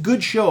it's a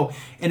good show,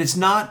 and it's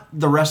not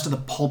the rest of the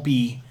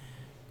pulpy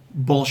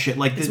bullshit.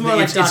 Like It's more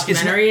like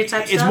documentary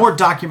type It's stuff? more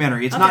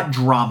documentary. It's not Okay.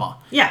 drama.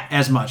 Yeah.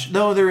 As much,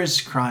 though there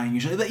is crying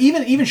usually.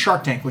 Even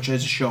Shark Tank, which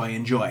is a show I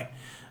enjoy.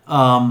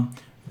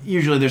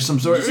 Usually there's some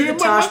sort Did you see of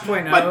the Tosh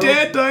Point my O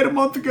dad died a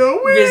month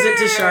ago. Visit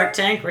to Shark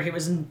Tank where he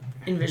was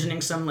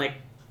envisioning some like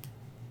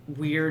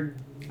weird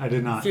I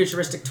did not.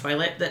 futuristic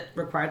toilet that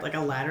required like a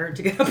ladder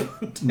to get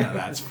up onto. No,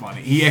 that's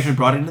funny. He actually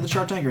brought it into the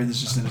Shark Tank, or this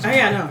is just in his Oh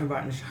yeah, no, he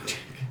brought it in Shark Tank.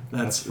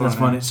 That's That's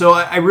funny. funny. So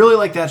I really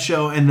like that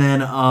show, and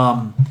then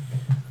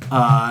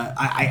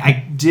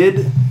I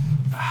did.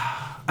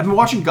 I've been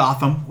watching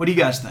Gotham. What do you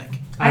guys think?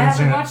 I haven't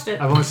seen watched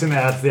it. I've only seen the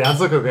ads. The ads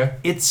look okay.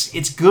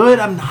 It's good.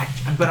 I'm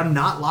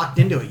not locked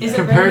into it yet. Is it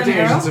Compared better to than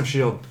Arrow? Agents of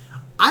S.H.I.E.L.D.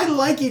 I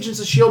like Agents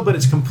of Shield, but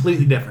it's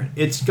completely different.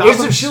 It's Agents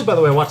Gotham. of S.H.I.E.L.D., by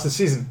the way, I watched the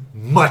season.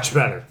 Much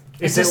better.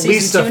 It's this at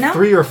least season a 2 now?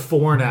 3 or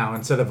 4 now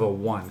instead of a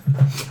 1.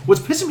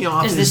 What's pissing me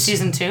off Is this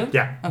season 2?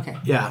 Yeah. Okay.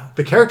 Yeah,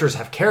 The characters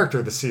have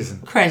character this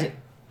season. Crazy.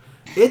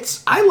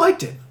 I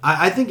liked it.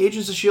 I think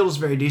Agents of Shield is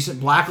very decent.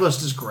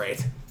 Blacklist is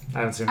great. I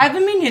haven't seen it. I've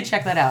been meaning to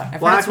check that out.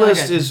 I've heard it's really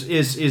Blacklist good.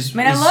 is. I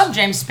mean, I love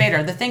James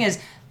Spader. The thing is,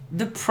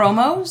 the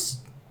promos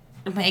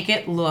make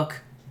it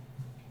look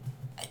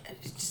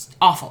just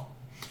awful.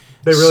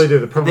 They really do.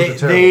 The promos are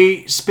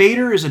terrible.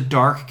 Spader is a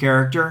dark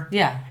character,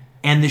 Yeah.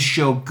 and this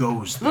show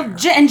goes there.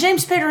 Look, and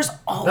James Spader is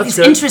always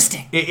good.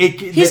 interesting.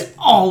 He's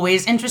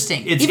Always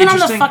interesting. It's Even on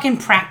the interesting. fucking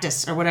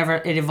Practice or whatever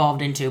it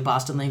evolved into,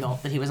 Boston Legal,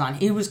 that he was on,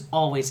 he was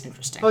always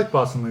interesting. I like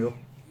Boston Legal.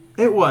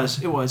 It was.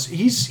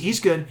 He's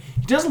good.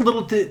 He does a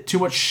little too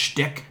much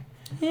shtick.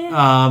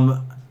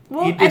 Yeah.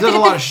 He does a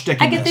lot of shtick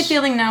in I get the this.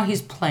 feeling now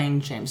he's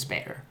playing James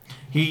Spader.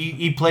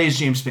 He plays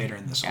James Spader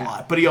in this a Yeah.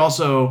 lot, but he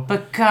also.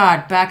 But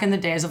God, back in the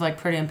days of like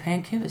Pretty in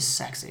Pink, he was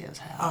sexy as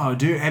hell. Oh,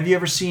 dude, have you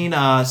ever seen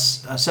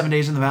 7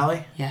 Days in the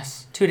Valley?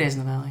 Yes. 2 Days in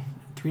the Valley.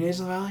 3 Days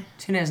in the Valley?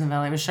 2 Days in the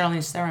Valley. It was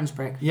Charlize Theron's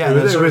break. Yeah, It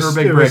that's was, her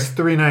big it break. was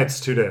 3 nights,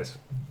 2 days.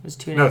 It was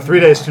 2 days. No, in 3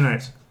 the days, Valley. 2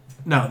 nights.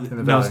 No, the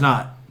no, Valley. it's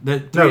not. The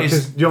 3 No, days.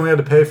 because you only had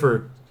to pay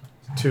for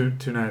two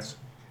nights.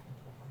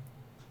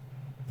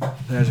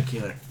 There's a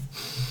killer.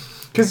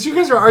 Because you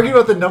guys are arguing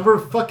about the number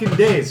of fucking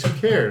days. Who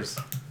cares?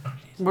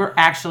 We're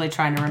actually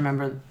trying to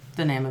remember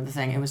the name of the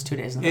thing. It was 2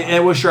 Days in the Valley.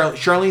 It was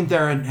Charlene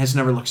Theron has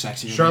never looked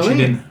sexier. She Charlene?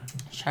 didn't.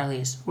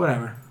 Charlize.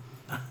 Whatever.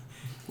 Well,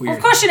 Weird.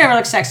 of course she never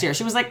looked sexier.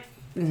 She was like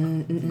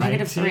 -3.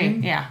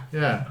 19? Yeah.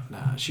 Yeah.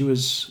 Nah, she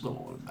was a little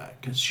older than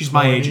that because she's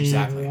my age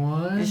exactly.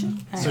 21? Is she?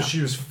 So Yeah.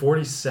 she was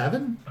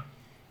 47?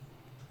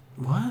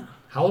 What?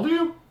 How old are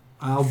you?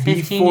 I'll be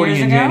 15 40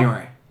 years in ago?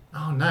 January.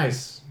 Oh,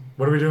 nice.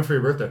 What are we doing for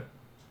your birthday?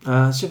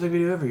 See if we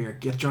do every year.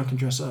 Get drunk and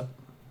dress up.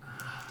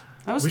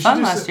 That was We should fun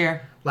do last so-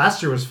 year.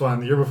 Last year was fun.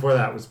 The year before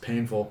that was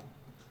painful.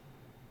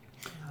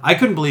 I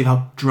couldn't believe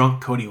how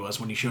drunk Cody was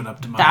when he showed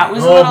up to my. That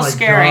was Oh a little my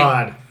scary,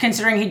 God.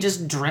 considering he'd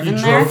just driven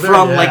He there. drove there?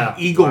 from Yeah. like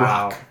Eagle Wow.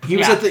 Rock. He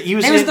was Yeah. at the. He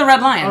was. It was in- the Red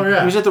Lion. Oh, yeah.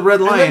 He was at the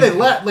Red Lion. And then they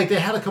left. Like, they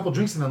had a couple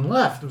drinks and then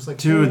left. It was like,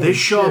 Dude, they holy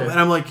show up shit. and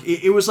I'm like,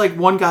 it was like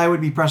one guy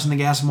would be pressing the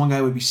gas and one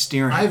guy would be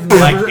steering. I've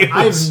Like, never, it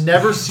was- I've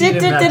never seen him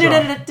that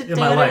drunk in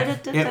my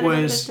life. It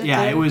was,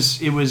 yeah, it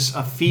was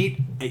a feat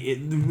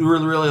We're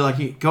really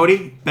lucky.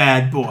 Cody,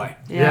 bad boy.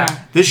 Yeah.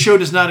 This show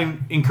does not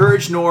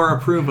encourage nor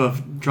approve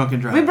of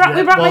drunken driving. We brought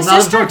my not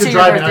sister drunk to your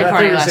driving. birthday I thought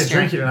party you were last saying year.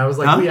 drinking, and I was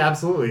like, Huh? we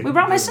absolutely. We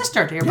brought my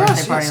sister to your Yes,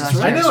 birthday party yes, last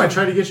that's year. right. I know. I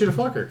tried to get you to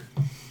fuck her.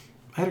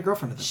 I had a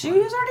girlfriend at the She time.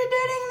 was already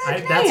dating the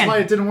That's Canadian. why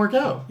it didn't work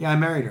out. Yeah, I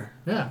married her.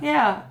 Yeah.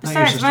 Yeah. Not your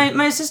Besides, sister.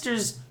 my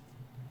sister's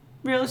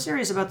really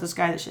serious about this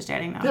guy that she's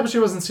dating now. Yeah, but she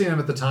wasn't seeing him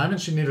at the time, and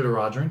she needed a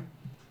Rogering.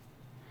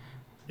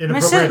 My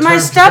Inappropriate my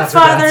terms, 'cause that's her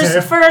dad's stepfather's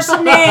name. first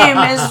name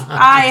is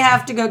I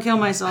have to go kill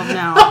myself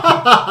now.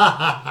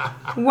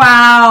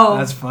 Wow.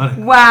 That's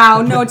funny.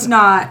 Wow. No, it's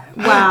not.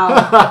 Wow.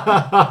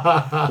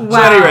 Wow.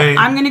 So anyway,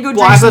 I'm gonna go drink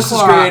Blacklist some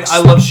is great. Clorox. I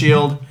love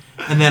S.H.I.E.L.D.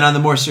 And then on the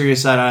more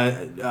serious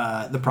side,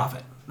 The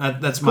Prophet.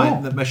 That's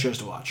Cool. my shows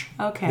to watch.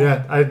 Okay.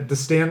 Yeah,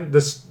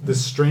 the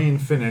Strain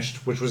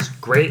finished, which was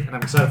great, and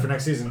I'm excited for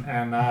next season.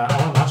 And all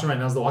I'm watching right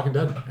now is The Walking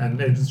Dead and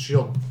Agents of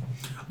S.H.I.E.L.D.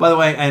 By the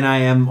way, and I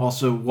am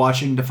also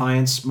watching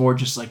Defiance more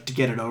just like to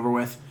get it over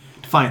with.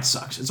 Defiance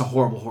sucks. It's a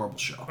horrible, horrible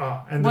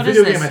show. And the What is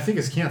video game, this? I think,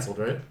 is canceled,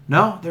 right?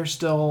 No, they're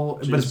still,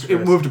 but Jesus it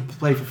Christ. moved to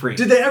play for free.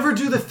 Did they ever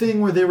do the thing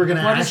where they were going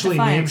to What is actually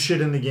Defiance? name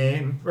shit in the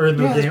game or in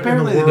the Yeah, game in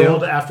apparently the they do.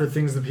 world after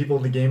things the people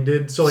in the game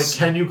did? So, like,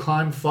 can you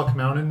climb Fuck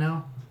Mountain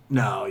now?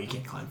 No, you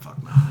can't climb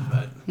Fuck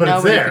Mountain, But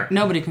it's there.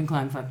 Nobody can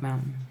climb Fuck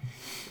Mountain.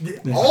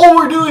 All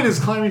we're doing is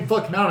climbing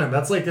Fuck Mountain.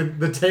 That's like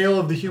the tale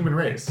of the human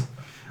race.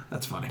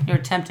 that's funny. You're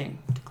attempting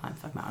to climb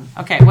Fuck Mountain.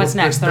 Okay, what's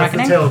next? The That's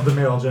Reckoning? the tale of the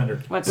male gender.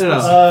 What's Yeah.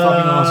 what's-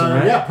 Fucking awesome,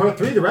 right? Yeah, part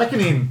 3, The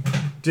Reckoning.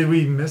 Did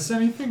we miss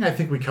anything? I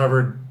think we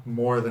covered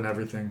more than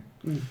everything.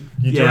 You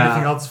do Yeah.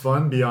 anything else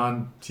fun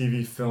beyond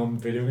TV, film,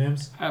 video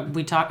games? I opened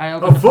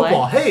Oh, the play.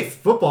 football. Hey,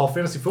 football,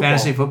 fantasy football.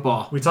 Fantasy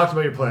football. We talked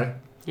about your play.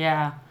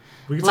 Yeah.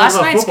 We can Last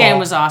talk about night's football. game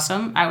was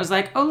awesome. I was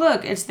like, oh,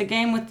 look, it's the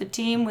game with the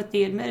team with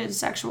the admitted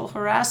sexual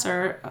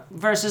harasser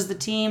versus the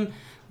team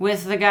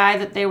with the guy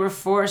that they were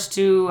forced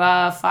to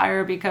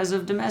fire because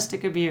of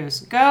domestic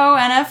abuse. Go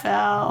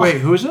NFL. Wait,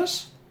 who is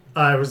this?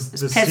 It was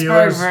the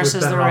Pittsburgh Steelers versus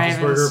with Ben the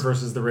Roethlisberger Ravens.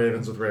 versus the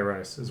Ravens with Ray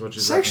Rice, is what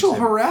you're Sexual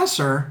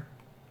referencing.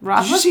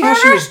 harasser. Did you see how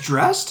she Roethlisberger? was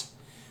dressed?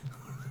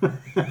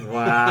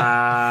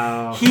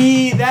 Wow.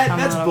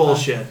 That's little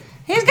bullshit.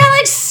 He's got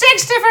like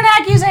 6 different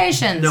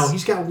accusations. No,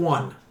 he's got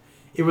one.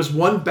 It was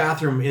one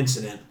bathroom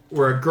incident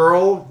where a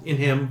girl and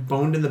him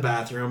boned in the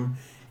bathroom,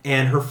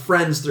 and her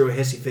friends threw a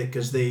hissy fit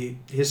because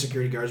his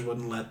security guards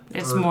wouldn't let.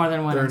 It's her more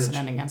than one learn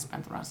incident against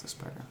Ben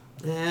Roethlisberger.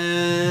 All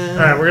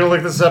right, we're going to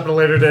look this up at a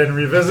later date and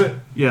revisit.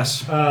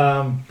 Yes.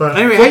 But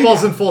Anyway,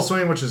 football's in full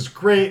swing, which is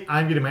great.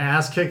 I'm getting my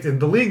ass kicked. In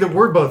the league that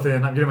we're both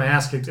in, I'm getting my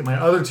ass kicked. In my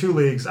other 2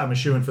 leagues, I'm a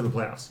shoo-in for the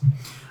playoffs.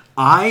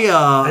 I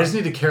I just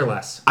need to care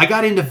less.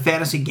 got into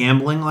fantasy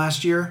gambling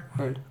last year.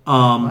 Heard.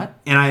 And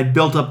I had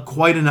built up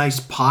quite a nice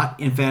pot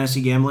in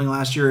fantasy gambling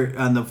last year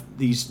on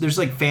there's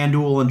like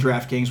FanDuel and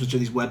DraftKings, which are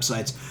these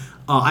websites.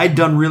 I had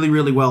done really,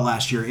 really well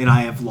last year, and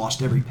I have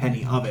lost every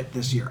penny of it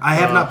this year. I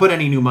have not put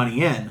any new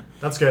money in.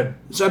 That's good.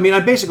 So, I mean,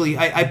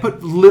 I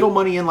put little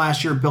money in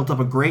last year, built up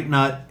a great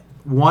nut,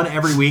 won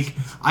every week.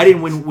 I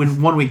didn't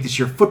win 1 week this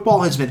year.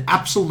 Football has been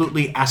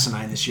absolutely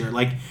asinine this year.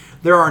 Like,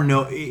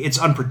 it's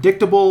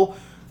unpredictable.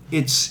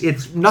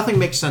 It's nothing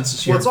makes sense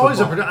this year. Well, it's in always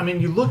football. I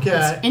mean, you look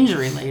at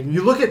Injury laden.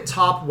 You look at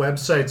top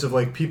websites of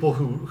like people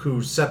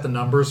who set the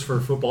numbers for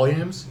football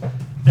games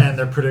and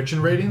their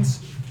prediction ratings,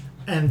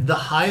 and the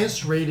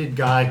highest rated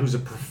guy who's a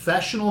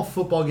professional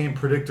football game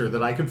predictor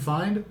that I could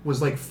find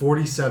was like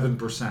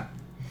 47%,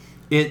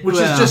 which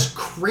is just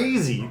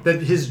crazy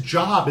that his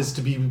job is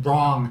to be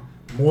wrong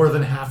more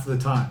than half the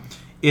time.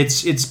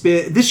 It's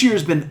been this year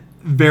has been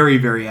very,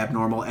 very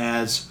abnormal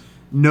as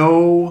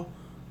no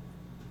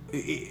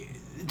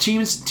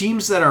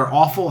teams that are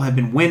awful have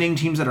been winning,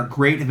 teams that are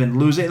great have been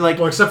losing. Like,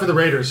 Well, except for the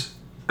Raiders.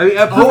 I mean,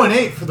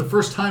 0-8 for the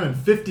first time in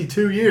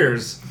 52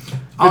 years.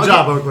 Good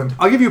job, Oakland.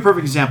 I'll give you a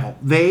perfect example.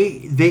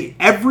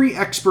 Every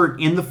expert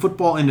in the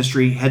football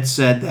industry had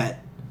said that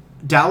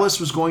Dallas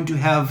was going to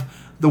have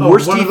the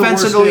worst one of the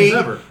defense worst in the games league,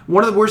 ever.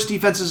 one of the worst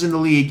defenses in the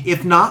league,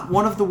 if not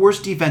one of the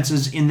worst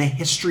defenses in the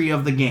history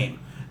of the game.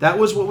 That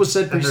was what was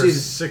said And they're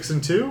preseason.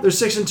 6-2. They're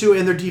 6-2,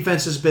 and their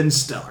defense has been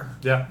stellar.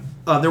 Yeah.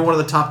 They're one of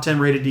the top 10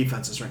 rated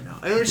defenses right now.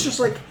 And it's just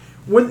like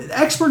when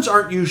experts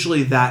aren't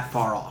usually that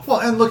far off. Well,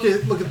 and look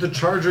at the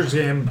Chargers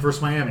game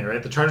versus Miami,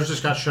 right? The Chargers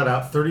just got shut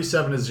out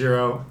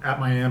 37-0 at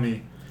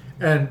Miami,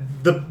 and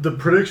the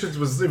predictions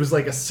was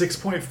like a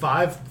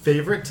 6.5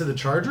 favorite to the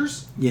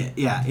Chargers.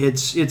 Yeah.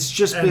 It's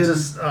just And been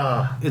just,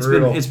 it's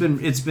brutal. it's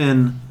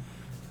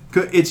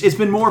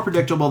been more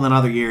predictable than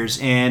other years,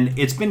 and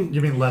it's been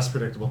You mean less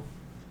predictable?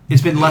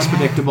 less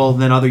predictable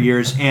than other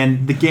years,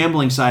 and the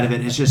gambling side of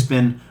it has just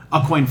been a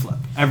coin flip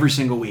every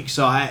single week.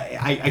 So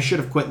I should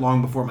have quit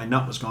long before my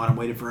nut was gone and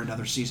waited for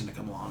another season to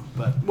come along.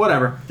 But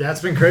whatever. That's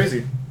been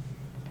crazy.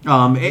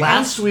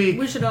 Last week,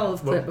 We should all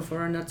have quit before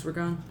our nuts were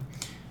gone.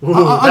 Ooh,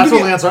 I'll that's give what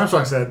you- Lance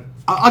Armstrong said.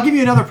 I'll give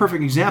you another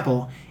perfect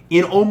example.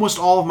 In almost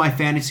all of my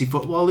fantasy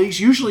football leagues,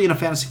 usually in a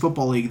fantasy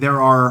football league,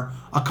 there are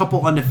a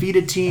couple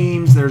undefeated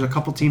teams. There's a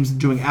couple teams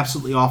doing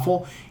absolutely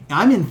awful.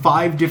 I'm in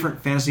 5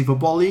 different fantasy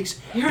football leagues.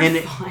 You're and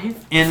in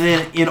 5? And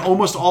then in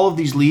almost all of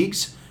these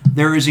leagues,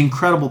 there is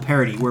incredible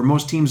parity where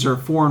most teams are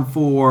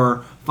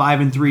 4-4,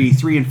 5-3,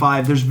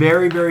 3-5. There's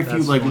very, very few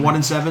That's like funny.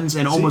 1-7s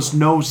and almost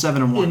no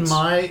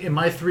 7-1s. In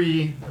my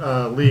 3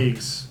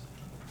 leagues,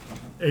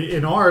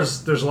 in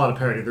ours, there's a lot of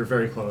parity. They're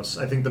very close.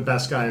 I think the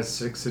best guy is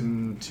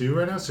 6-2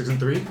 right now.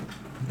 6-3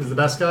 is the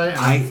best guy. And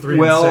I'm 3-6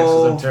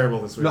 because I'm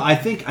terrible this week. No, I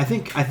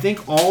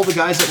think all the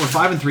guys that were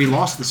 5-3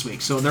 lost this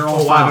week, so they're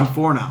all Oh, wow.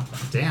 5-4 now.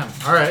 Damn.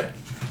 All right.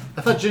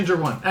 I thought Ginger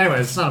won. Anyway,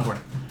 it's not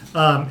important.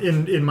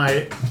 In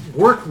my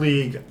work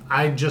league,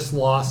 I just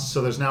lost.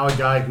 So there's now a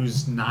guy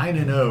who's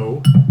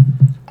 9-0,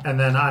 and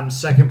then I'm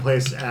second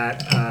place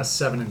at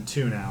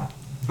 7-2 now.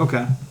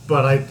 Okay.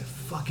 But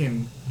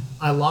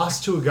I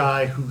lost to a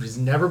guy who has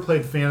never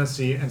played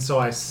fantasy, and so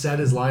I set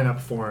his lineup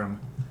for him.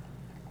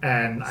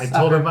 And I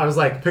told him, I was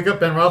like, pick up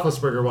Ben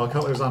Roethlisberger while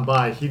Cutler's on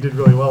bye. He did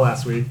really well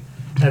last week.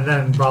 And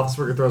then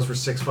Roethlisberger throws for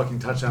 6 fucking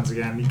touchdowns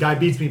again. The guy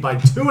beats me by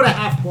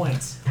 2.5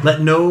 points. Let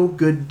no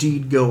good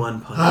deed go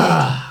unpunished.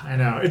 I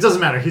know. It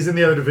doesn't matter. He's in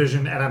the other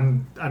division,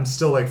 and I'm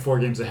still like 4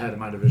 games ahead in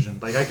my division.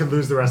 Like, I could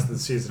lose the rest of the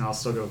season, I'll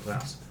still go to the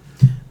playoffs.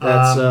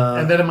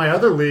 And then in my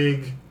other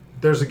league,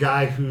 there's a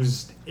guy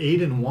who's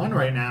 8-1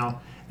 right now,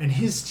 and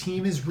his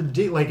team is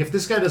ridiculous. Like, if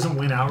this guy doesn't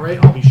win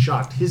outright, I'll be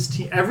shocked. His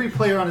team, every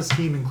player on his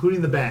team,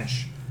 including the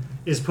bench,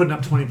 is putting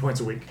up 20 points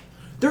a week.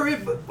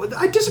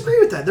 I disagree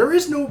with that. There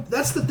is no.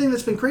 That's the thing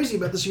that's been crazy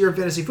about this year of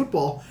fantasy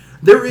football.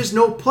 There is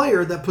no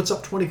player that puts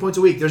up 20 points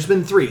a week. There's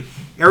been 3: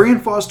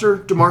 Arian Foster,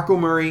 DeMarco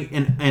Murray,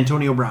 and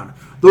Antonio Brown.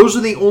 Those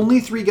are the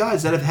only 3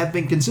 guys that have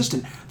been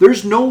consistent.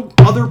 There's no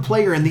other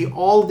player in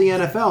all of the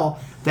NFL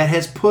that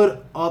has put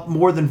up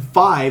more than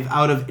 5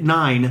 out of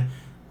 9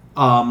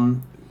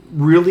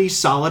 really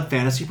solid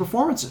fantasy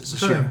performances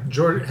this year.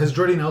 Has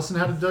Jordy Nelson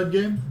had a dud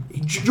game?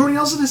 Jordy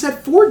Nelson has had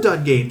 4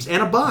 dud games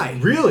and a bye.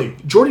 Really?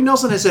 Jordy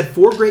Nelson has had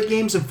 4 great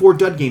games and 4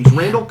 dud games.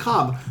 Randall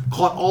Cobb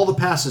caught all the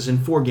passes in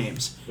 4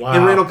 games. Wow.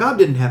 And Randall Cobb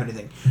didn't have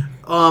anything.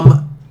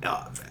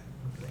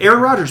 Aaron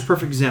Rodgers,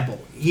 perfect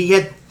example. He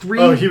had 3...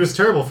 Oh, he was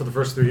terrible for the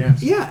first 3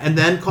 games. Yeah, and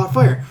then caught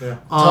fire. Yeah.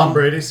 Tom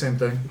Brady, same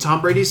thing.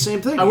 Tom Brady's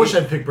same thing. I wish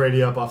I'd picked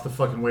Brady up off the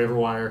fucking waiver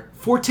wire.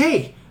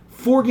 Forte,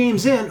 4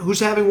 games in, who's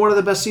having one of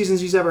the best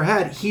seasons he's ever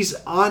had. He's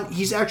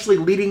actually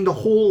leading the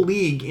whole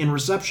league in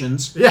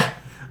receptions. Yeah.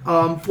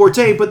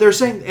 Forte, but they're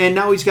saying, and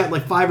now he's got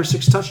like 5 or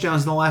 6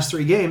 touchdowns in the last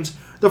 3 games.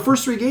 The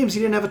first 3 games,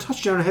 he didn't have a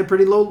touchdown and had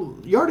pretty low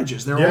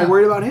yardages. They're all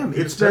worried about him.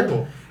 It's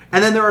terrible.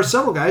 And then there are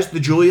several guys, the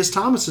Julius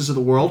Thomases of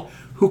the world,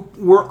 who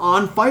were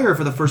on fire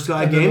for the first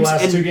 5 games. The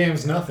last and 2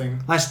 games, nothing.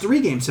 Last 3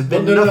 games have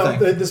been No. nothing.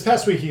 This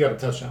past week, he got a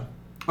touchdown.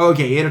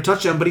 Okay, he had a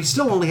touchdown, but he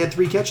still only had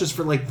 3 catches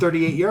for like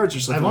 38 yards or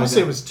something. I want like to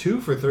say that. it was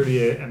 2 for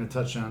 38 and a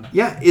touchdown.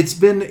 Yeah, it's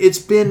been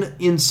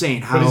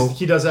insane how But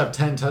he does have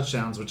 10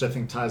 touchdowns, which I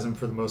think ties him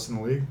for the most in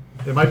the league.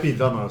 It might be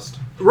the most.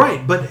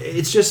 right, but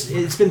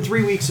it's been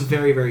 3 weeks of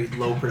very, very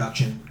low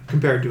production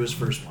compared to his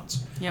first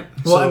ones. Yep.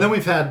 Well, So- and then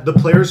we've had the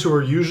players who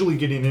are usually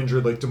getting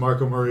injured, like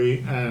DeMarco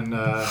Murray and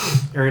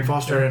Arian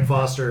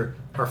Foster.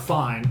 are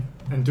fine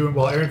and doing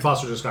well. Arian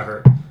Foster just got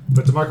hurt,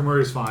 but DeMarco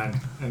Murray's fine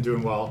and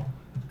doing well.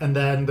 And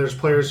then there's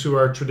players who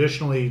are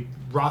traditionally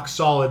rock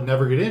solid,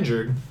 never get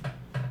injured,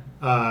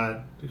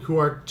 who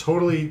are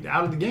totally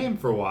out of the game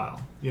for a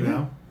while. You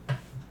know.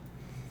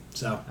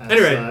 So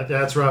That's,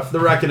 that's rough. The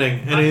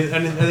Reckoning.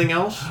 Anything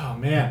else? Oh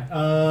man,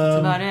 That's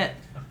about it.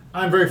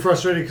 I'm very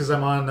frustrated because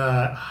I'm on.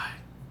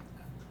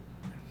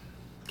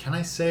 Can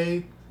I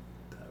say?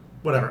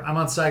 Whatever. I'm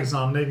on SAG's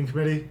nominating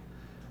committee,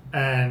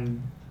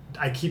 and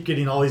I keep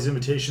getting all these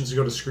invitations to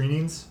go to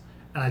screenings,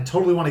 and I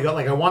totally want to go.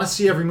 Like, I want to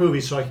see every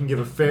movie so I can give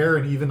a fair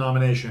and even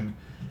nomination,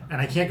 and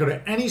I can't go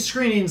to any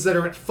screenings that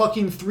are at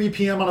fucking 3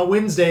 p.m. on a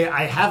Wednesday.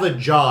 I have a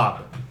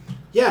job.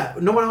 Yeah,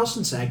 no one else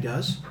in SAG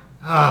does.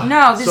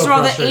 No, these so are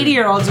all the frustrating.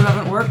 80-years who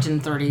haven't worked in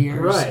 30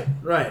 years.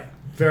 Right.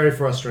 Very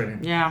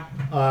frustrating. Yeah.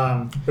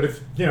 But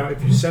if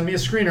you send me a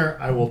screener,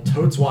 I will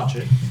totes watch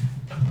it.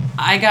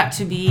 I got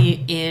to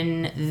be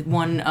in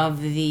one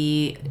of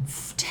the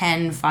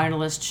 10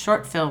 finalist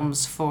short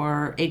films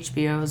for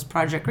HBO's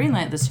Project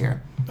Greenlight this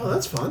year. Oh,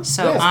 that's fun.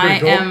 So Yeah, it's I pretty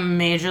cool. am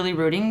majorly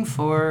rooting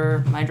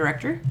for my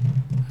director,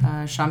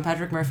 Sean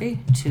Patrick Murphy,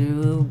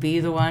 to be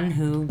the one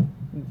who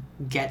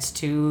gets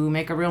to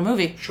make a real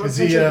movie. Sean Is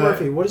he, Patrick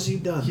Murphy, what has he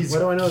done? He's What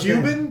do I know his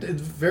name? Cuban.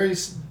 It's very,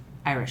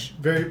 Irish.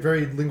 very,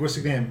 very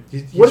linguistic name.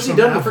 He's What has he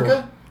from done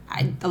Africa?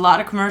 A lot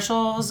of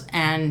commercials,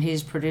 and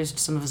he's produced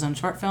some of his own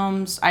short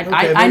films. I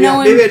Okay, know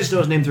maybe I him. just know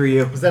his name through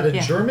you. Is that a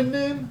Yeah. German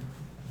name?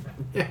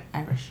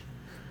 Irish.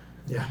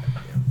 Yeah.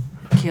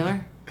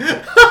 Keeler? Keeler.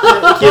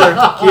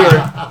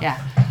 Yeah.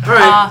 All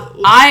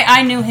right.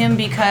 I knew him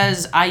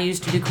because I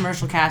used to do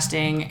commercial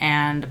casting,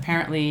 and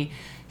apparently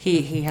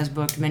he has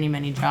booked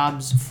many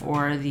jobs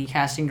for the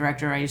casting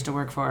director I used to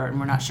work for, and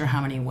we're not sure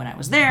how many when I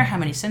was there, how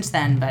many since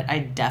then, but I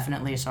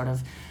definitely sort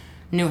of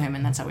knew him,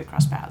 and that's how we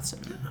crossed paths.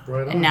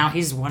 Right on. And now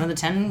he's one of the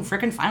 10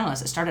 freaking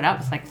finalists. It started out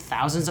with like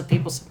thousands of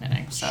people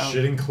submitting. So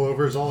Shitting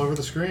clovers all over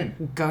the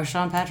screen. go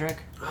Sean Patrick.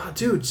 Oh,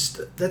 dude,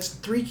 that's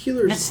 3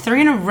 keelers. That's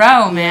 3 in a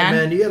row, man.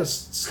 Man, you gotta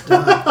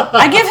stop.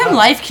 I give him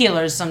life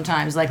keelers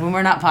sometimes, like when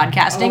we're not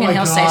podcasting, Oh and my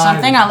he'll say God.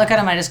 something. I'll look at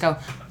him, I just go,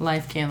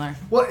 life keeler.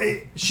 Well,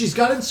 she's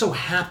gotten so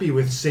happy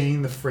with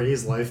saying the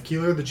phrase life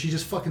keeler that she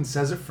just fucking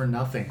says it for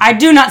nothing. I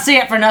do not say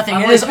it for nothing.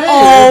 I'm It like, is hey,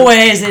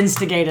 always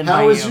instigated by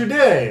How was you. your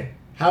day?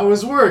 How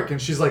was work?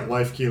 And she's like,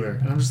 life keeler.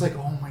 And I'm just like,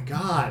 oh my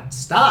God,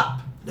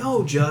 stop.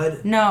 No,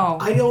 Judd. No.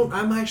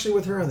 I'm actually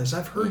with her on this.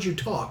 I've heard you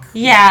talk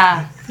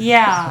Yeah.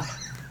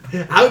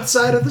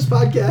 outside of this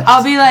podcast.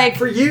 I'll be like,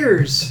 for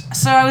years.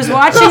 so I was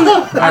watching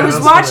That's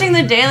watching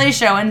The Daily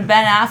Show, and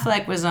Ben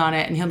Affleck was on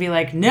it, and he'll be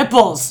like,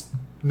 nipples.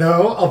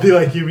 No, I'll be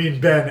like, you mean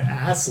Ben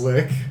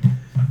Affleck?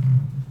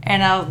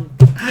 And I'll,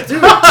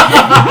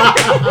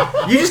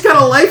 You just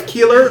got a life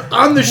keeler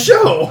on the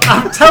show.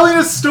 I'm telling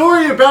a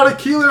story about a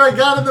keeler I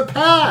got in the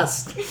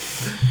past.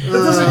 That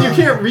doesn't, you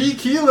can't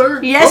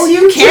re-keeler. yes, Oh,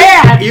 you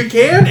can. You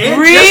can?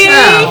 And just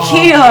now.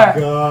 Re-keeler.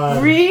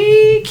 God.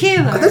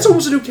 Re-keeler. That's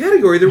almost a new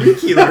category, the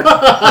re-keeler.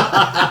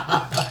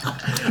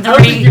 I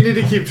don't think you need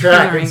to keep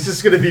track. It's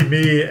just going to be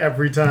me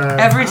every time.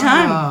 Every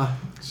time.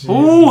 Jeez.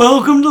 Oh,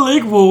 welcome to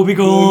Lake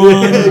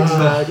Wobegon.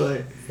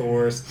 Exactly.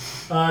 Forced.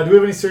 Do we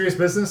have any serious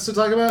business to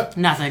talk about?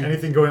 Nothing.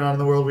 Anything going on in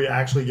the world we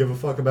actually give a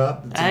fuck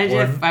about? That's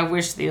important? I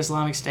wish the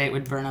Islamic State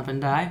would burn up and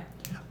die.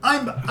 I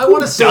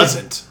want to say,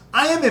 doesn't?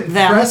 I am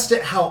impressed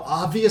at how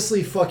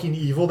obviously fucking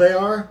evil they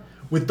are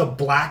with the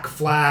black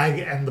flag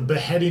and the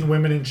beheading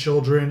women and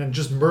children and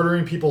just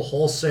murdering people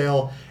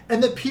wholesale,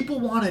 and that people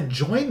want to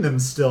join them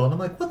still. And I'm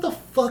like, what the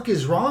fuck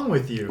is wrong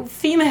with you?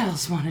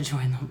 Females want to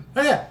join them.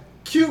 Oh yeah,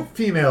 cute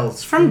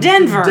females From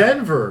Denver.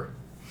 Denver.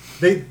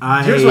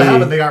 Here's what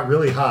happened. They got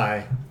really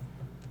high.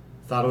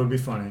 Thought it would be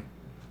funny.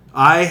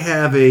 I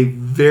have a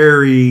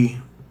very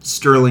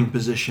sterling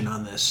position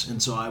on this,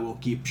 and so I will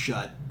keep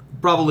shut.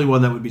 Probably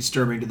one that would be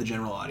disturbing to the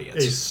general A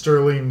audience.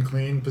 sterling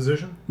clean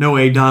position. No,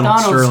 a Donald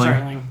Donald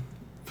Sterling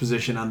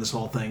position on this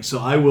whole thing. So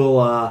I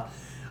will...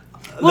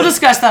 We'll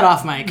discuss that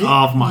off mic.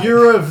 off mic.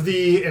 You're of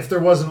the if there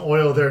wasn't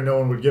oil there, no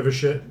one would give a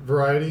shit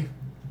variety.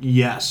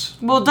 Yes.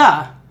 Well,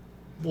 duh.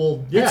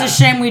 Well, yeah. It's a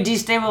shame we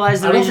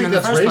destabilized the I don't region think in the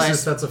that's first racist.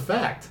 place. That's a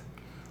fact.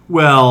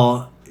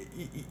 Well,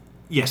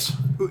 yes.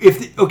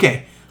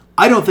 Okay,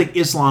 I don't think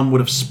Islam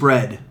would have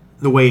spread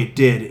the way it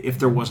did if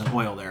there wasn't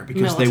oil there,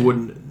 because they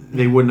Militant.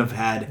 wouldn't have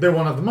had... They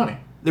won't have the money.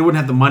 They wouldn't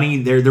have the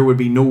money. There would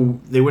be no...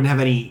 They wouldn't have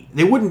any...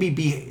 They wouldn't be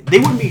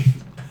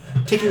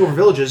taking over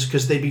villages,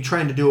 because they'd be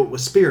trying to do it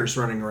with spears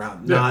running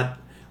around, Yeah. not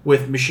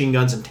with machine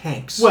guns and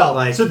tanks. Well,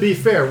 like, to be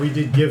fair, we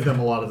did give them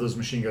a lot of those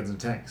machine guns and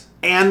tanks.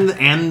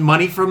 and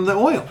money from the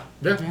oil.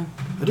 Yeah.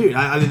 Dude,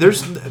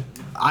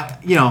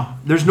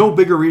 there's no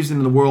bigger reason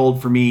in the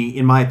world for me,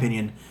 in my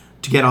opinion,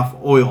 to get off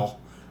oil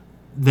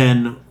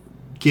than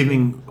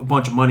giving a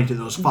bunch of money to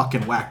those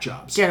fucking whack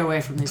jobs. Get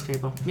away from these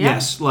people. Yeah.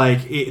 Yes,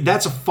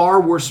 that's a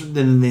far worse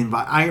than the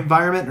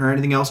environment or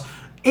anything else.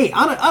 Hey,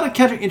 on a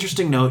kind of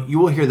interesting note, you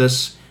will hear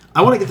this.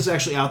 I want to get this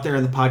actually out there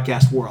in the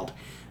podcast world.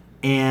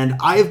 And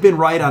I have been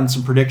right on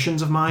some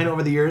predictions of mine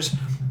over the years,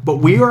 but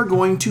we are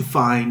going to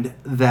find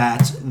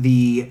that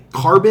the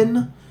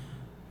carbon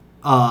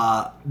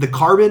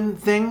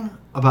thing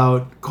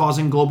about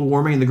causing global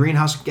warming and the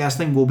greenhouse gas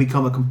thing will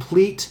become a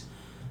complete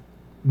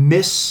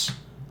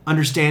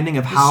misunderstanding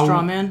of how...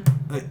 Straw man.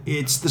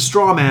 It's the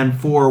straw man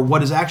for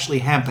what is actually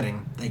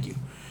happening, thank you,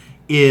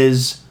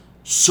 is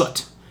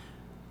soot.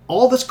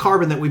 All this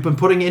carbon that we've been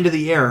putting into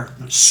the air,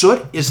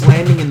 soot is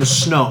landing in the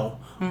snow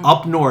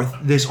up north.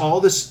 There's all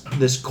this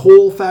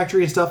coal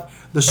factory and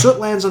stuff. The soot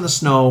lands on the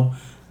snow.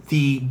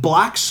 The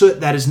black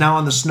soot that is now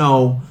on the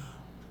snow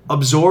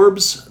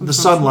absorbs the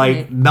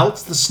sunlight,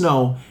 melts the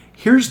snow.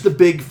 Here's the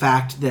big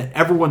fact that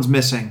everyone's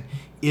missing,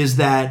 is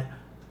that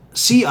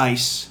sea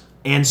ice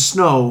and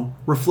snow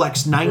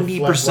reflects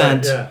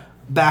 90%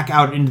 back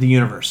out into the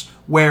universe,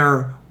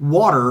 where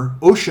water,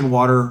 ocean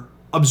water,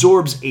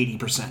 absorbs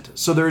 80%.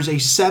 So there's a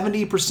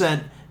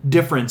 70%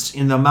 difference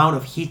in the amount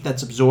of heat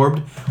that's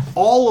absorbed.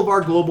 All of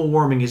our global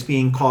warming is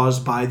being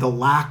caused by the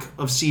lack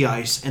of sea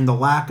ice and the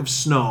lack of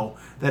snow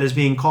that is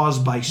being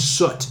caused by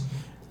soot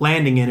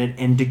landing in it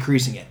and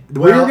decreasing it.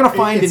 We're going to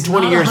find in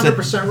 20 years that...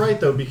 It's not 100% right,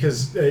 though,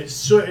 because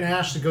soot and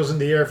ash that goes in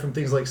the air from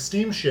things like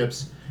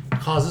steamships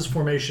causes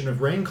formation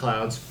of rain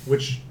clouds,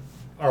 which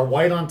are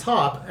white on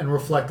top and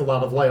reflect a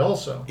lot of light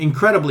also.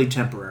 Incredibly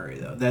temporary,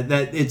 though.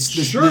 That it's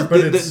Sure, but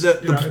it's a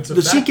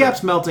the sea factor.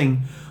 caps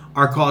melting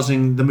are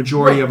causing the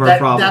majority of our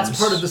problems. That's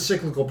part of the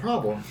cyclical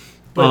problem.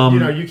 But,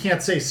 you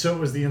can't say soot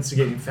was the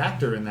instigating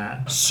factor in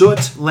that.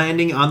 Soot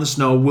landing on the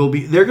snow will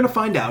be... They're going to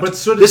find out. But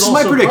soot this is is my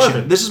also prediction.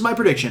 carbon. This is my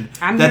prediction.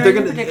 I'm that hearing they're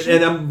your going prediction.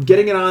 and I'm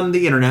getting it on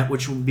the internet,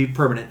 which will be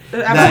permanent.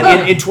 That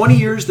absolutely. in 20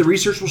 years, the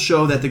research will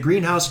show that the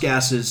greenhouse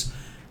gases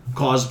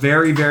cause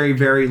very, very,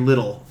 very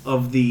little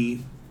of the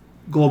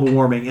global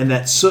warming, and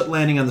that soot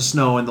landing on the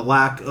snow and the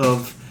lack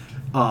of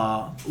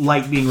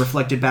light being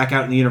reflected back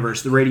out in the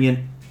universe, the radiant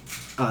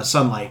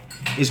sunlight,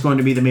 is going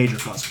to be the major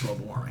cause of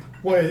global warming.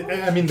 Well,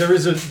 I mean, there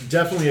is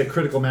definitely a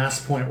critical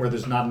mass point where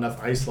there's not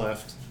enough ice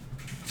left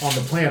on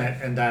the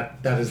planet, and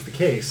that is the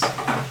case.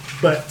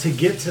 But to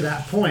get to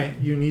that point,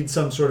 you need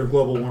some sort of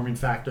global warming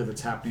factor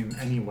that's happening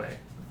anyway.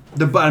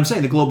 But I'm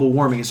saying the global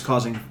warming is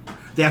causing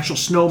the actual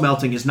snow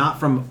melting is not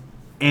from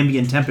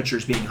ambient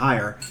temperatures being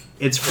higher.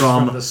 It's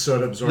from the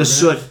soot absorbing. The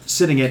soot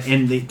sitting it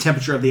and the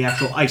temperature of the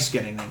actual ice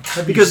getting them.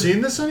 Have you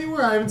seen this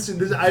anywhere? I haven't seen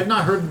this. I've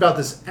not heard about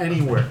this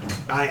anywhere.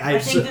 I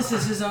think this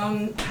is his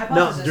own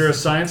hypothesis. You're a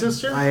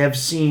scientist here? I have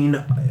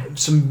seen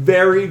some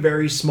very,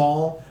 very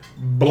small,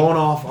 blown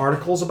off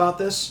articles about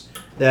this.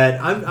 That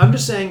I'm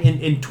just saying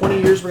in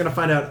 20 years we're going to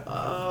find out,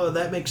 oh,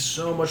 that makes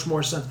so much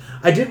more sense.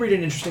 I did read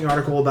an interesting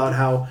article about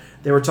how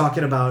they were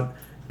talking about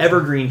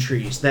evergreen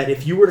trees. That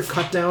if you were to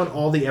cut down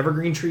all the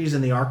evergreen trees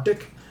in the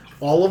Arctic,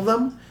 all of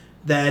them,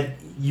 that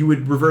you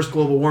would reverse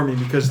global warming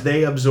because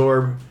they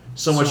absorb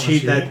so much heat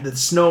that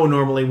snow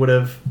normally would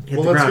have hit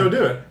the ground. Well, let's go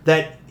do it.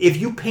 That if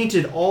you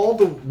painted all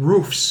the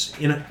roofs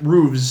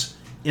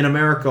in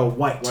America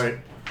white,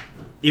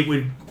 it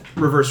would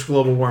reverse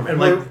global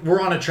warming. And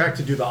we're on a track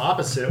to do the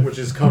opposite, which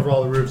is cover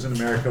all the roofs in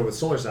America with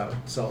solar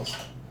cells.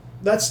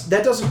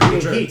 That doesn't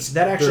create heat.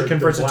 That actually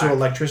converts it to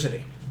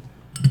electricity.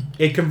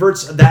 It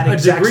converts that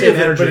exact same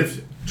energy.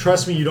 But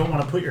trust me, you don't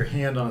want to put your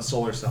hand on a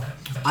solar cell.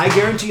 I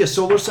guarantee a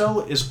solar cell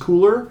is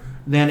cooler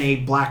than a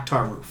black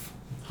tar roof.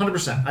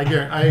 100%.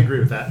 I agree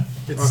with that.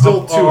 It's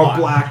still too hot.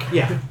 Black,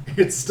 yeah.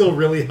 It's still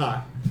really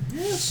hot.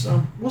 Yes,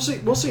 we'll see.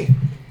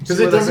 Because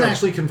it doesn't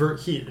actually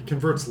convert heat. It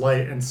converts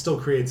light and still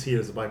creates heat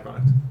as a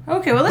byproduct.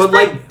 Okay, well,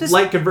 let's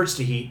light converts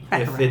to heat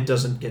if it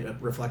doesn't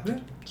get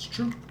reflected. It's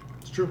true.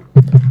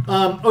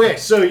 Okay,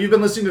 so you've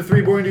been listening to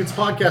Three Boring Dudes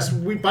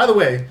podcast. By the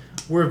way,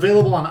 we're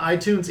available on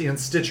iTunes and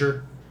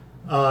Stitcher.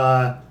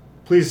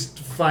 Please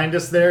find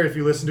us there if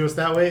you listen to us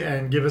that way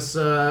and give us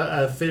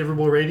a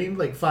favorable rating,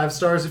 like 5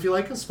 stars if you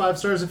like us, 5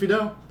 stars if you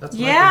don't. That's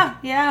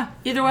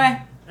either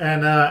way.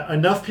 And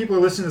enough people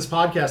are listening to this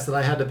podcast that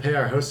I had to pay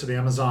our host at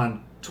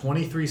Amazon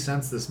 23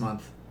 cents this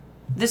month.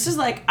 This is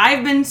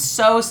I've been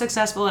so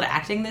successful at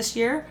acting this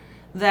year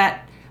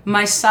that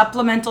my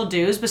supplemental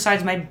dues,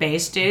 besides my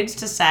base dues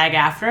to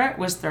SAG-AFTRA,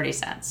 was 30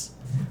 cents.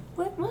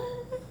 What?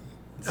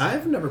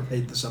 I've never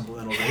paid the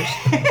supplemental dues.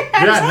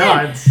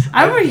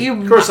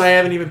 Of course, I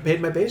haven't even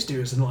paid my base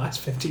dues in the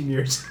last 15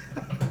 years.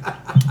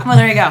 Well,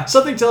 there you go.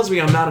 Something tells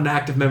me I'm not an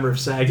active member of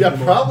SAG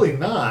anymore. Probably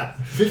not.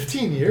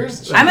 15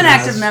 years? I'm an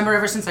active member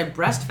ever since I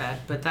breastfed,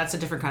 but that's a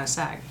different kind of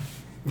SAG.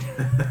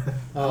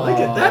 I like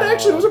it. That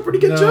actually was a pretty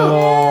good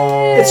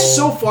joke. It's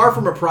so far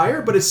from a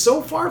Pryor, but it's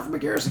so far from a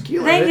Garrison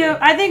Keillor. Thank you.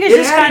 I think it's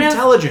just kind of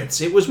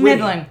intelligence. It was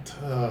middling.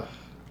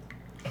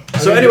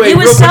 So anyway, he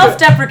was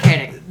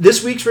self-deprecating.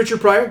 This week's Richard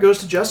Pryor goes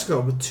to Jessica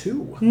with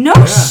 2. No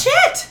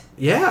shit.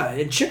 Yeah,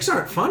 and chicks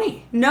aren't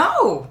funny.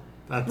 No.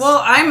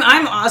 Well,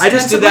 I'm ostensibly I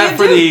just did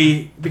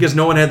that because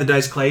no one had the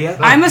Dice Clay yet.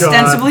 I'm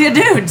ostensibly a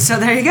dude, so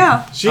there you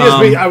go. She is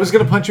me. I was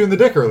going to punch you in the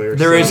dick earlier.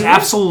 There is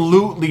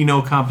absolutely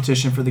no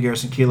competition for the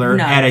Garrison Keillor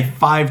at a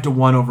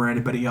 5-1 over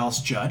anybody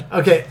else, Judd.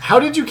 Okay,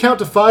 how did you count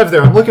to 5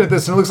 there? I'm looking at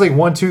this and it looks like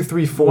 1, 2,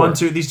 3, 4. 1,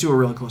 2. These two are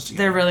really close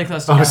together. They're really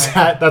close together.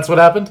 Oh, that's what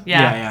happened?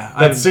 Yeah.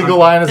 That single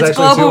line is it's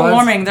actually 2 lines? It's global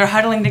warming. They're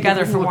huddling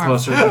together for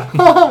warmth.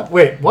 Closer.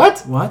 Wait, what?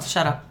 What?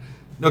 Shut up.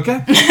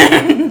 Okay.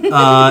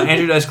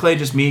 Andrew Dice Clay,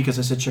 just me, because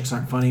I said chicks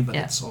aren't funny, but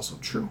that's also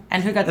true.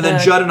 And who got And then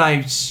Judd and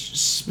I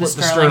split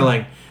the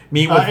Sterling.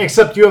 Me with...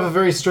 except you have a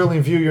very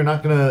sterling view you're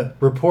not going to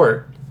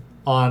report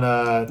on...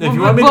 but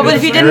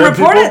if you didn't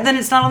report it, then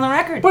it's not on the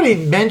record. But he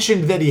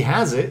mentioned that he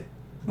has it.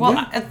 Well,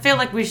 I feel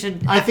like we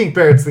should... I think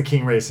Barrett's the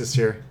king racist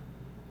here.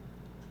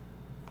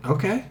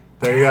 Okay.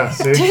 There you go,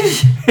 see?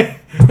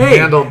 Hey,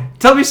 handled.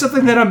 Tell me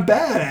something that I'm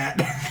bad at.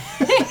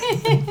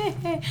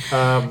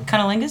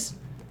 Cunnilingus?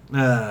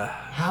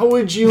 How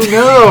would you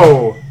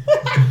know?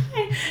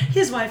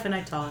 His wife and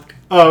I talk.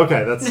 Oh,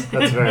 okay. That's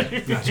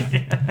fair.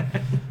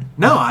 Gotcha.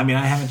 No, I mean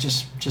I haven't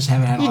just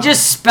haven't had. You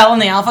just spelling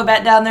the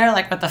alphabet down there,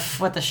 like what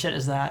the shit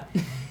is that?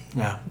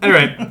 Yeah.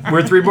 Anyway,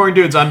 we're 3 boring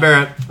dudes. I'm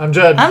Barrett. I'm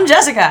Judd. I'm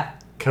Jessica.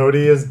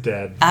 Cody is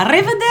dead.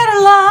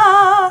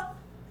 Arrivederla.